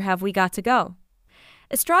further have we got to go?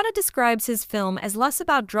 Estrada describes his film as less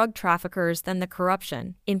about drug traffickers than the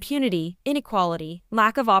corruption, impunity, inequality,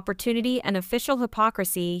 lack of opportunity, and official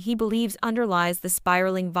hypocrisy he believes underlies the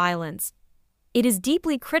spiraling violence. It is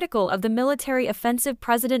deeply critical of the military offensive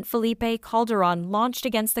President Felipe Calderón launched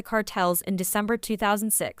against the cartels in December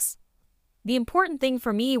 2006. The important thing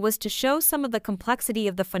for me was to show some of the complexity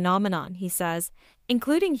of the phenomenon, he says,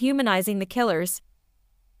 including humanizing the killers.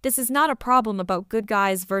 This is not a problem about good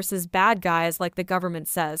guys versus bad guys like the government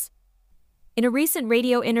says. In a recent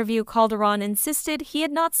radio interview, Calderón insisted he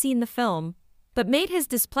had not seen the film, but made his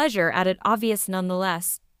displeasure at it obvious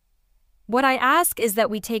nonetheless. What I ask is that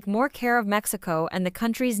we take more care of Mexico and the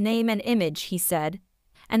country's name and image, he said,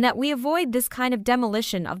 and that we avoid this kind of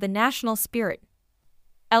demolition of the national spirit.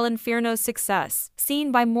 El Infierno's success, seen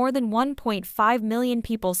by more than 1.5 million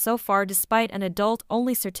people so far despite an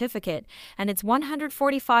adult-only certificate and its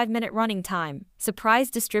 145-minute running time,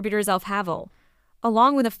 surprised distributors El Havel,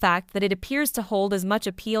 along with the fact that it appears to hold as much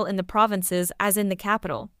appeal in the provinces as in the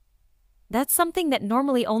capital. That's something that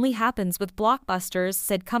normally only happens with blockbusters,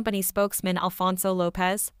 said company spokesman Alfonso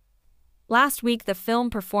Lopez. Last week the film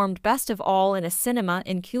performed best of all in a cinema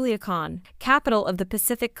in Culiacán, capital of the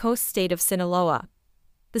Pacific Coast state of Sinaloa.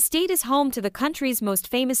 The state is home to the country's most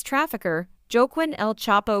famous trafficker, Joaquín El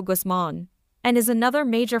Chapo Guzmán, and is another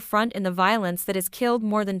major front in the violence that has killed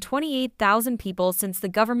more than 28,000 people since the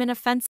government offensive